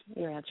 yes,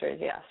 your answer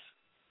is yes.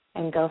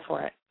 And go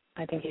for it.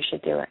 I think you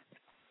should do it.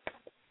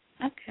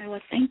 Okay,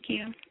 well, thank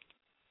you.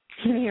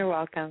 You're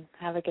welcome.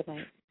 Have a good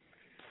night.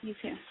 You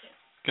too.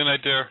 Good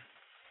night, dear.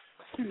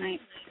 Good night.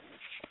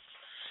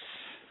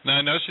 Now,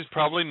 I know she's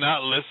probably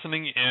not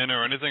listening in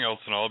or anything else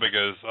and all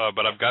because,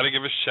 but I've got to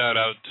give a shout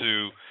out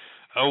to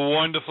a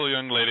wonderful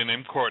young lady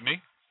named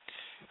Courtney.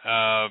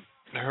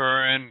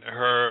 Her and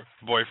her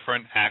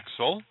boyfriend,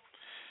 Axel.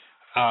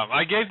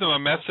 I gave them a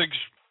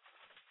message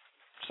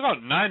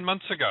about 9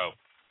 months ago.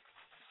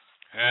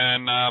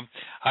 And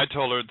I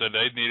told her that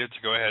they needed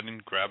to go ahead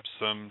and grab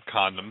some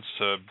condoms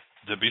to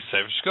be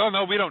safe. She goes, oh,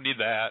 no, we don't need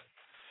that.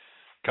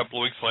 A couple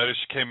of weeks later,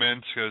 she came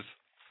in. She goes,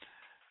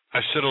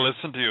 I should have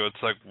listened to you.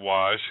 It's like,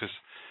 why? She goes,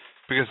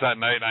 because that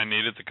night I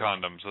needed the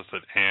condoms. I said,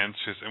 and?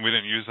 She goes, and we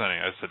didn't use any.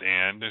 I said,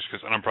 and? She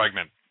goes, and I'm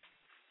pregnant.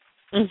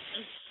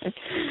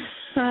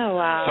 Oh,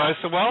 wow. So I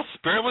said, well,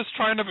 Spirit was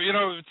trying to,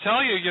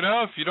 tell you,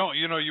 if you don't,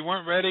 you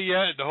weren't ready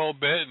yet, the whole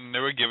bit, and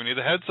they were giving you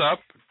the heads up.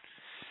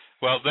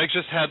 Well, they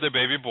just had their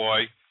baby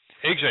boy,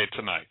 AJ,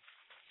 tonight.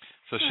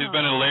 So she's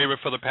been in labor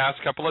for the past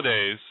couple of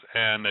days,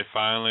 and she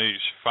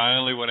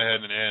finally went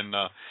ahead and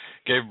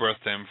gave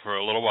birth to him for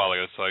a little while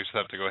ago, so I just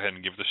have to go ahead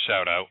and give the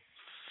shout-out.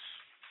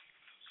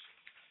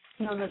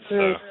 No, that's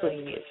really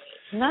sweet.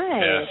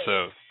 Nice.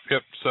 Yeah.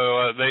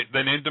 So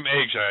they named him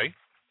AJ.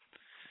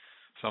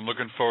 So I'm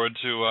looking forward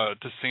to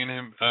seeing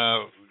him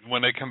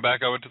when they come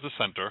back over to the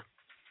center.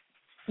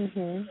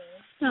 Mhm.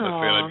 So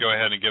I figured I'd go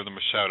ahead and give them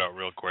a shout out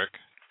real quick.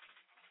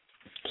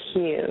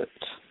 Cute.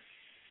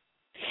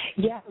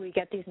 Yeah, we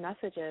get these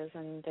messages,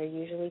 and they're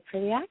usually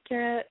pretty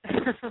accurate.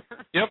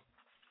 Yep.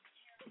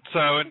 So,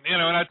 and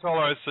I told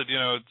her, I said,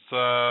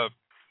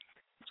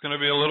 it's going to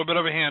be a little bit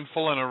of a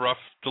handful and a rough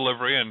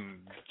delivery,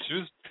 and she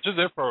was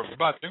there for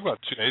about 2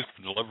 days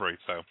for delivery.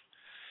 So.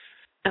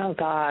 Oh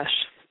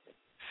gosh.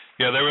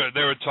 Yeah,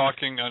 they were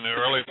talking on the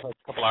earlier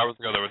couple hours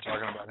ago. They were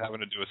talking about having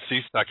to do a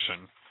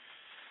C-section,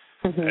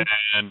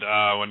 and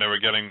when they were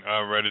getting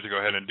ready to go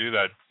ahead and do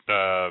that.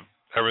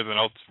 Everything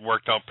else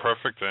worked out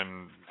perfect,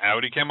 and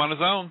out he came on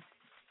his own.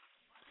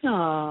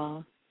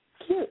 Aw,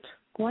 cute.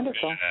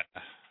 Wonderful. Yeah.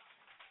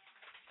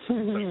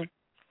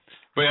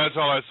 But yeah, that's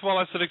all I said. Well,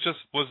 I said it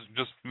was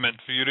just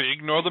meant for you to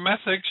ignore the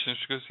message. And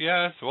she goes,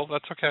 yeah, well,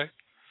 that's okay.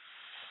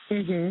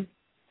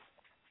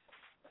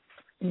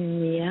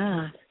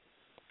 Yeah.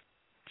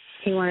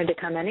 He wanted to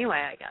come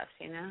anyway, I guess,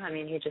 I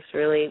mean, he just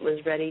really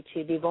was ready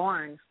to be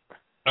born.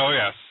 Oh,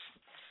 yes.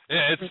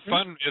 Yeah, it's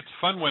fun. It's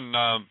fun when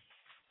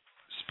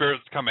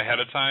spirits come ahead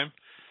of time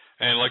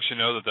and lets you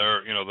know that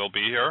they'll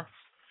be here.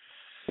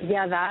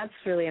 Yeah, that's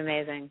really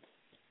amazing.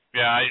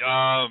 Yeah,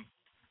 I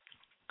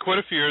quite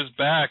a few years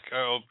back,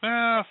 5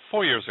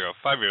 years ago,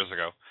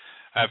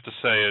 I have to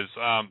say,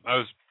 I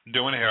was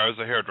doing hair. I was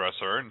a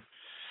hairdresser, and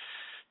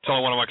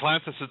telling one of my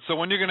clients, I said, so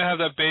when are you going to have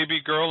that baby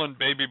girl and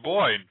baby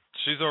boy?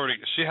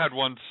 She had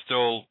one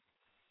still,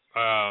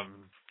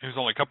 he was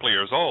only a couple of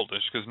years old,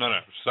 and she goes,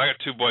 no, so I got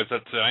 2 boys,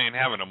 that's it, I ain't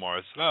having no more.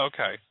 I said, oh,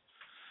 okay.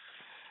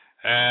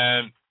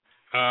 And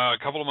a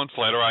couple of months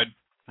later, I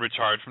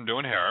retired from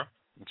doing hair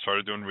and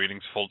started doing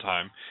readings full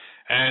time.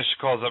 And she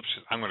calls up, she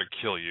says, I'm going to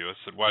kill you. I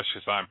said, why? She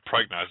says, I'm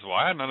pregnant. I said, well,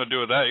 I had nothing to do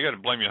with that. You got to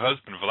blame your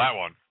husband for that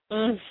one.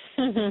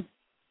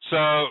 So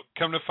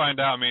come to find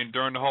out, I mean,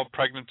 during the whole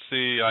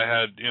pregnancy, I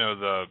had,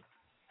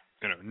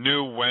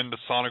 knew when the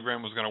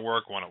sonogram was going to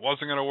work, when it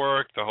wasn't going to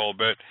work, the whole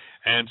bit.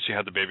 And she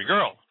had the baby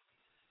girl.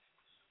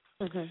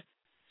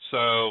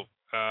 So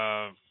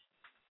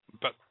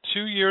about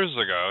 2 years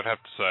ago, I'd have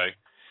to say,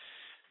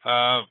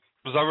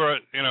 was over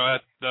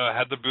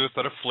had the booth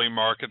at a flea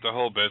market, the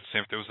whole bit,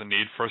 seeing if there was a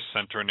need for a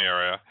center in the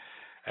area.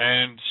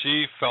 And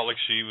she felt like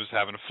she was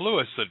having a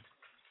flu. I said,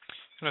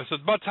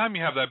 about time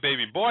you have that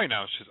baby boy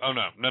now. She said, oh,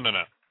 no. You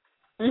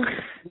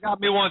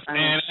got me once, and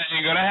it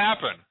ain't going to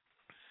happen.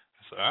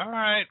 I said, all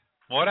right,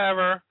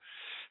 whatever.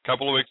 A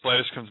couple of weeks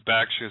later, she comes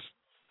back. She goes,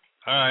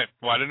 all right,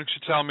 why didn't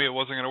you tell me it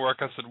wasn't going to work?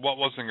 I said, what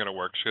wasn't going to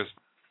work? She goes,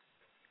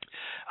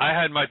 I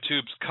had my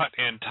tubes cut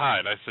and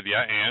tied. I said,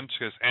 yeah, and?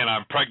 She goes, and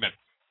I'm pregnant.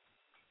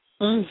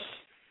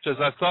 She says,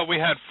 I thought we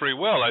had free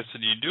will. I said,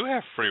 you do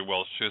have free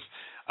will. She says,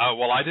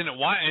 well, I didn't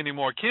want any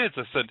more kids.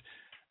 I said,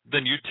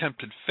 then you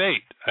tempted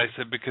fate. I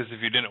said, because if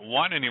you didn't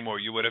want any more,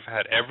 you would have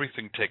had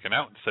everything taken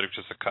out instead of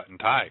just a cut and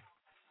tie.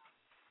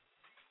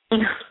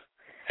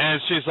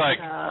 And she's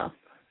like, oh,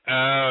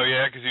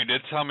 yeah, because you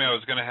did tell me I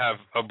was going to have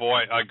a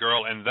boy, a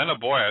girl, and then a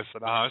boy. I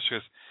said, uh-huh. She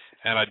goes,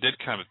 and I did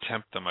kind of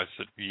tempt them. I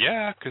said,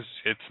 yeah, because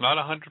it's not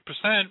 100%.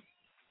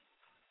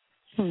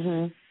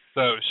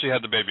 So she had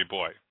the baby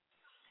boy.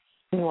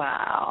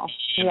 Wow.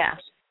 Yeah.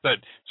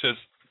 But she says,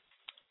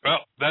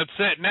 well, that's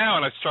it now.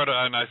 And I said,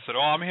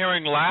 oh, I'm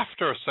hearing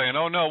laughter saying,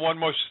 oh, no, one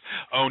more.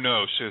 Oh,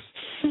 no. She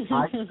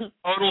goes,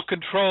 total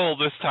control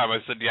this time. I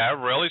said, yeah,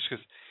 really? She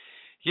goes,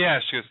 yeah.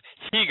 She goes,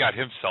 he got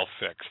himself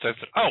fixed. I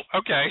said, oh,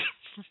 okay.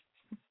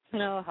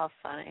 No, how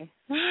funny.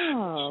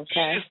 Oh,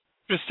 okay. It's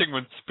interesting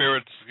when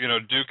spirits,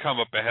 do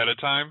come up ahead of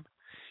time,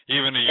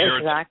 even a year.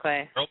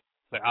 Exactly.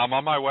 I'm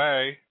on my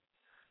way.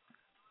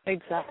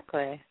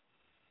 Exactly.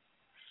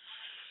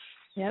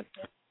 Yep.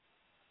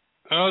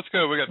 Oh, that's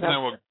good. We got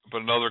time. We'll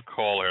put another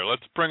call here.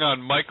 Let's bring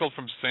on Michael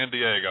from San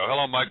Diego.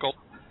 Hello, Michael.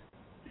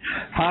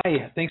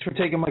 Hi. Thanks for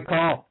taking my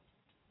call.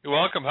 You're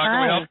welcome. How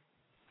can we help?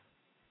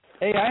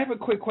 Hey, I have a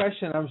quick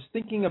question. I was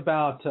thinking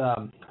about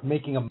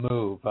making a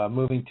move,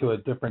 moving to a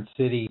different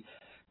city,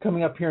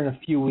 coming up here in a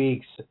few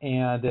weeks,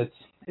 and it's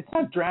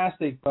not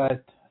drastic,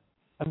 but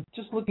I'm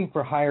just looking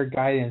for higher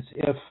guidance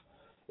if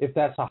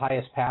that's the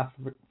highest path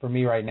for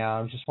me right now.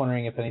 I'm just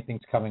wondering if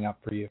anything's coming up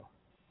for you.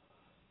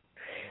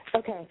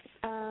 Okay.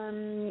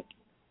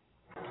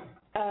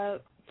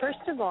 First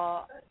of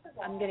all,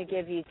 I'm going to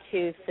give you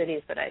 2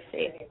 cities that I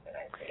see.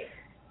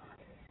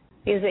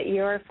 Is it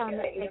your phone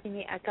that's making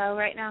the echo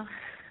right now?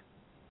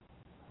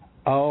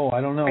 Oh,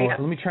 I don't know. Let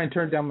me try and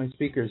turn down my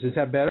speakers. Is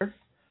that better?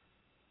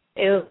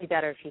 It would be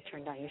better if you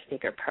turned down your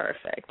speaker.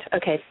 Perfect.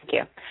 Okay, thank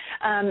you.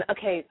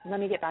 Okay,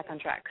 let me get back on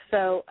track.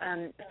 So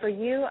for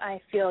you,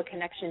 I feel a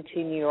connection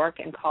to New York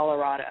and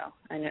Colorado.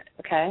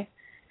 Okay?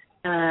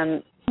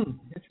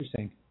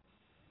 Interesting.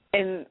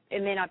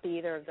 It may not be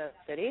either of those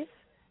cities,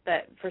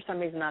 but for some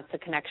reason that's the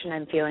connection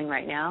I'm feeling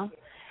right now.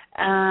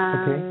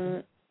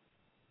 Okay.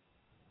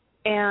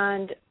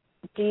 And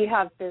do you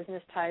have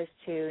business ties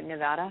to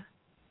Nevada?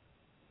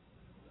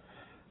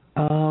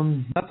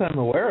 Not that I'm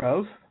aware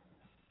of.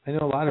 I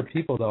know a lot of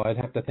people, though. I'd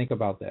have to think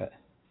about that.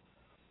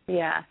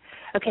 Yeah.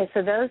 Okay,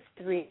 so those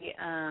three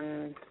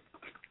are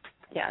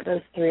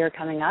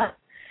coming up.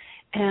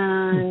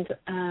 And,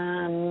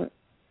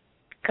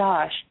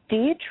 gosh, do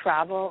you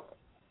travel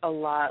a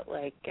lot,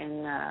 like,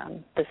 in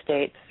the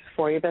States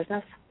for your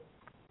business?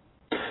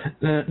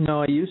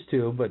 No, I used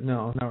to, but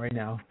no, not right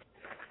now.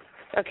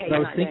 Okay, but I you're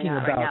was not thinking doing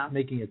that about right now.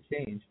 making a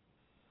change.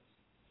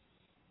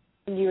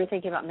 You were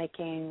thinking about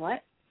making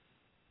what?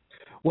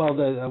 Well,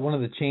 one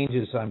of the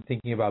changes I'm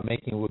thinking about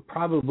making would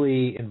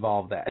probably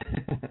involve that.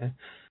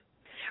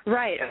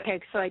 Right. Okay.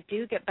 So I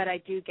do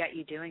get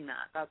you doing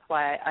that. That's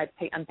why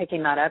I'm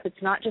picking that up.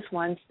 It's not just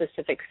one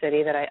specific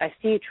city that I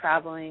see you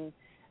traveling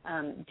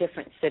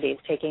different cities,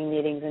 taking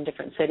meetings in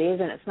different cities,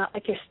 and it's not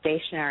like you're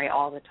stationary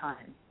all the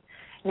time.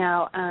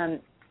 Now,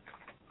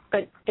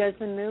 but does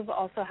the move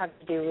also have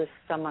to do with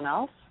someone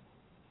else?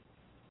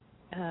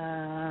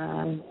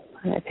 I'm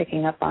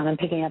picking up on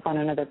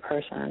another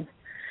person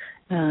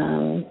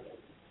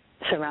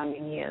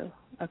surrounding you.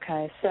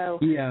 Okay. So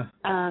yeah.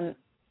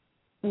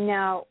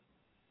 Now,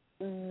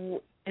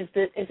 is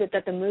it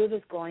that the move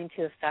is going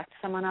to affect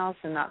someone else,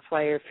 and that's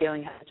why you're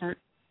feeling hesitant?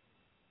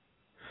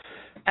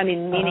 I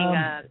mean, meaning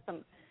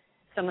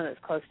someone that's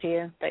close to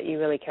you that you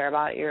really care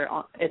about.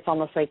 It's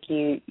almost like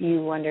you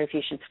wonder if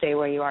you should stay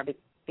where you are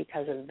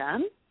because of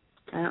them.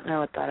 I don't know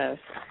what that is.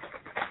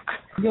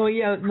 No,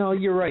 yeah, no,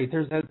 you're right.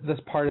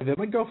 That's part of it.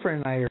 My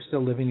girlfriend and I are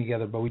still living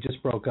together, but we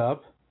just broke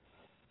up.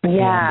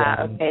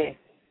 Yeah. And, okay.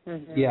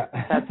 Mm-hmm. Yeah.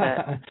 That's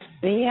it.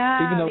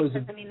 Yeah. Even though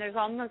because, there's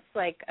almost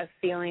like a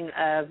feeling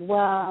of,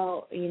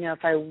 well, if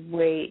I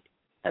wait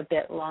a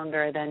bit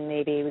longer, then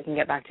maybe we can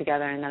get back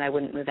together, and then I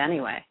wouldn't move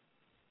anyway.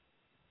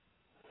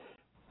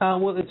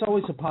 Well, it's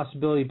always a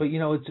possibility, but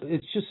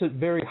it's just a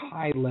very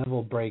high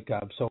level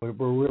breakup. So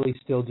we're really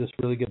still just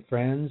really good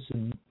friends,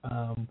 and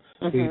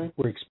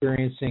we're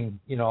experiencing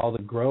all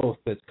the growth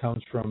that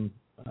comes from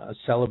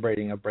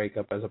celebrating a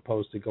breakup as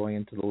opposed to going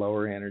into the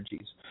lower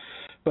energies.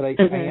 But I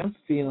am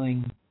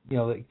feeling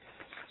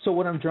so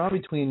what I'm drawn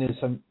between is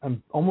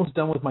I'm almost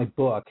done with my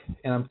book,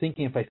 and I'm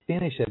thinking if I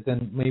finish it,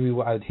 then maybe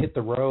I'd hit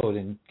the road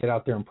and get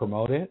out there and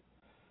promote it,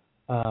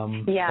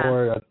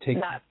 or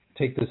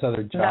take this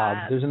other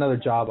job. There's another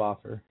job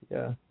offer.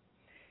 Yeah.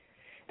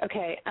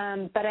 Okay,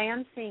 but I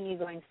am seeing you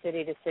going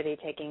city to city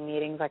taking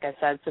meetings, like I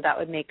said, so that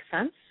would make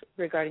sense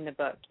regarding the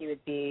book. You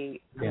would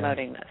be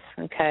promoting this,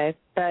 okay?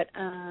 But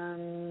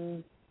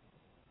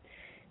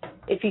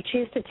if you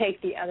choose to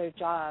take the other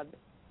job,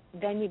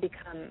 then you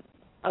become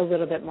a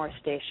little bit more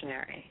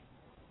stationary.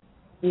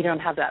 You don't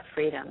have that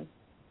freedom.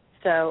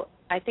 So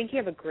I think you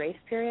have a grace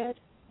period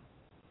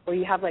where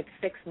you have like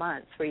 6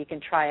 months where you can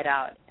try it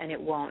out and it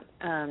won't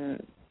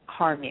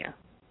harm you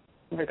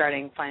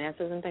regarding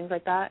finances and things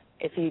like that.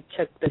 If you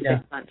took the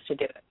 6 months to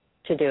do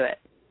it,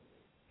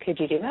 could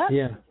you do that?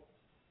 Yeah.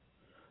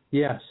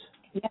 Yes.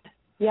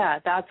 Yeah,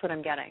 that's what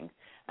I'm getting.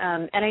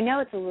 And I know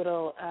it's a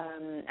little.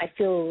 I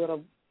feel a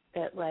little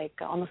bit like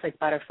almost like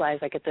butterflies,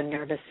 like it's a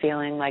nervous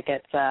feeling, like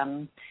it's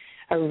a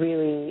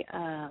really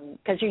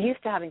because you're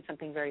used to having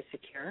something very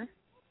secure.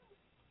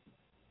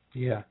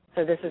 Yeah.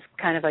 So this is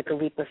kind of like a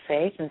leap of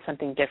faith and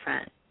something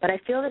different. But I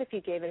feel that if you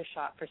gave it a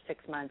shot for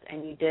 6 months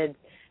and you did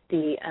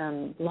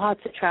the lots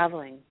of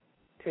traveling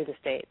through the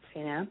States,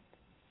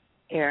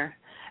 here,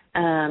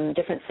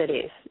 different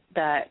cities,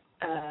 that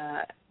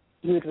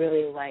you would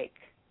really like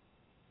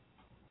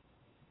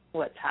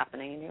what's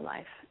happening in your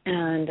life.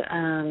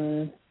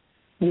 And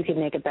you could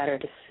make a better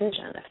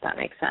decision, if that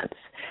makes sense.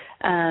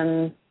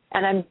 And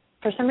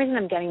for some reason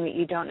I'm getting that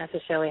you don't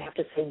necessarily have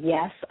to say,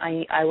 yes,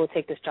 I will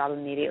take this job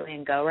immediately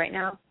and go right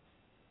now.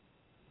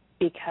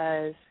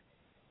 Because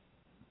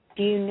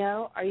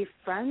are you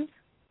friends?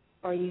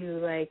 Or are you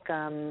like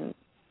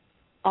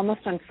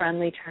almost on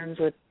friendly terms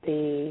with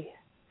the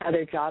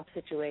other job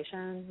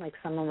situation, like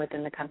someone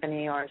within the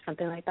company or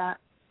something like that?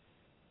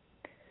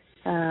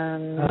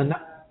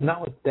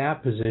 Not with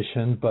that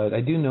position, but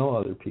I do know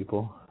other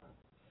people.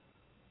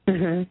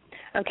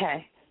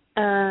 Okay.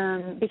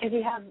 Because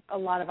you have a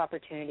lot of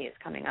opportunities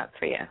coming up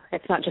for you.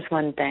 It's not just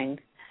one thing.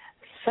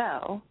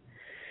 So,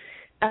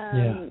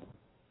 I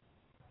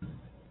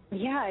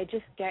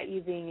just get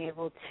you being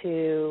able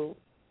to.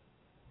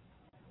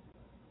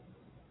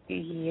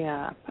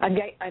 Yeah, I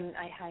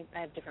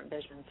have different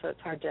visions, so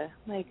it's hard to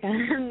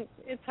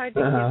it's hard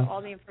to give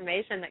all the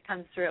information that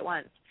comes through at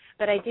once.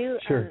 But I do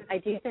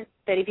think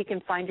that if you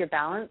can find your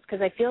balance, because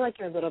I feel like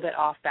you're a little bit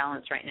off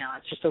balance right now.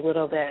 It's just a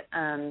little bit.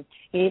 You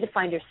need to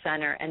find your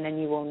center, and then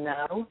you will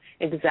know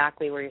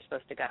exactly where you're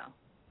supposed to go.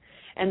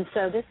 And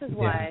so this is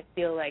why I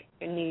feel like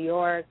in New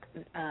York,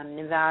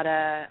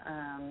 Nevada,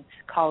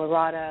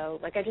 Colorado,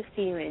 like I just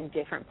see you in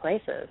different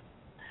places.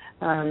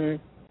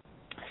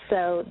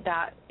 So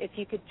that if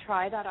you could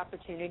try that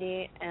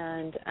opportunity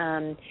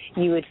and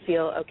you would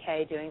feel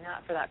okay doing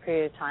that for that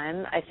period of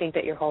time, I think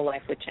that your whole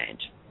life would change.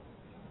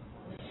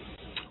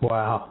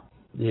 Wow.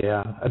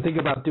 Yeah. I think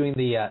about doing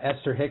the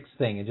Esther Hicks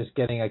thing and just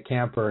getting a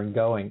camper and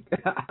going.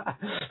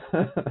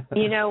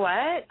 You know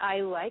what?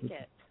 I like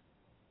it.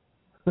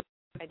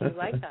 I do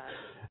like that.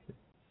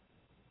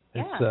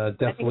 It's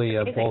definitely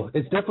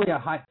it's definitely a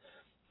high.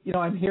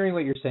 I'm hearing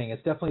what you're saying.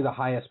 It's definitely the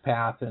highest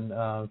path, and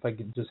if I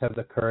could just have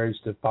the courage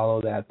to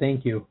follow that.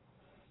 Thank you.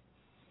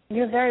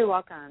 You're very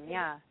welcome.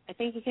 Yeah, I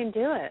think you can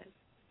do it.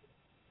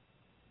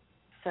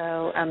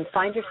 So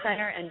find your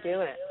center and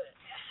do it.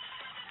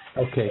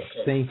 Okay,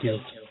 thank you.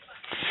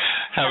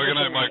 Have a good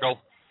night, Michael.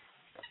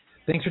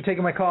 Thanks for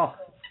taking my call.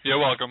 You're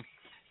welcome.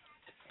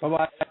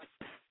 Bye-bye.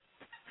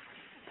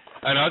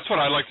 I know that's what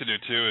I like to do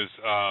too. Is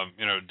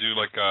do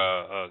like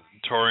a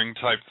touring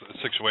type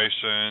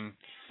situation.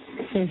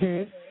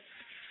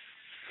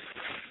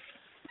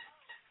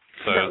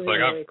 So that would it's be like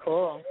really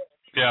cool.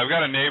 Yeah, I've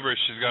got a neighbor.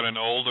 She's got an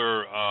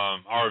older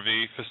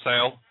RV for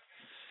sale,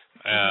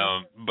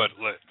 but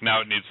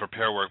now it needs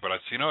repair work. But I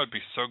said, it'd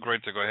be so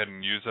great to go ahead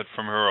and use it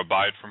from her or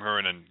buy it from her,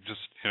 and then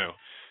just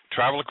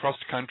travel across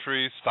the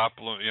country, stop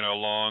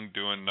along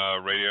doing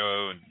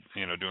radio and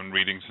doing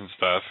readings and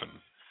stuff. And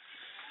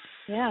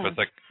yeah, but it's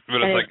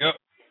like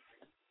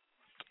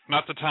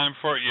not the time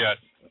for it yet.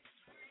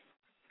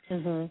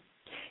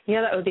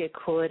 Yeah, that would be a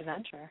cool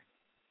adventure.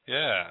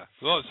 Yeah.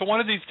 Well, so one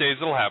of these days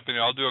it'll happen.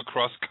 I'll do a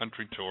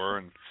cross-country tour,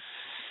 and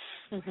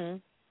it'll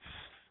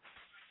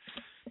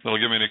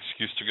give me an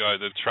excuse to go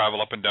to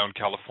travel up and down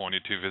California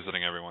too,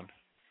 visiting everyone.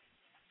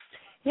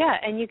 Yeah,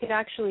 and you could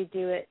actually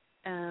do it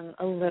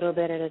a little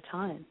bit at a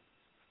time.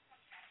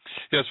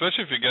 Yeah,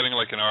 especially if you're getting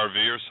like an RV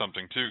or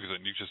something too, because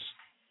then you just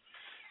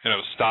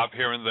stop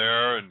here and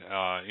there, and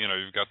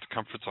you've got the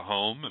comforts of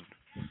home, and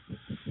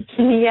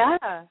yeah,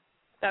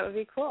 that would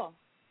be cool.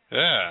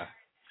 Yeah.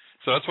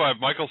 So that's why if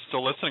Michael's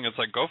still listening, it's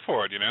like, go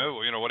for it,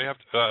 what do you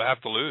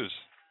have to lose?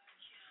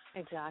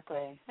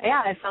 Exactly.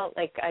 Yeah, I felt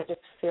like I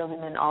just feel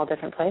him in all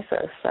different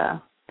places, so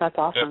that's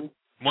awesome.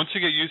 Yeah. Once you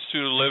get used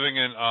to living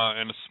in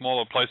a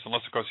smaller place,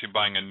 unless, of course, you're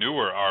buying a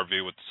newer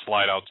RV with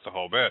slide-outs the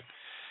whole bit.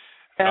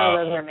 Oh,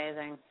 those are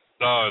amazing.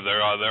 Oh,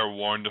 they're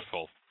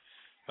wonderful.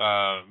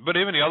 But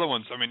even the other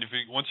ones, I mean,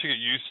 once you get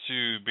used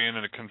to being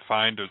in a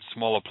confined or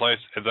smaller place,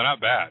 they're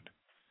not bad.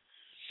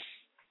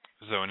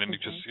 So, and then you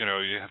just,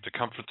 you have the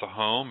comforts of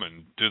home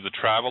and do the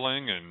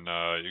traveling, and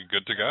you're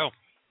good to go.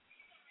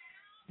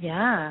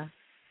 Yeah.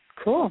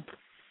 Cool.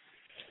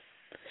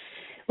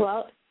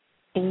 Well,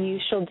 you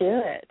shall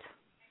do it.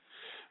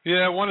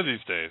 Yeah, one of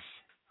these days.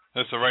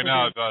 So right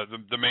now,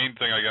 the main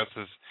thing, I guess,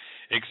 is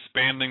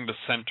expanding the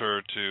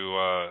center to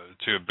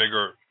a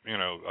bigger,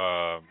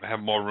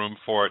 have more room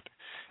for it,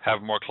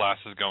 have more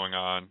classes going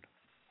on.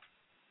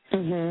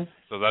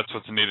 So that's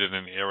what's needed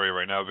in the area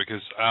right now,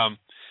 because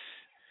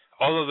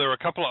although there are a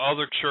couple of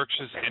other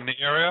churches in the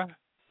area,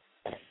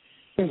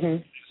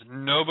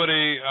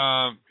 nobody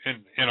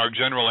in our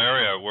general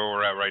area where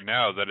we're at right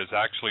now that is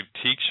actually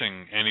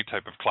teaching any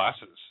type of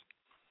classes.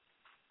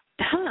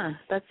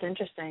 That's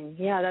interesting.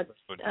 Yeah,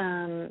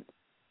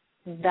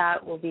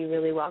 that will be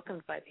really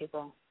welcomed by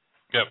people.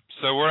 Yep.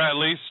 So we're at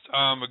least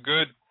a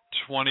good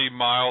 20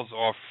 miles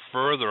or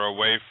further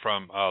away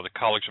from the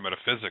College of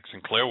Metaphysics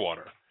in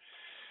Clearwater.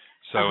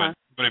 So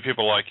many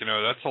people are like,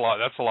 that's a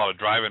lot of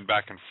driving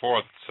back and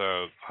forth.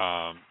 So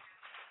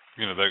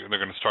they're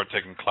going to start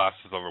taking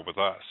classes over with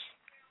us.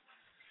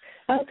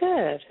 Oh,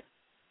 good.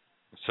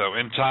 So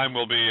in time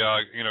we'll be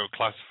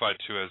classified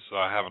too as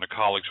having a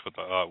college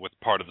with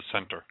part of the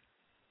center.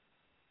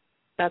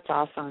 That's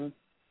awesome.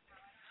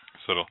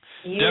 So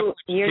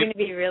you're going to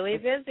be really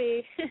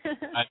busy.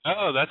 I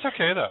know, that's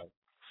okay though.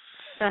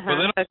 But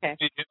then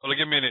it'll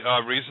give me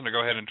a reason to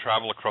go ahead and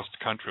travel across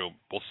the country.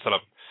 We'll set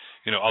up,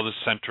 other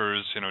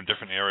centers,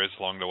 different areas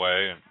along the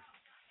way,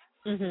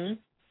 and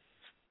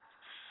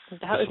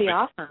that would be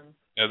awesome.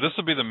 Yeah, this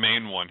will be the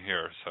main one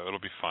here, so it'll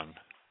be fun.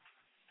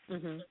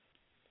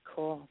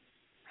 Cool.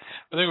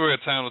 I think we're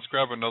at time. Let's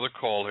grab another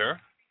call here.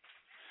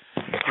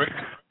 Great.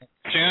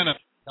 Shanna,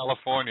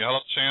 California. Hello,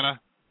 Shanna.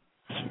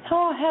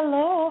 Oh,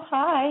 hello.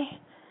 Hi.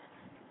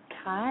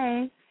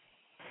 Hi.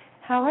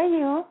 How are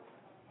you?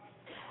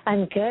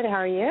 I'm good. How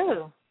are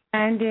you?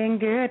 I'm doing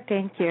good,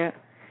 thank you.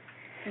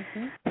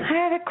 I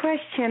have a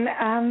question.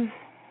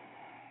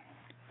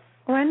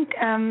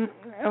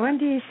 When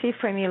do you see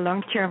for me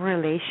long-term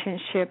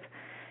relationship,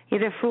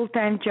 either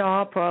full-time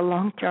job or a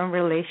long-term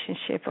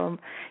relationship?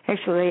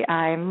 Actually,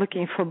 I'm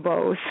looking for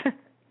both.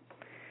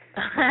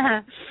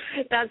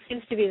 That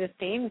seems to be the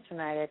theme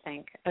tonight, I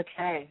think.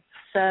 Okay,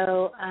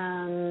 so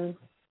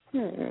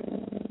okay.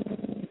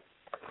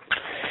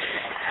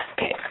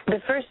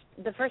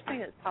 The first thing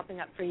that's popping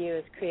up for you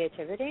is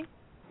creativity,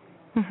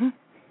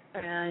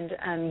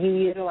 and you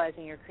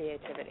utilizing your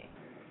creativity.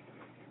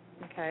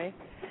 Okay,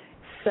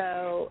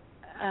 so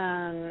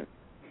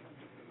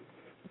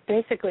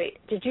basically,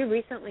 did you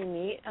recently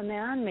meet a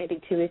man, maybe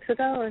 2 weeks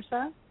ago or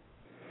so?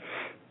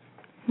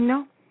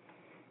 No.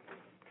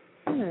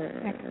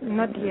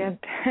 Not yet.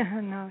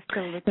 No,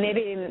 still looking.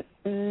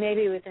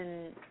 Maybe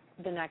within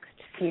the next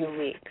few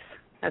weeks.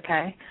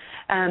 Okay,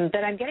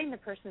 but I'm getting the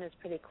person is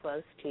pretty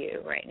close to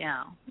you right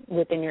now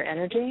within your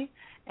energy,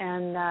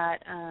 and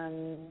that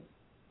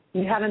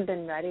you haven't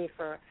been ready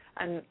for.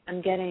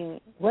 I'm getting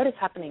what is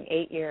happening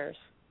 8 years.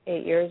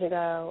 8 years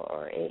ago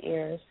or 8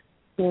 years.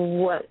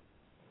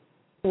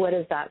 What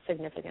is that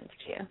significance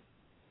to you?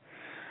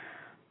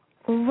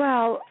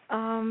 Well,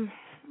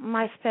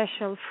 my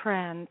special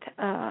friend,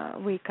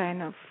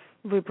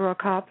 we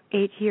broke up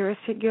 8 years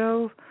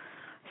ago,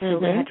 so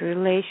we had a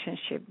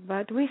relationship,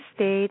 but we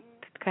stayed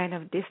kind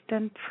of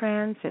distant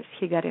friends as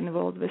he got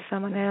involved with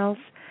someone else.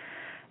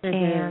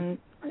 And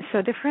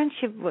so the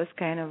friendship was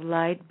kind of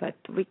light, but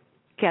we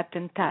kept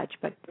in touch,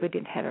 but we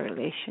didn't have a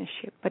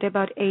relationship. But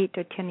about 8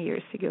 or 10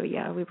 years ago,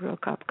 we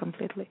broke up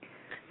completely.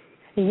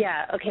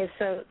 Yeah, okay,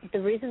 so the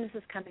reason this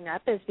is coming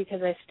up is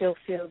because I still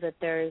feel that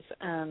there's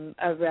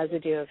a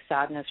residue of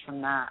sadness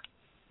from that.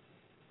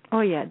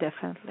 Oh, yeah,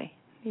 definitely,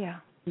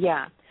 yeah.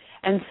 Yeah,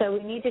 and so we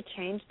need to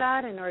change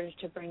that in order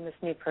to bring this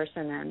new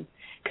person in,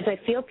 because I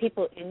feel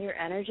people in your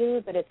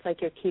energy, but it's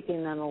like you're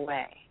keeping them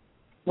away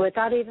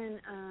without even,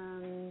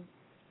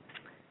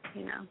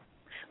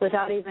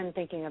 without even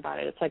thinking about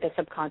it. It's like a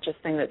subconscious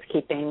thing that's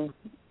keeping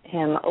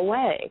him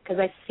away, because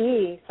I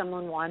see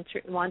someone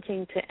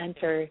wanting to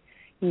enter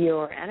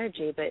your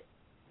energy, but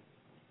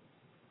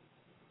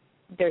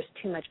there's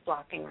too much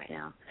blocking right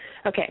now.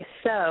 Okay,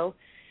 so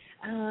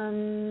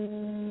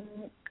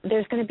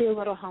there's going to be a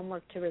little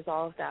homework to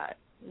resolve that,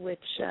 which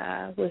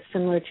was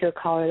similar to a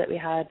caller that we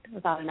had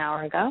about an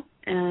hour ago.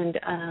 And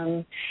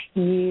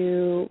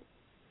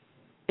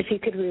if you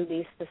could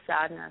release the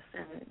sadness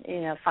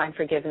and, find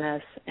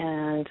forgiveness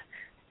and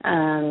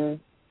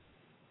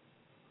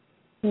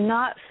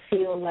not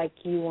feel like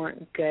you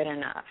weren't good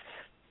enough.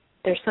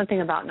 There's something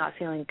about not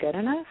feeling good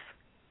enough.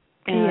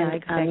 And, yeah,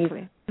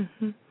 exactly.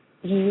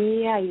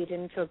 You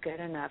didn't feel good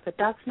enough, but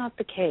that's not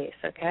the case,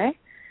 okay?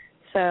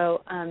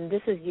 So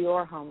this is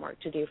your homework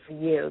to do for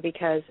you,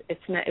 because it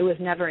was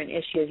never an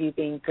issue of you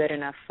being good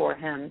enough for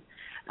him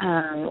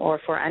or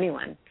for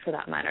anyone, for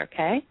that matter,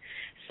 okay?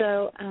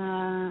 So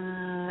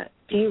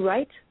do you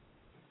write?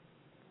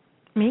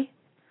 Me?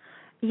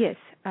 Yes,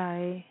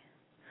 I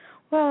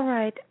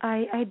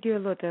do a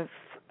lot of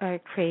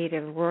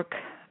creative work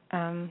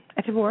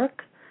at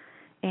work,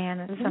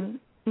 and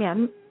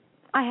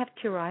I have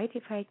to write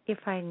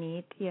if I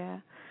need. Yeah,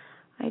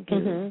 I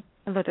do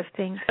a lot of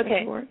things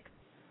at work.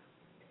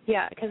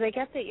 Yeah, because I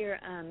get that you're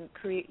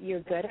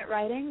good at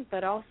writing,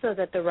 but also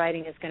that the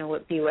writing is going to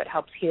be what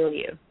helps heal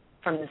you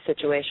from the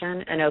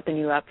situation and open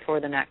you up for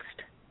the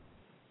next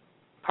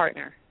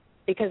partner.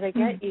 Because I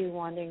get you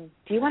wanting.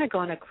 Do you want to go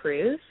on a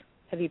cruise?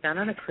 Have you been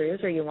on a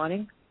cruise? Are you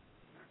wanting?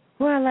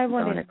 Well, I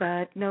wanted,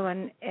 but no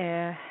one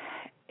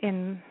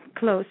in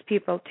close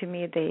people to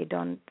me, they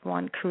don't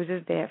want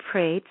cruises. They're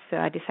afraid. So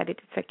I decided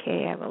it's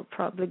okay. I will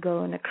probably go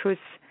on a cruise.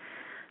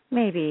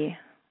 Maybe,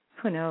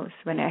 who knows,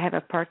 when I have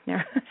a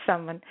partner,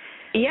 someone.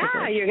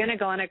 Yeah, you're going to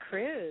go on a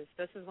cruise.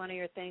 This is one of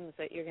your things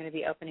that you're going to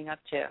be opening up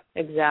to.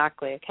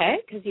 Exactly, okay?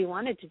 Because you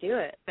wanted to do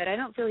it. But I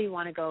don't feel you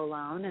want to go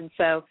alone. And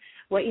so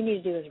what you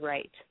need to do is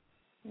write,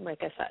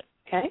 like I said,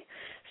 okay?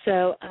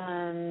 So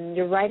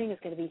your writing is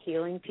going to be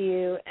healing to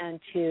you, and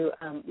to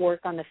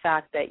work on the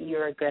fact that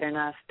you're good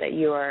enough, that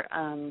you are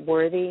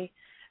worthy,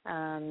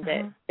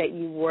 that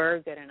you were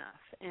good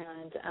enough,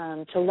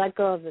 and to let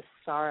go of the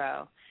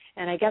sorrow.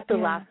 And I guess the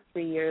last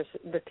 3 years,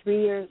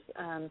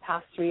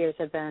 past 3 years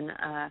have been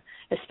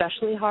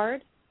especially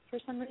hard for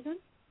some reason.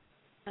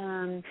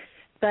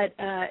 But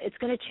it's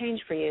going to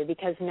change for you,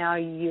 because now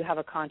you have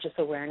a conscious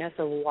awareness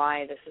of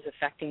why this is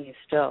affecting you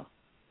still.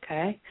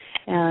 Okay,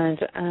 and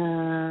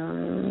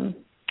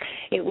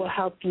it will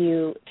help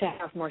you to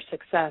have more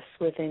success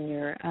within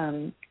your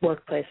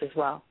workplace as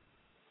well.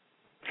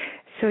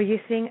 So you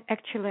think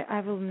actually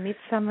I will meet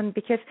someone,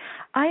 because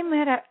I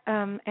met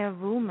a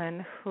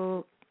woman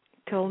who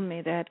told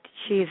me that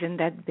she's in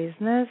that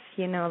business,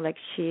 like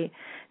she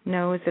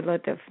knows a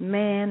lot of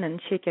men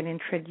and she can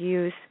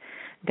introduce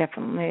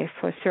definitely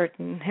for a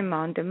certain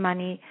amount of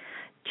money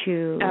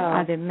to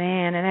other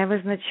men, and I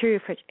was not sure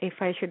if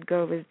I should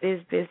go with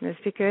this business,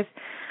 because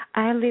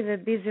I live a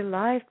busy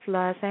life,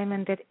 plus I'm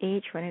in that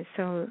age when it's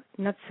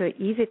not so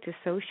easy to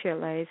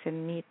socialize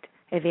and meet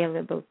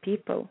available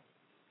people.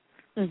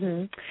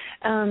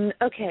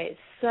 Okay,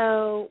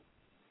 so,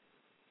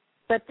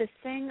 but the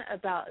thing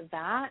about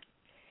that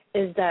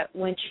is that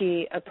when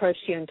she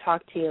approached you and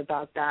talked to you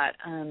about that,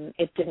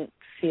 it didn't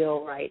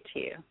feel right to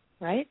you,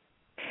 right?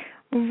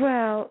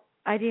 Well,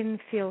 I didn't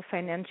feel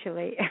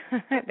financially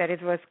that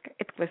it was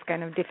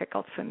kind of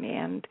difficult for me,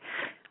 and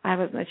I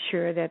was not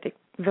sure that it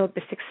will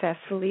be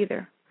successful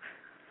either.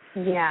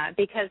 Yeah,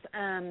 because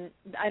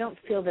I don't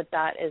feel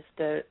that is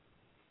the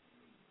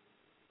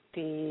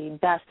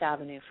best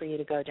avenue for you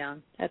to go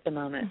down at the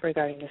moment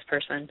regarding this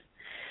person.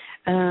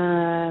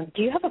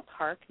 Do you have a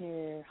park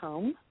near your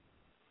home?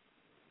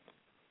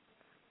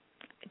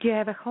 Do you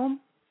have a home?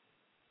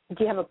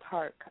 Do you have a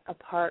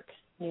park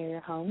near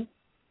your home?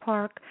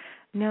 Park?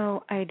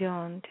 No, I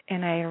don't,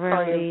 and I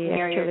rarely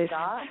actually.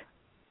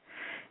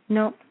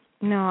 No,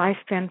 I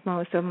spend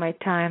most of my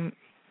time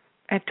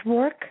at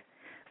work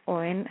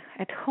or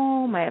at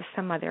home. I have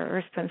some other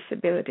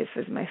responsibilities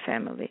with my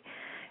family,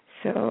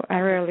 so I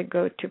rarely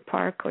go to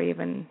park or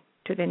even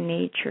to the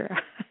nature.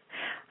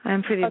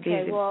 I'm pretty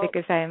busy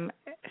because I'm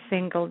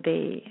single,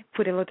 they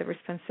put a lot of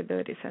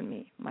responsibilities on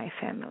me, my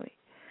family.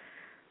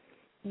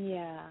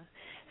 Yeah.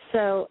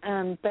 So,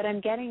 but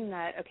I'm getting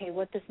that, okay,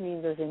 what this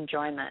means is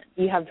enjoyment.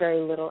 You have very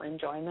little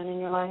enjoyment in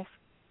your life.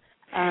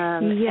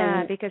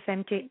 Because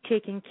I'm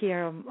taking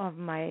care of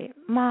my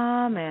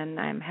mom, and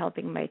I'm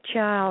helping my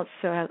child,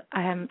 so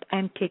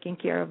I'm taking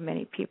care of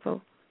many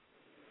people.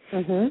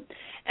 Mhm.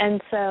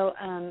 And so,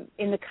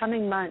 in the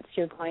coming months,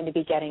 you're going to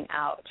be getting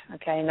out.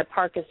 Okay, and the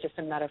park is just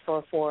a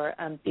metaphor for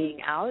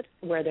being out,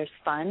 where there's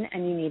fun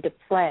and you need to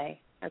play.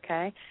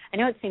 Okay, I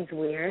know it seems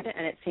weird,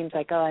 and it seems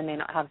like, oh, I may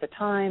not have the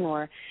time,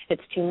 or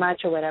it's too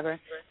much, or whatever.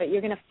 But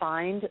you're going to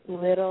find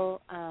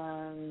little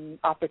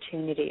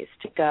opportunities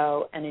to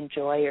go and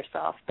enjoy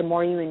yourself. The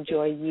more you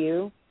enjoy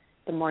you,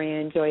 the more you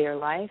enjoy your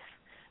life,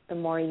 the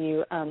more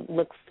you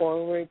look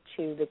forward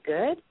to the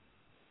good,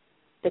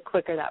 the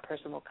quicker that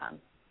person will come.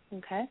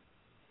 Okay.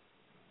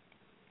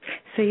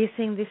 So you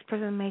think this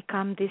person may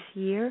come this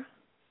year?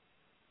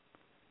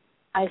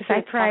 Because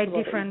I tried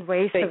different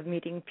ways of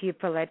meeting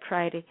people. I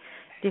tried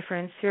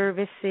different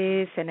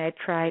services, and I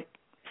tried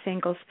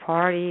singles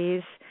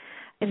parties.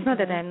 It's not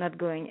that I'm not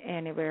going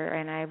anywhere,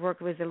 and I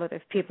work with a lot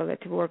of people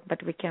at work,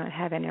 but we cannot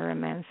have any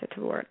romance at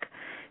work.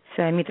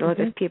 So I meet a lot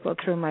of people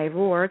through my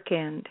work,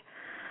 and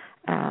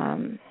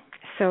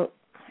so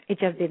it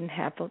just didn't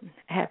happen,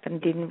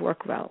 didn't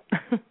work well.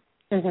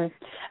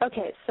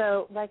 Okay,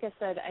 so like I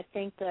said, I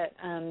think that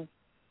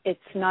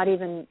it's not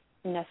even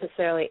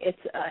necessarily,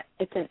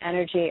 it's an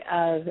energy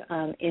of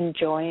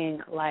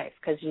enjoying life,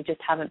 because you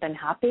just haven't been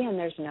happy and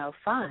there's no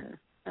fun.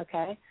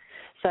 Okay,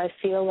 so I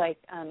feel like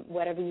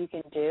whatever you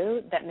can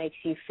do that makes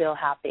you feel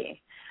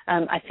happy.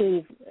 I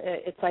feel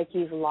it's like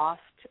you've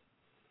lost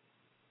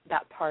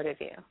that part of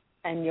you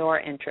and your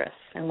interests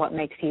and what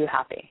makes you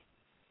happy.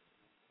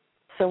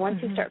 So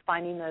once you start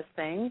finding those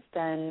things,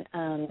 then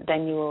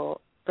you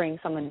will bring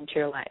someone into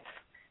your life.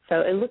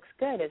 So it looks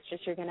good. It's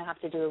just you're going to have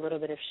to do a little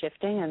bit of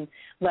shifting and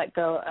let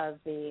go of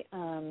the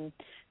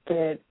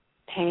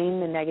pain,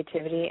 the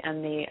negativity,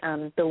 and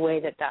the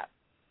way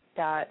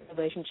that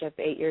relationship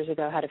 8 years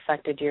ago had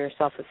affected your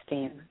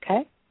self-esteem.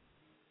 Okay?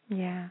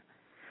 Yeah,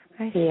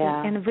 I see.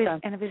 Yeah. And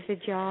with the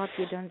job,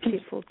 you don't see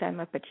full-time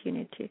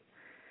opportunity,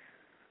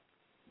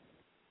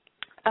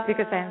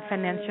 because I'm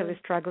financially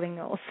struggling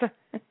also.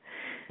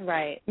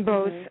 Right.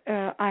 Both.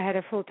 I had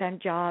a full-time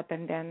job,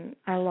 and then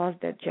I lost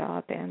that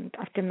job, and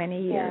after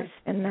many years,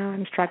 and now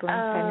I'm struggling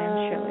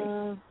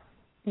financially.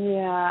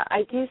 Yeah,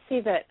 I do see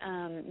that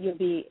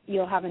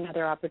you'll have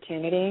another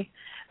opportunity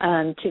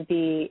to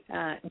be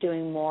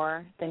doing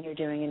more than you're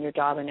doing in your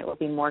job, and it will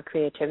be more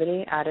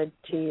creativity added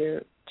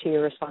to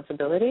your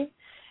responsibility.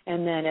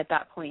 And then at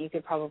that point, you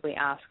could probably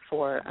ask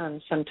for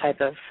some type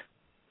of,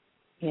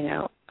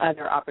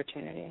 other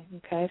opportunity.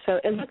 Okay, so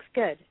it looks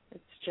good.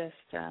 It's just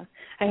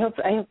I hope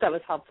that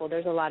was helpful.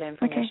 There's a lot of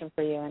information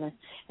for you, and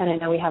I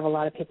know we have a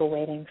lot of people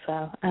waiting.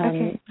 So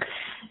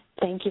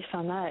thank you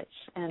so much.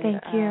 And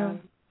thank you.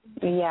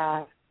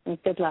 Yeah,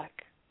 good luck.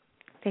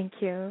 Thank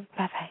you.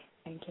 Bye-bye.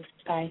 Thank you.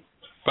 Bye.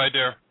 Bye,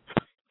 dear.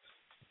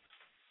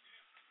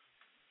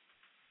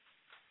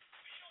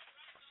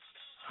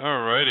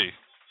 All righty.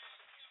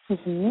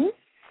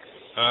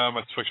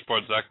 My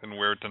switchboard's acting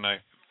weird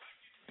tonight.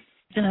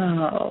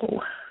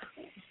 No.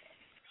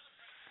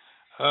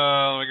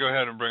 Let me go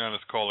ahead and bring on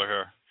this caller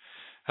here.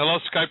 Hello,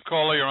 Skype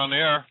caller. You're on the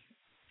air.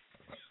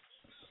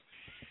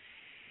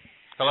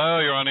 Hello,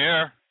 you're on the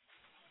air.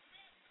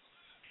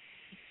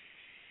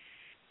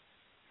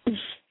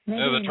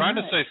 They're trying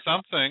to say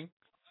something.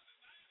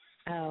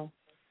 Oh.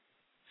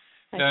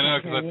 Yeah, I know,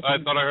 because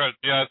I thought I heard.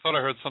 Yeah, I thought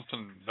I heard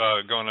something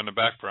going in the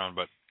background,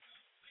 but.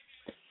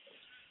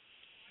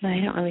 No,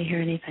 I don't really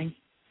hear anything.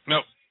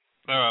 Nope.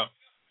 No.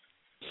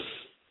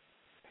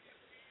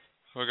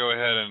 We'll go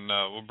ahead and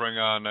we'll bring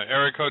on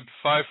area code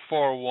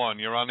 541.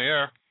 You're on the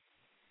air.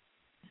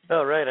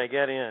 Oh, right. I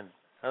got in.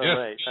 All yes,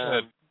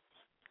 right.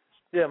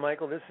 Yeah,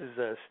 Michael, this is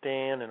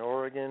Stan in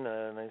Oregon.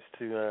 Nice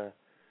to,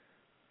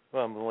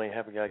 I'm really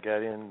happy I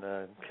got in.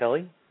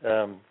 Keli.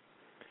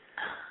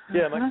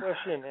 Yeah, my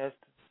question has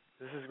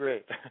this is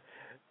great.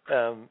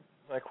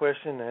 My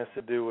question has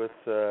to do with,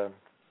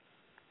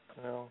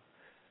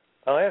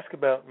 I'll ask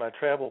about my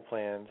travel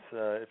plans.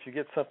 If you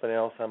get something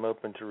else, I'm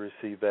open to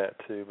receive that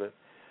too. But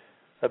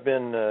I've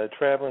been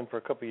traveling for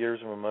a couple of years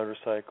on a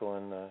motorcycle,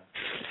 and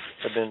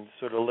I've been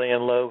sort of laying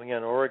low here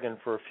in Oregon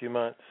for a few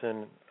months,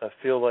 and I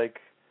feel like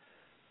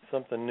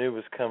something new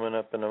was coming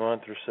up in a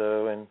month or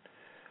so, and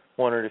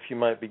wondered if you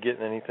might be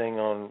getting anything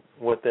on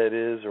what that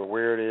is or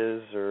where it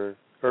is or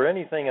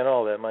anything at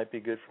all that might be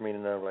good for me to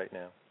know right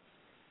now.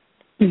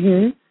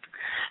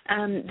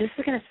 This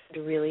is going to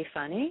sound really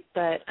funny,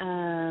 but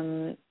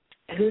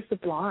who's the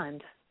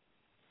blonde?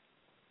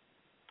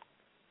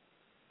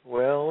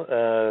 Well,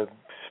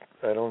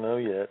 I don't know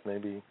yet.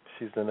 Maybe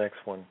she's the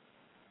next one.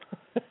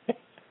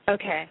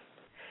 Okay.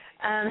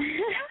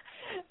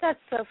 That's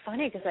so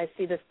funny because I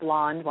see this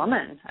blonde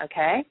woman,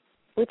 okay,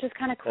 which is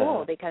kind of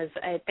cool because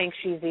I think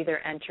she's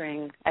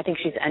entering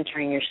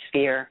your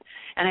sphere.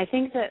 And I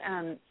think that,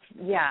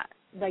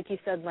 like you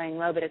said, laying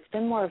low, but it's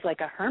been more of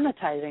like a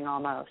hermitizing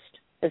almost.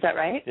 Is that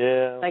right?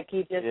 Yeah. Like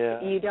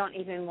you don't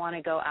even want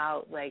to go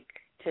out like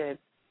to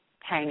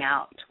hang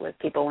out with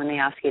people when they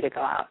ask you to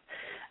go out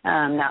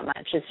that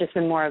much. It's just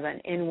been more of an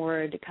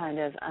inward kind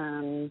of.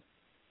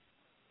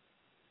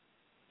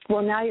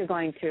 Well, now you're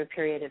going through a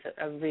period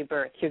of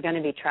rebirth. You're going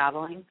to be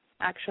traveling,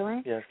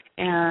 actually. Yes.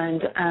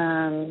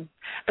 And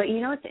but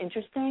you know what's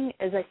interesting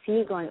is I see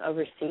you going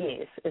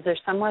overseas. Is there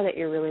somewhere that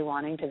you're really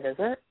wanting to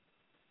visit?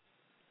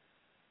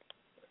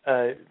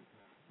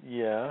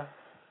 Yeah.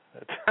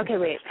 Okay,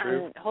 wait.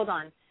 Hold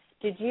on.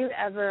 Did you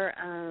ever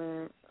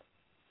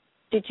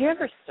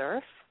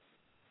surf?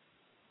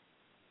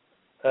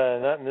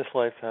 Not in this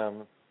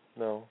lifetime,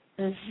 no.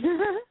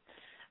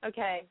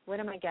 Okay,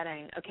 what am I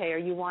getting? Okay, are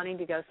you wanting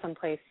to go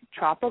someplace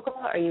tropical?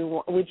 Are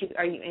you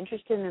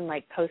interested in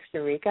like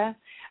Costa Rica?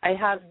 I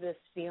have this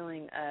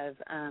feeling of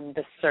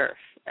the surf,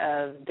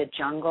 of the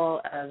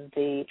jungle, of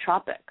the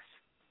tropics.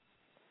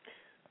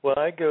 Well,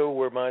 I go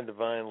where my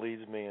divine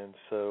leads me, and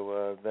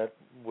so that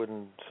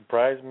wouldn't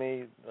surprise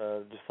me.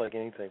 Just like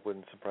anything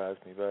wouldn't surprise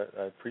me. But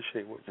I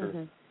appreciate what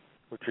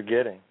you're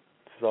getting.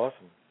 This is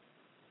awesome.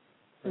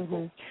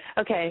 Cool.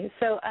 Okay,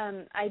 so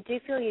I do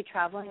feel you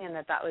traveling, and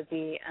that would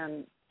be.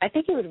 I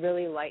think you would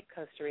really like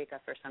Costa Rica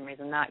for some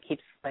reason. That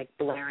keeps like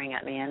blaring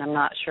at me, and I'm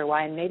not sure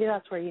why. And maybe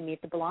that's where you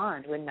meet the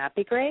blonde. Wouldn't that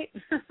be great?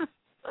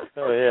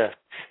 Oh yeah.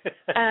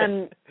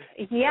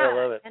 Yeah, I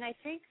love it. and I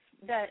think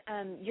that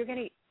you're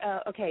going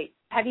to. Okay,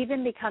 have you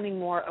been becoming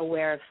more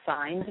aware of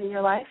signs in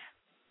your life?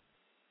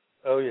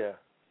 Oh yeah.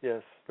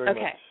 Yes, very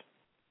much.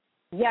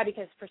 Yeah,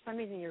 because for some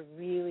reason you're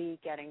really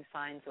getting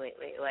signs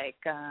lately, like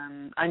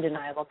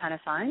undeniable kind of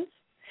signs.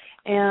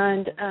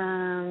 And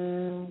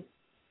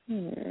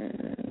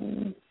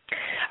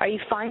are you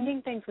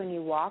finding things when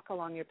you walk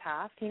along your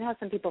path? You know how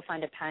some people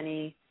find a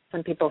penny,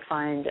 some people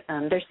find,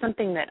 there's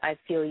something that I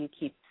feel you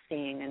keep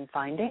seeing and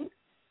finding.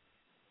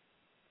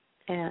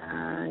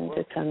 And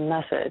it's a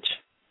message.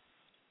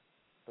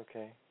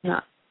 Okay.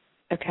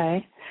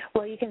 Okay.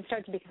 Well, you can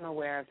start to become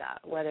aware of that,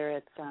 whether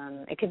it's,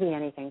 it could be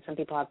anything. Some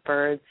people have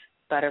birds,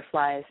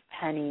 butterflies,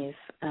 pennies,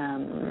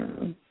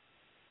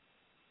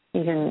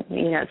 even,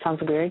 it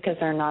sounds weird because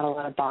there are not a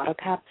lot of bottle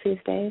caps these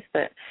days,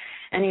 but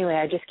anyway,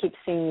 I just keep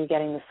seeing you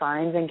getting the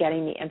signs and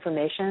getting the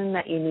information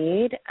that you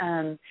need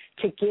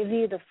to give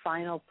you the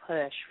final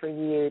push for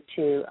you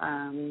to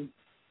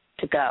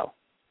go.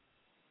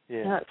 Yeah.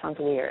 I know that sounds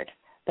weird,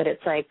 but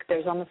it's like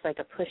there's almost like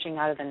a pushing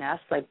out of the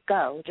nest, like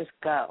go, just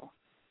go.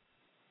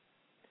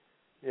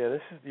 Yeah,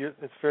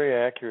 it's very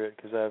accurate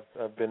because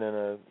I've been in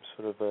a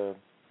sort of a,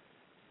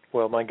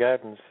 well, my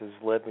guidance has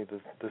led me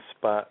to this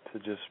spot to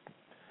just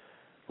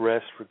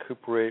rest,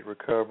 recuperate,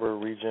 recover,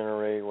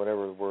 regenerate,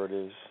 whatever the word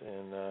is,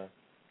 and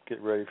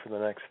get ready for the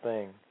next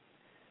thing.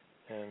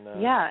 And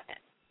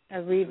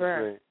a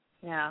rebirth.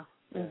 Yeah.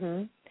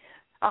 Mhm.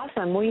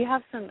 Awesome. Well, you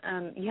have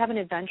an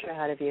adventure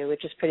ahead of you,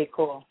 which is pretty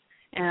cool.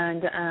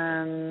 And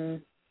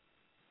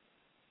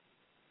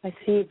I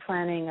see you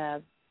planning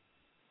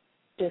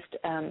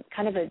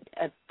kind of a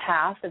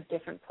path of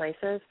different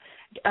places.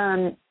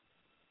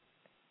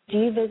 Do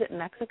you visit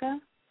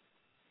Mexico?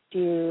 Do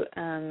you?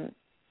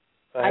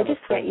 I just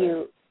get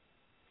you.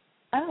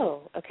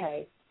 Oh,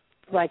 okay.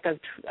 Like a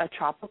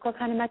tropical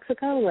kind of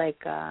Mexico, like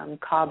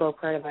Cabo,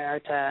 Puerto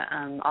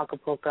Vallarta,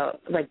 Acapulco,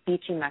 like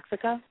beachy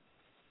Mexico.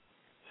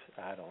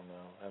 I don't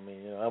know. I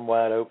mean, I'm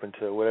wide open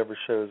to whatever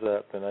shows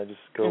up, and I just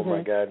go where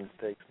my guidance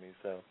takes me.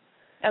 So.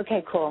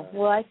 Okay, cool.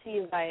 Well, I see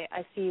you by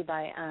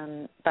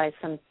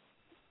some,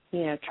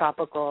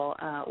 tropical,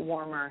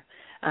 warmer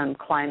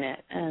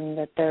climate, and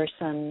that there's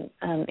some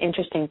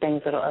interesting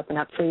things that'll open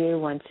up for you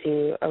once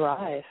you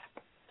arrive.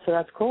 So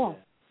that's cool.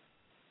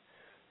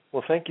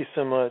 Well, thank you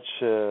so much,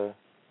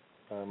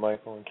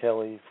 Michael and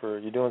Keli, for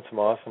you're doing some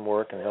awesome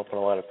work and helping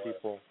a lot of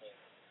people.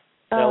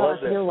 Oh,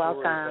 you're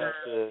welcome.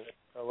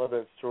 I love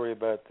that story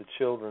about the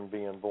children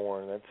being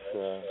born. That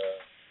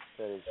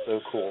is so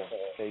cool.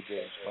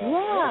 AJ.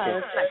 Wow.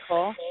 Yeah, that's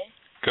cool.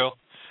 Cool.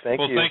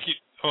 Thank you. Thank you.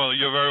 Well,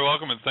 you're very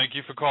welcome, and thank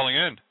you for calling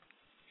in.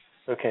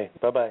 Okay.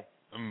 Bye-bye.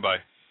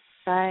 Bye.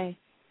 Bye.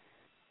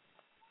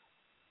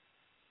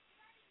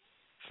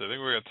 So I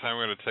think we got time.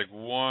 We're going to take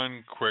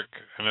one quick.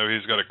 I know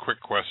he's got a quick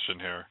question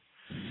here.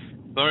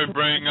 Let me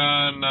bring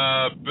on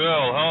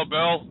Bill. Hello,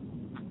 Bill.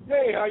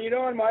 Hey, how you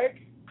doing, Mike?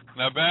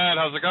 Not bad.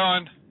 How's it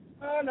going?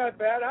 Not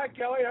bad. Hi,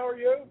 Keli. How are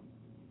you?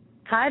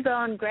 Hi, Bill.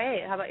 I'm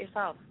great. How about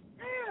yourself?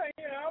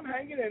 Yeah, I'm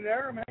hanging in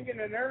there.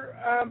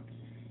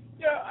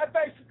 I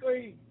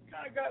basically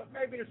kind of got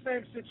maybe the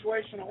same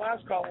situation the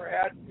last caller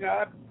had.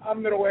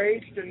 I'm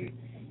middle-aged, and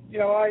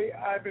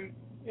I've been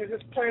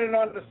just planning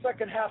on the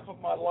second half of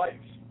my life.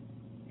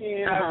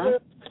 And I've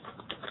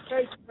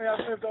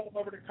lived all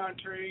over the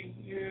country,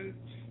 and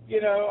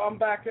I'm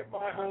back at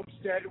my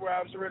homestead where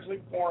I was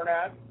originally born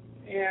at,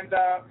 and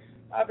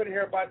I've been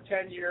here about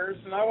 10 years,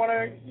 and I want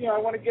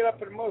to get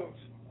up and move.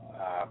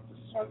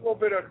 So a little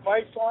bit of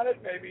advice on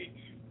it, maybe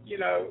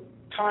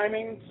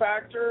timing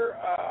factor,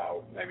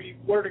 maybe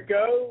where to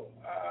go,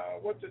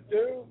 what to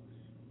do.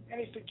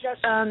 Any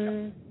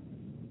suggestions?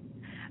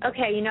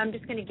 Okay, I'm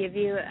just going to give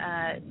you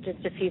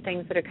just a few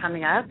things that are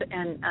coming up.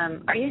 And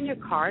are you in your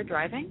car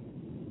driving?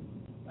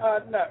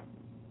 No.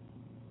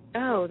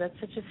 Oh, that's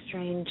such a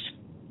strange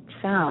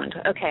sound.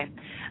 Okay.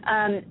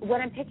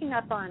 What I'm picking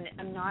up on,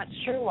 I'm not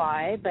sure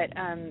why, but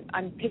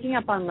I'm picking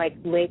up on like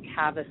Lake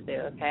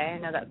Havasu, okay? I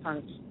know that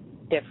sounds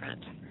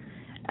different.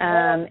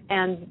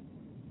 And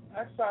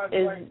that sounds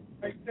like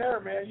right there,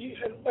 man.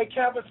 Lake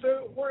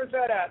Havasu, where is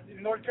that at?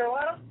 In North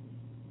Carolina?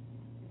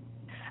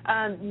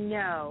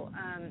 No.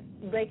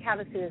 Lake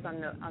Havasu is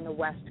on the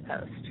west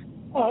coast.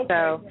 Oh, okay.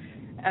 So,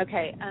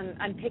 okay,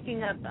 I'm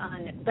picking up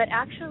on, but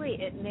actually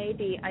it may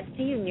be, I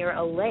see you near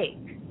a lake.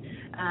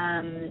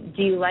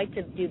 Do you like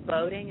to do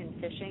boating and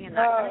fishing and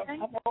that kind of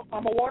thing?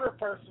 I'm a water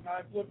person.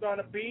 I've lived on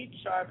a beach.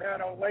 I've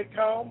had a lake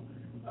home.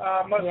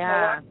 Most of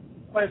my life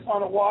place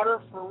on the water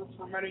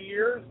for many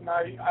years, and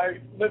I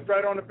lived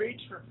right on the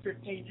beach for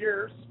 15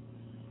 years.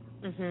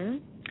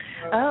 Mhm.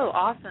 Oh,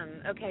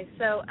 awesome. Okay,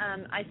 so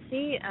I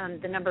see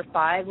the number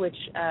 5, which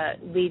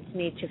leads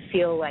me to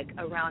feel like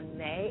around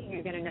May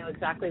you're going to know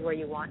exactly where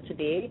you want to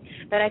be.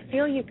 But I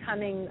feel you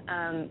coming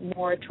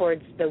more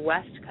towards the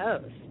West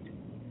Coast.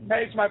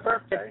 May's my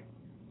birthday.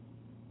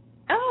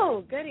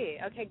 Oh, goody.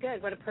 Okay,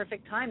 good. What a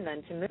perfect time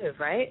then to move,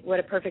 right? What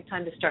a perfect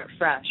time to start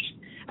fresh.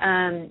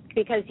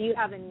 Because you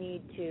have a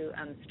need to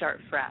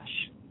start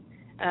fresh.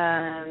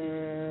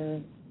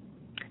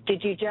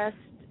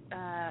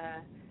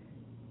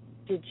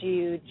 Did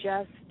you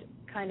just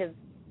kind of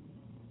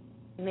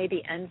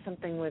maybe end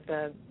something with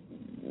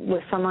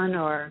someone,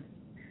 or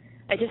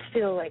I just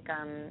feel like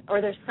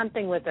or there's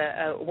something with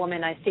a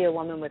woman. I see a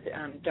woman with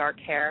dark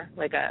hair,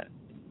 like a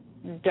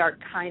dark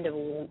kind of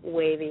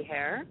wavy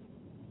hair.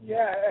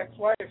 Yeah,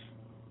 ex-wife.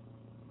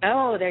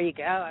 Oh, there you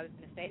go. I was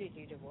going to say, did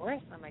you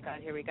divorce? Oh my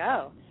God, here we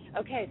go.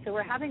 Okay, so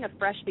we're having a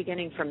fresh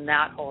beginning from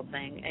that whole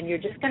thing, and you're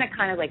just going to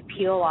kind of like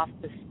peel off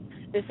this.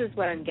 This is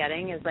what I'm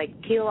getting, is like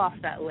peel off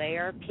that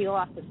layer, peel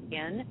off the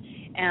skin,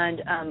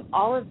 and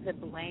all of the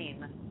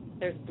blame.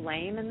 There's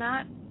blame in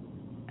that.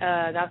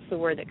 That's the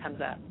word that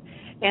comes up.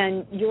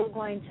 And you're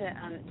going to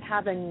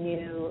have a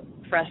new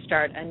fresh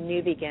start, a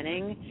new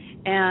beginning.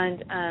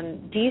 And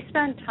do you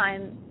spend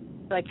time,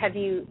 like have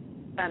you,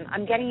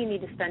 I'm getting you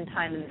need to spend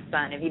time in the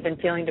sun. Have you been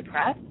feeling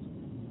depressed?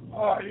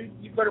 Oh,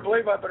 you better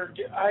believe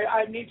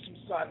I need some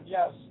sun,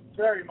 yes,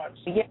 very much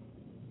so. Yeah.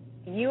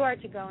 You are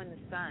to go in the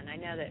sun. I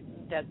know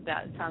that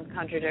sounds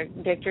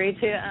contradictory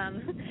to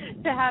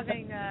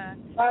having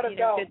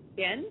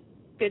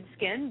good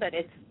skin, but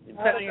it's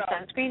put on your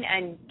sunscreen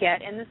and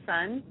get in the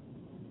sun,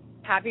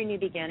 have your new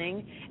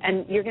beginning,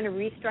 and you're going to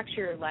restructure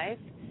your life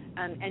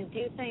and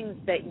do things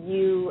that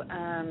you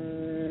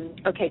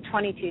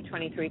 22,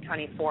 23,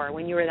 24.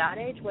 When you were that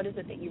age, what is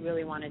it that you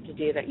really wanted to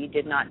do that you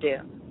did not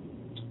do?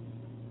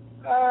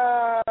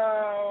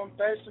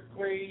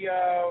 Basically,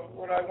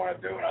 what I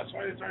want to do when I was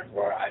 20,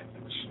 24,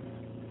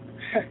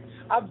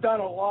 I've done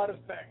a lot of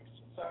things.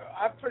 So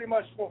I've pretty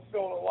much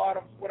fulfilled a lot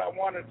of what I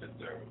wanted to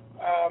do.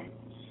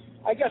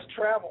 I guess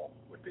travel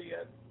would be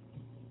it.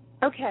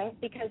 Okay,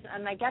 because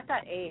I get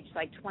that age,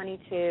 like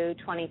 22,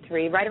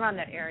 23, right around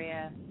that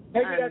area.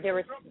 Maybe that's the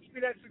girl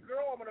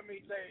I'm going to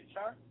meet's age,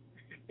 huh?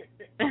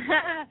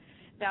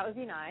 That would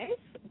be nice.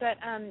 But,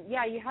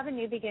 yeah, you have a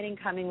new beginning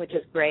coming, which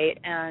is great,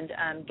 and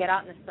get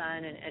out in the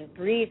sun and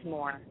breathe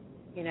more,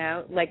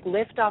 like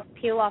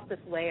peel off this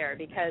layer,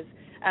 because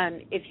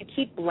if you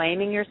keep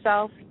blaming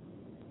yourself,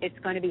 it's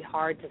going to be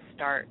hard to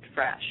start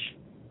fresh,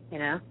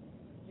 Yes,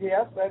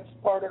 that's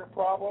part of the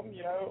problem,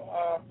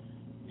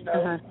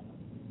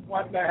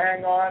 wanting to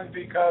hang on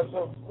because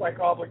of, like,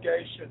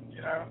 obligation,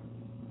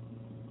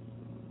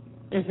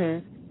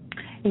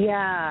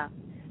 Yeah.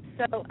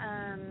 So,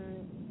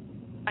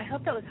 I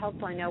hope that was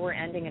helpful. I know we're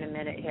ending in a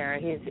minute here.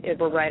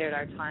 We're right at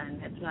our time.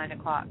 It's 9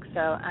 o'clock. So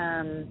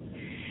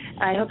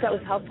I hope that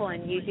was helpful,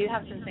 and you do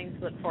have some things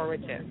to look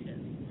forward to.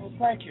 Well,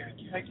 thank you.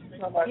 Thank you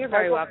so much. You're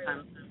very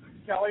welcome.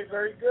 Kelly,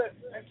 very good.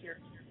 Thank you.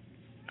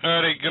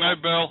 All right. Good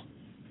night, Bill.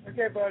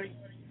 Okay, buddy.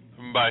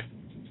 Bye.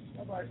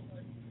 Bye-bye.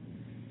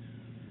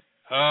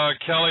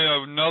 Kelly,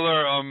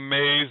 another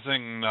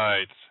amazing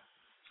night.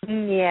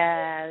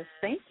 Yes.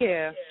 Thank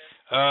you.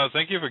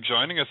 Thank you for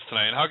joining us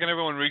tonight. And how can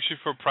everyone reach you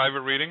for a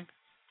private reading?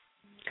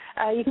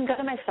 You can go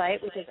to my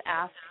site, which is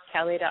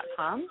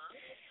AskKeli.com,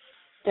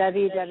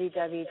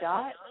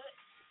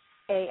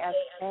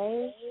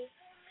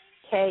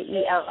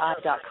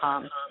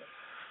 www.AskKeli.com.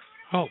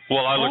 Oh,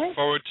 well, I look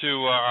forward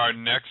to our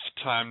next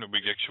time that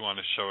we get you on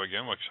the show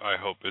again, which I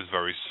hope is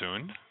very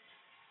soon.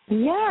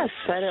 Yes,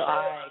 so do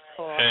I.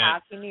 Cool. And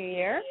Happy New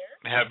Year.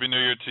 Happy New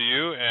Year to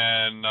you,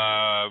 and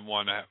I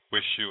want to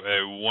wish you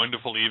a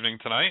wonderful evening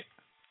tonight.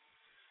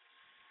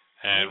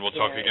 And we'll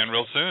talk again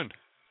real soon.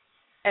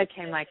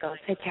 Okay, Michael.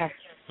 Take care.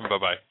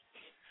 Bye-bye.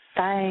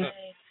 Bye.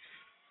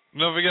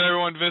 Don't forget,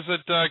 everyone,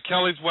 visit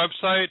Kelly's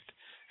website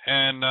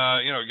and,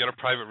 get a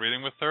private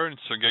reading with her, and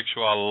she'll get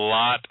you a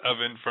lot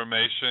of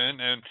information.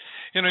 And,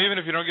 even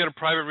if you don't get a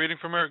private reading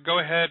from her, go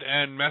ahead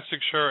and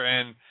message her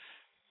and,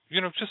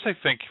 just say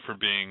thank you for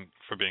being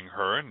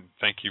her, and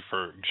thank you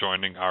for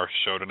joining our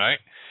show tonight.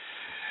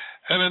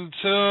 And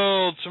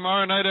until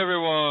tomorrow night,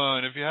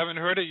 everyone, if you haven't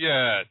heard it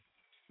yet,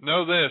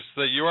 know this,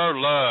 that you are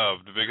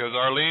loved, because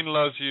Arlene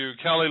loves you,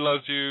 Keli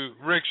loves you,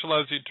 Rich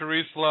loves you,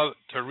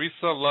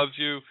 Teresa loves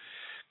you,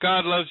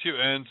 God loves you,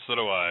 and so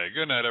do I.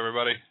 Good night,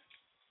 everybody.